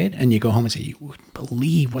movies are made, and you go home and say, "You wouldn't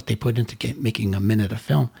believe what they put into making a minute of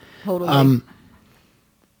film." Totally.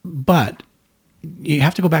 But you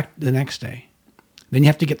have to go back the next day. Then you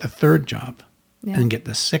have to get the third job, Yeah. and get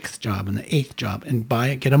the sixth job and the eighth job, and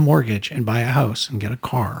get a mortgage and buy a house and get a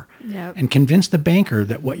car, Yep. and convince the banker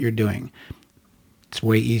that what you're doing. It's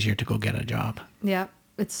way easier to go get a job. Yeah.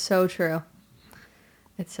 It's so true.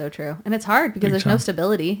 It's so true. And it's hard because Big there's time. no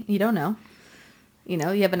stability. You don't know. You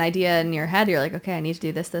have an idea in your head. You're like, okay, I need to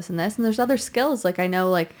do this, this, and this. And there's other skills. Like, I know,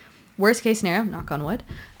 like, worst case scenario, knock on wood,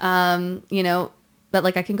 but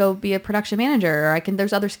like I can go be a production manager, or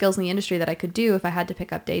there's other skills in the industry that I could do if I had to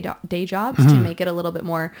pick up day jobs to make it a little bit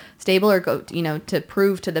more stable, or go, to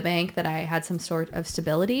prove to the bank that I had some sort of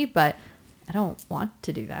stability. But I don't want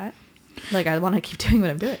to do that. Like, I want to keep doing what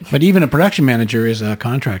I'm doing. But even a production manager is a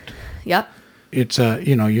contract. Yep. It's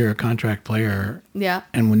you're a contract player. Yeah.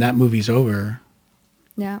 And when that movie's over,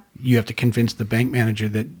 Yeah. you have to convince the bank manager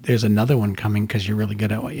that there's another one coming because you're really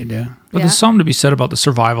good at what you do. But Yeah. there's something to be said about the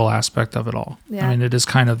survival aspect of it all. Yeah. I mean, it is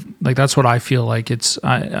kind of like, that's what I feel like.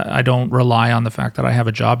 I don't rely on the fact that I have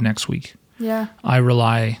a job next week. Yeah.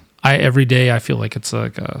 Every day I feel like it's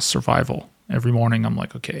like a survival. Every morning I'm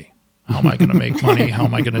like, okay, how am I going to make money? How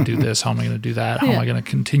am I going to do this? How am I going to do that? How am I going to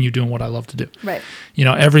continue doing what I love to do? Right.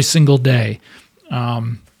 Every single day.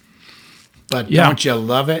 But Yeah. don't you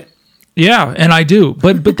love it? Yeah, and I do.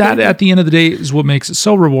 But that at the end of the day is what makes it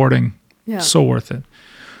so rewarding. Yeah. So worth it.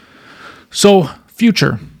 So,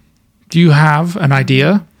 future. Do you have an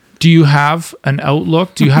idea? Do you have an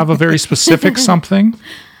outlook? Do you have a very specific something?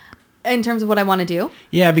 In terms of what I want to do.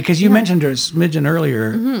 Yeah, because you mentioned a smidgen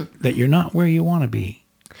earlier that you're not where you want to be.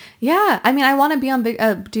 Yeah, I mean, I want to be on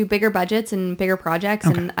do bigger budgets and bigger projects,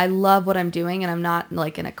 and I love what I'm doing, and I'm not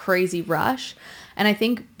like in a crazy rush. And I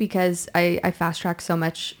think because I fast tracked so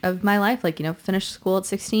much of my life, like, finished school at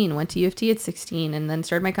 16, went to U of T at 16, and then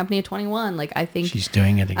started my company at 21. Like, I think She's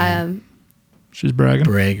doing it again. She's bragging.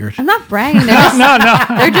 Braggart. I'm not bragging. They're just,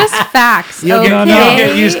 they're just facts. You'll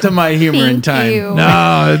get used to my humor in Thank time. you.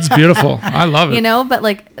 No, it's beautiful. I love it. But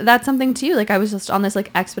like, that's something too. Like, I was just on this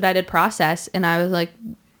like expedited process, and I was like,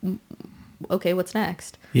 okay, what's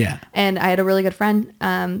next? Yeah. And I had a really good friend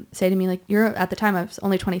say to me, like, at the time I was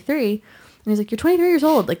only 23. And he's like, you're 23 years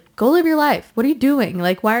old. Like, go live your life. What are you doing?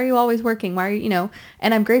 Like, why are you always working? Why are you,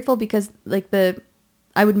 and I'm grateful because like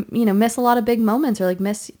I would, miss a lot of big moments, or like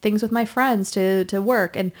miss things with my friends to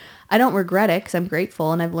work. And I don't regret it because I'm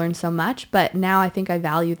grateful and I've learned so much. But now I think I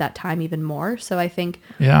value that time even more. So I think,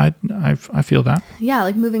 Yeah, I feel that. yeah,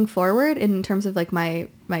 like moving forward in terms of like my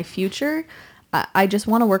future, I just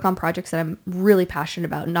want to work on projects that I'm really passionate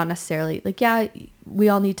about, and not necessarily like, yeah, we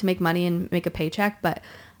all need to make money and make a paycheck, but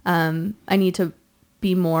I need to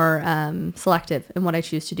be more selective in what I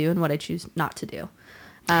choose to do and what I choose not to do.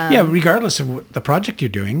 Yeah, regardless of what the project you're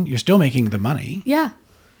doing, you're still making the money. Yeah.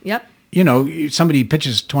 Yep. You know, somebody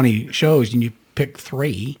pitches 20 shows and you pick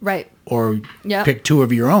 3. Right. Or Yep. pick 2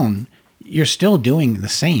 of your own. You're still doing the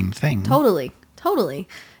same thing. Totally.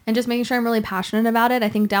 And just making sure I'm really passionate about it. I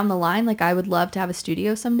think down the line, like I would love to have a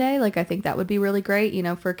studio someday. Like I think that would be really great, you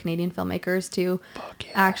know, for Canadian filmmakers to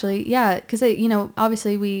actually, because you know,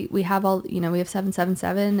 obviously we have all, you know, we have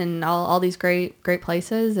 777 and all these great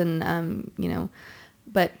places, and you know,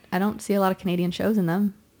 but I don't see a lot of Canadian shows in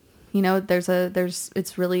them. You know,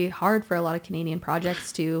 it's really hard for a lot of Canadian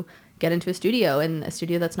projects to get into a studio, and a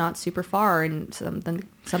studio that's not super far, and something's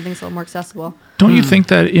a little more accessible. Don't you think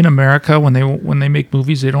that in America, when they make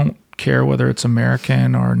movies, they don't care whether it's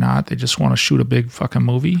American or not? They just want to shoot a big fucking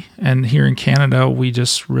movie. And here in Canada, we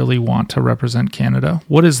just really want to represent Canada.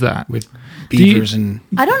 What is that? With beavers and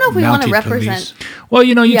I don't know if we want to Mountie represent. police. Well,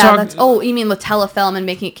 you know, you talk. You mean with telefilm and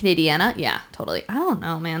making it Canadiana? Yeah, totally. I don't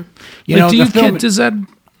know, man. You Like, know, do you the film, does that?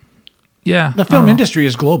 Yeah, the film industry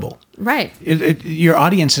is global. Right. Your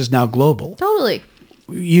audience is now global. Totally.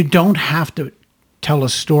 You don't have to tell a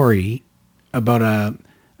story about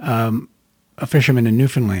a fisherman in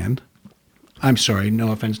Newfoundland. I'm sorry,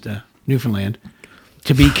 no offense to Newfoundland,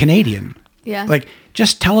 to be Canadian. Yeah. Like,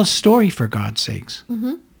 just tell a story, for God's sakes.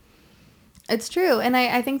 Mm-hmm. It's true. And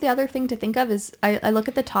I think the other thing to think of is I look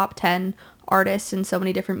at the top 10 artists in so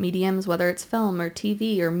many different mediums, whether it's film or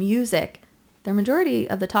TV or music. The majority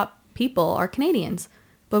of the top people are Canadians.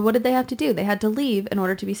 But what did they have to do? They had to leave in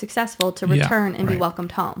order to be successful, to return and be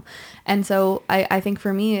welcomed home. And so I think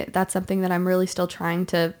for me, that's something that I'm really still trying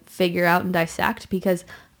to figure out and dissect, because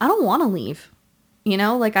I don't want to leave. You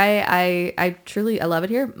know, like I truly, I love it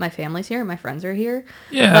here. My family's here. My friends are here.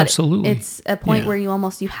 Yeah, but absolutely. It's a point where you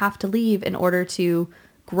have to leave in order to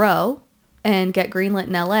grow and get greenlit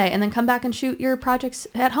in LA, and then come back and shoot your projects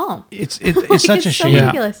at home. It's such a so shame.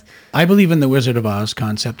 ridiculous. I believe in the Wizard of Oz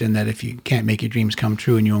concept, in that if you can't make your dreams come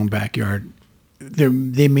true in your own backyard,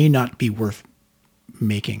 they may not be worth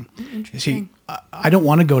making. Interesting. See, I don't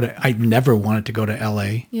want to I never wanted to go to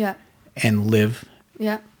LA Yeah. and live.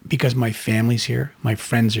 Yeah. Because my family's here, my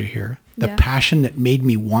friends are here. The Yeah. passion that made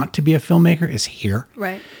me want to be a filmmaker is here.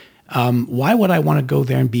 Right. Why would I want to go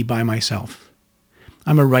there and be by myself?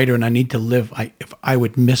 I'm a writer and I need to live. If I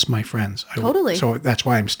would miss my friends. Totally. So that's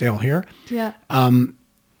why I'm still here. Yeah.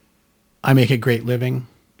 I make a great living.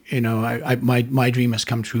 You know, my dream has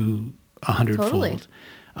come true 100-fold.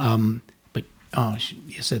 Totally. But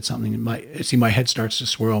you said something. My head starts to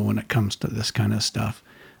swirl when it comes to this kind of stuff.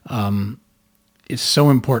 It's so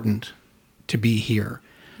important to be here.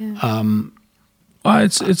 Yeah.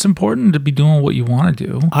 It's important to be doing what you want to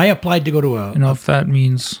do. I applied to go to If that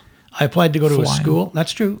means I applied to go to a flying. school.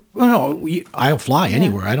 That's true. Well, no, I'll fly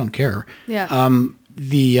anywhere. I don't care. Yeah.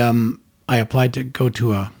 I applied to go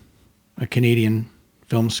to a Canadian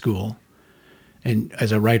film school, and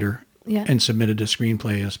as a writer, Yeah. and submitted a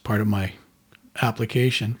screenplay as part of my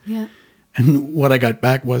application. Yeah. And what I got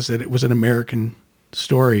back was that it was an American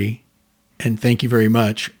story, and thank you very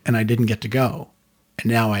much. And I didn't get to go, and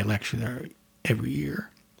now I lecture there every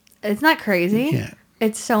year. It's not crazy. Yeah.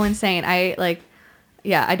 It's so insane. I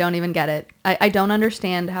don't even get it. I don't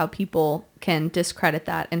understand how people can discredit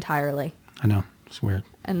that entirely. I know, it's weird.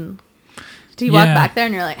 And do you walk Yeah. back there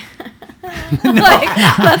and you're like,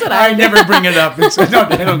 that's what I never bring it up.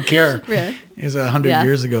 I don't care. Really? It's 100 Yeah.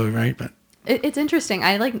 years ago, right? But It's interesting.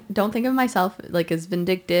 I don't think of myself as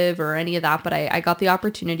vindictive or any of that, but I got the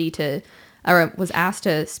opportunity or was asked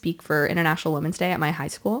to speak for International Women's Day at my high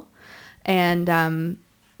school. And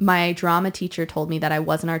my drama teacher told me that I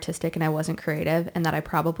wasn't artistic and I wasn't creative and that I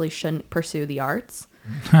probably shouldn't pursue the arts.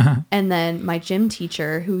 And then my gym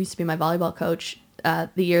teacher, who used to be my volleyball coach, the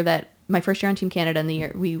year that my first year on Team Canada and the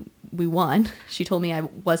year we won, she told me I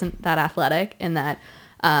wasn't that athletic and that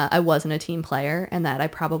I wasn't a team player and that I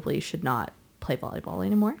probably should not play volleyball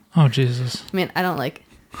anymore. Oh, Jesus. I mean, I don't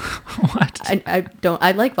What?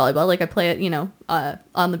 I like volleyball. I play it,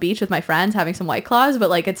 on the beach with my friends having some White Claws,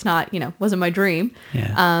 but it's not, wasn't my dream.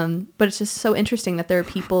 yeah. But it's just so interesting that there are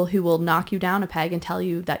people who will knock you down a peg and tell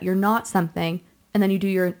you that you're not something. And then you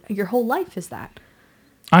do your whole life is that.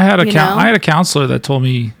 I had I had a counselor that told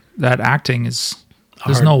me that acting there's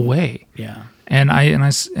Hard. no way. Yeah. And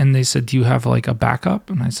they said, do you have a backup?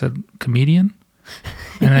 And I said, comedian.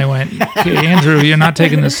 And they went, okay, Andrew, you're not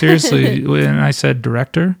taking this seriously. And I said,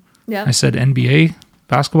 director. Yeah. I said, NBA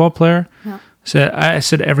basketball player. Yeah. I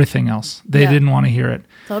said everything else. They Yeah. didn't want to hear it.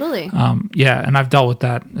 Totally. And I've dealt with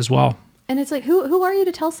that as well. And it's like, who are you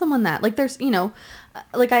to tell someone that? Like, there's,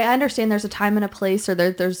 like, I understand there's a time and a place, or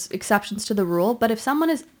there's exceptions to the rule. But if someone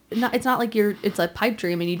is not, it's not like it's a pipe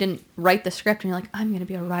dream and you didn't write the script and you're like, I'm going to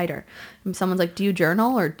be a writer. And someone's like, do you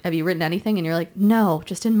journal or have you written anything? And you're like, no,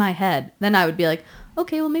 just in my head. Then I would be like,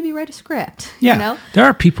 okay, well, maybe write a script. Yeah. There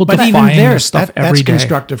are people But even defining there, their stuff every that's day.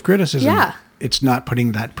 constructive criticism. Yeah. It's not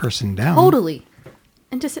putting that person down. Totally.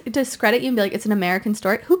 And just discredit you and be like, it's an American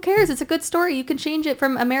story. Who cares? It's a good story. You can change it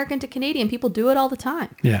from American to Canadian. People do it all the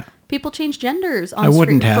time. Yeah. People change genders on I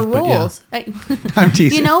wouldn't screen have, for but yeah. roles. I'm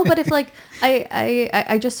teasing. But if like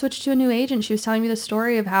I just switched to a new agent, she was telling me the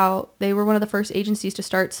story of how they were one of the first agencies to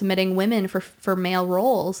start submitting women for male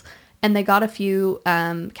roles, and they got a few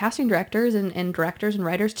casting directors and directors and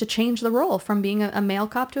writers to change the role from being a male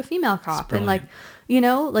cop to a female cop, and like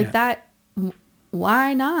that.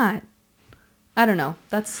 Why not? I don't know.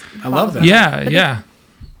 I love that. Yeah.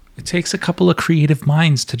 It takes a couple of creative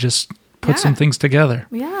minds to just put some things together.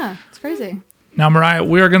 Yeah, it's crazy. Now, Mariah,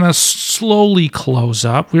 we're going to slowly close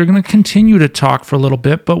up. We're going to continue to talk for a little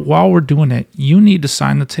bit, but while we're doing it, you need to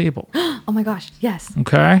sign the table. Oh my gosh, yes.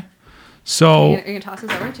 Okay? So, Are you going to toss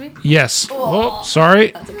this over to me? yes. Oh,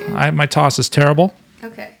 sorry. That's okay. My toss is terrible.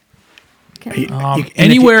 Okay.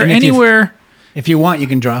 Anywhere. If you want, you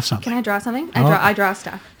can draw something. Can I draw something? I draw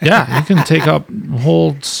stuff. Yeah, you can take up a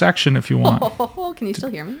whole section if you want. Oh, can you still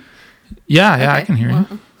hear me? Yeah, Okay. I can hear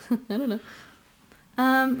you. I don't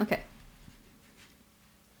know. Okay.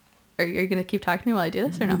 Are you going to keep talking to me while I do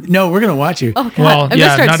this or no? No, we're going to watch you. Oh, God. Well, I'm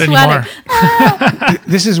yeah, gonna start not sweating. anymore.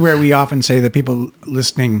 This is where we often say that people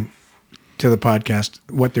listening to the podcast,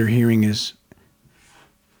 what they're hearing is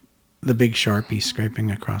the big Sharpie scraping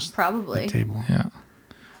across Probably. the table. Yeah.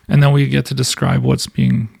 And then we get to describe what's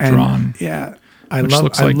being drawn. Yeah. I Which love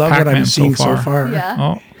looks like what I'm Pac-Man seeing so so far. far.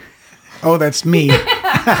 Yeah. Oh, that's me.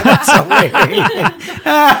 That's hilarious.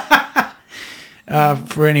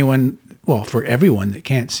 For everyone that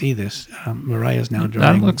can't see this, Mariah's now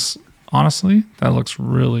drawing. That looks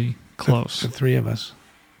really close. The three of us.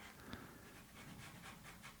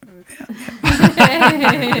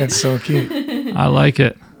 That's so cute. I like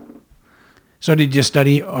it. So did you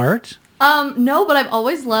study art? No, but I've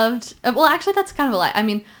always loved, well, actually that's kind of a lie. I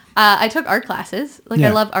mean, I took art classes. Like, Yeah.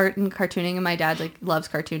 I love art and cartooning, and my dad loves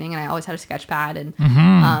cartooning, and I always had a sketch pad, and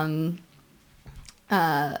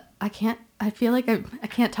I feel like I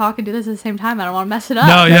can't talk and do this at the same time. I don't want to mess it up.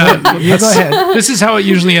 No, yeah. You go ahead. This is how it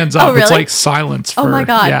usually ends up. Oh, really? It's like silence. Oh my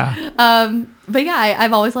God. Yeah. But yeah,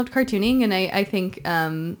 I've always loved cartooning, and I think,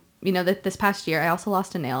 that this past year, I also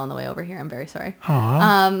lost a nail on the way over here. I'm very sorry.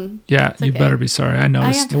 Aw. Yeah, you okay. better be sorry. I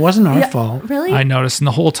noticed. It wasn't our Yeah, fault. Really? I noticed, and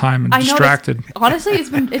the whole time I'm I noticed- distracted. Honestly, it's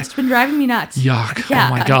been driving me nuts. Yuck. Yeah,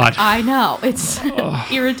 Oh my God. I know. It's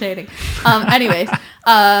irritating. Anyways,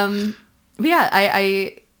 but yeah,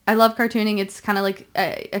 I love cartooning. It's kind of like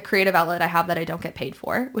a creative outlet I have that I don't get paid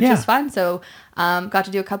for, which Yeah. is fun. So, got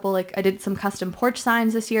to do a couple, I did some custom porch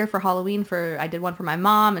signs this year for Halloween. I did one for my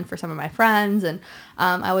mom and for some of my friends, and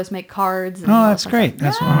I always make cards. And Oh, all that's that great.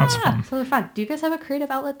 stuff. That's fun. So they're fun. Do you guys have a creative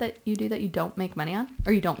outlet that you do that you don't make money on,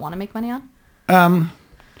 or you don't want to make money on?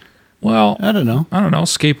 Well, I don't know.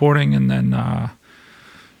 Skateboarding, and then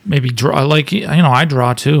maybe draw. I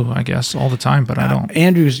draw too, I guess, all the time, but I don't.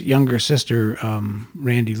 Andrew's younger sister,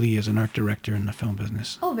 Randy Lee, is an art director in the film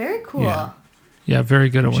business. Oh, very cool. Yeah. Yeah, very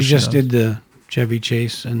good at what She she just does. did the Chevy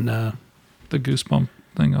Chase and the Goosebump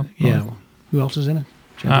thing up. yeah. Who else is in it?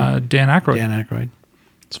 Dan Aykroyd. Dan Aykroyd.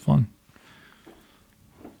 It's fun.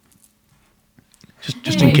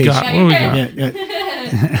 Just in case. What do we got?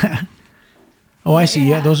 Yeah. Oh, I see.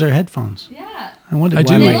 Yeah, those are headphones. Yeah. I wondered I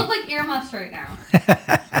why. do. They my- look like earmuffs right now.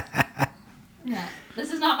 Yeah.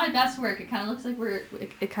 This is not my best work. It kind of looks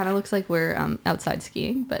like we're outside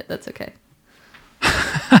skiing, but that's okay.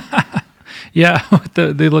 Yeah,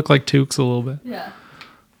 they look like toques a little bit. Yeah.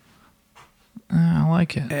 I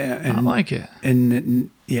like it. and- I like it. And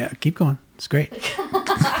yeah, keep going. It's great.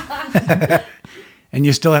 And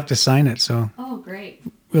you still have to sign it, so Oh, great.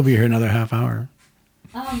 we'll be here another half hour.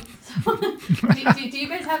 So, do you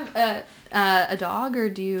guys have a dog, or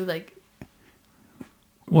do you like?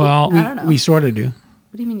 Well, I don't know. We sort of do. What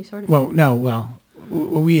do you mean you sort of?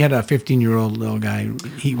 We had a 15-year-old little guy.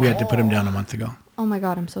 We had to put him down a month ago. Oh my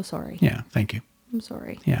God, I'm so sorry. Yeah, thank you. I'm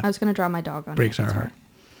sorry. Yeah. I was gonna draw my dog on. Breaks it. our That's heart. why.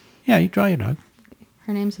 Yeah, you draw your dog.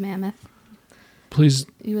 Her name's Mammoth. please.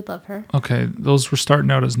 You would love her. Okay, those were starting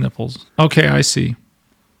out as nipples. Okay, I see.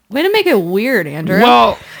 Way to make it weird, Andrew.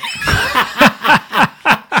 Well,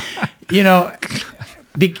 You know,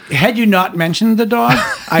 had you not mentioned the dog,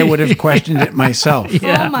 I would have questioned it myself.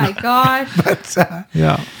 Yeah. Oh my gosh. But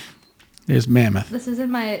yeah. is mammoth. This isn't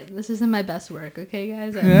my best work, okay,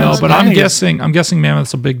 guys? No, but I'm guessing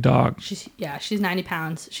mammoth's a big dog. She's 90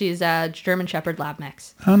 pounds. She's a German Shepherd lab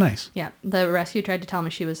mix. Oh, nice. Yeah, the rescue tried to tell me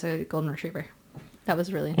she was a golden retriever. That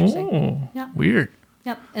was really interesting. Oh, yeah. Weird.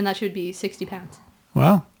 Yep, and that she would be 60 pounds.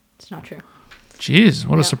 Wow. It's not true. Jeez,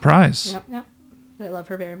 what a surprise. Yep. I love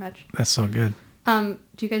her very much. That's so good. Do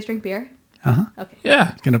you guys drink beer? Uh-huh. Okay.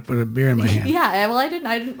 Yeah. Gonna put a beer in my hand. Yeah, well, I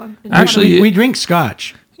didn't Actually, we drink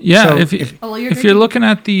scotch. Yeah, So if you're looking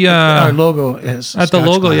at the our logo is at the Scotch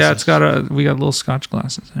logo, glasses. we got little Scotch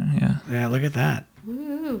glasses there. Yeah. Yeah, look at that.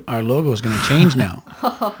 Ooh. Our logo is going to change now.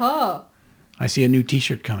 Oh. I see a new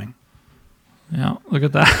T-shirt coming. Yeah, look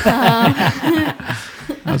at that.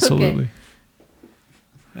 Absolutely. Okay.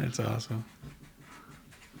 That's awesome.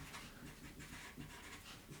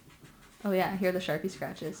 Oh yeah, I hear the Sharpie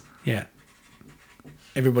scratches. Yeah.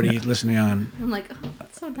 Everybody listening on I'm like, oh,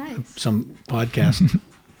 that's so nice. some podcast.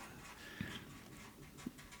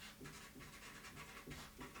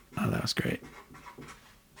 Oh, that was great.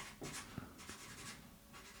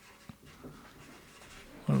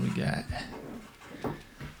 What do we got?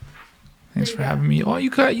 Thanks for having me. Oh, you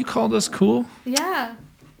called us cool. Yeah,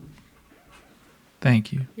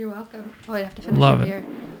 Thank you. you're welcome. Oh, I have to finish Love your it.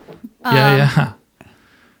 beer. Yeah.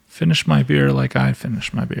 Finish my beer like I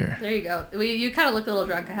finish my beer. There you go. You kind of look a little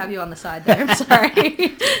drunk. I have you on the side there. I'm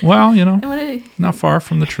sorry. Well, not far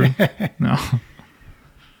from the truth. No,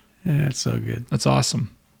 Yeah, it's so good. that's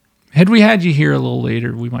awesome. Had we had you here a little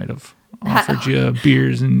later, we might have offered you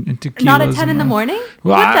beers and tequilas. Not at 10 in the morning?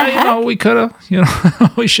 Well, What the heck? we could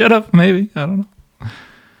have. We should have. Maybe. I don't know.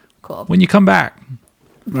 Cool. When you come back,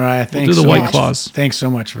 Mariah, we'll thanks do the so White much. Claws. Thanks so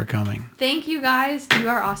much for coming. Thank you guys. You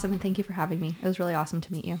are awesome, and thank you for having me. It was really awesome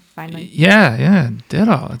to meet you finally. Yeah.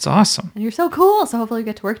 Ditto. It's awesome. And you're so cool. So hopefully we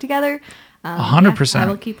get to work together. 100%. I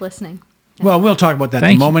will keep listening. Well, we'll talk about that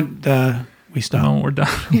Thank the you. moment we stop. No, we're done.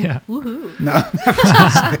 Yeah. Woohoo.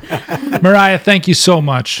 Mariah, thank you so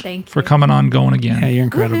much Thank for you. coming on, going again. Yeah, you're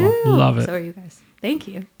incredible. Woohoo. Love it. So are you guys. Thank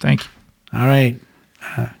you. Thank you. All right.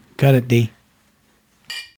 Cut it, D.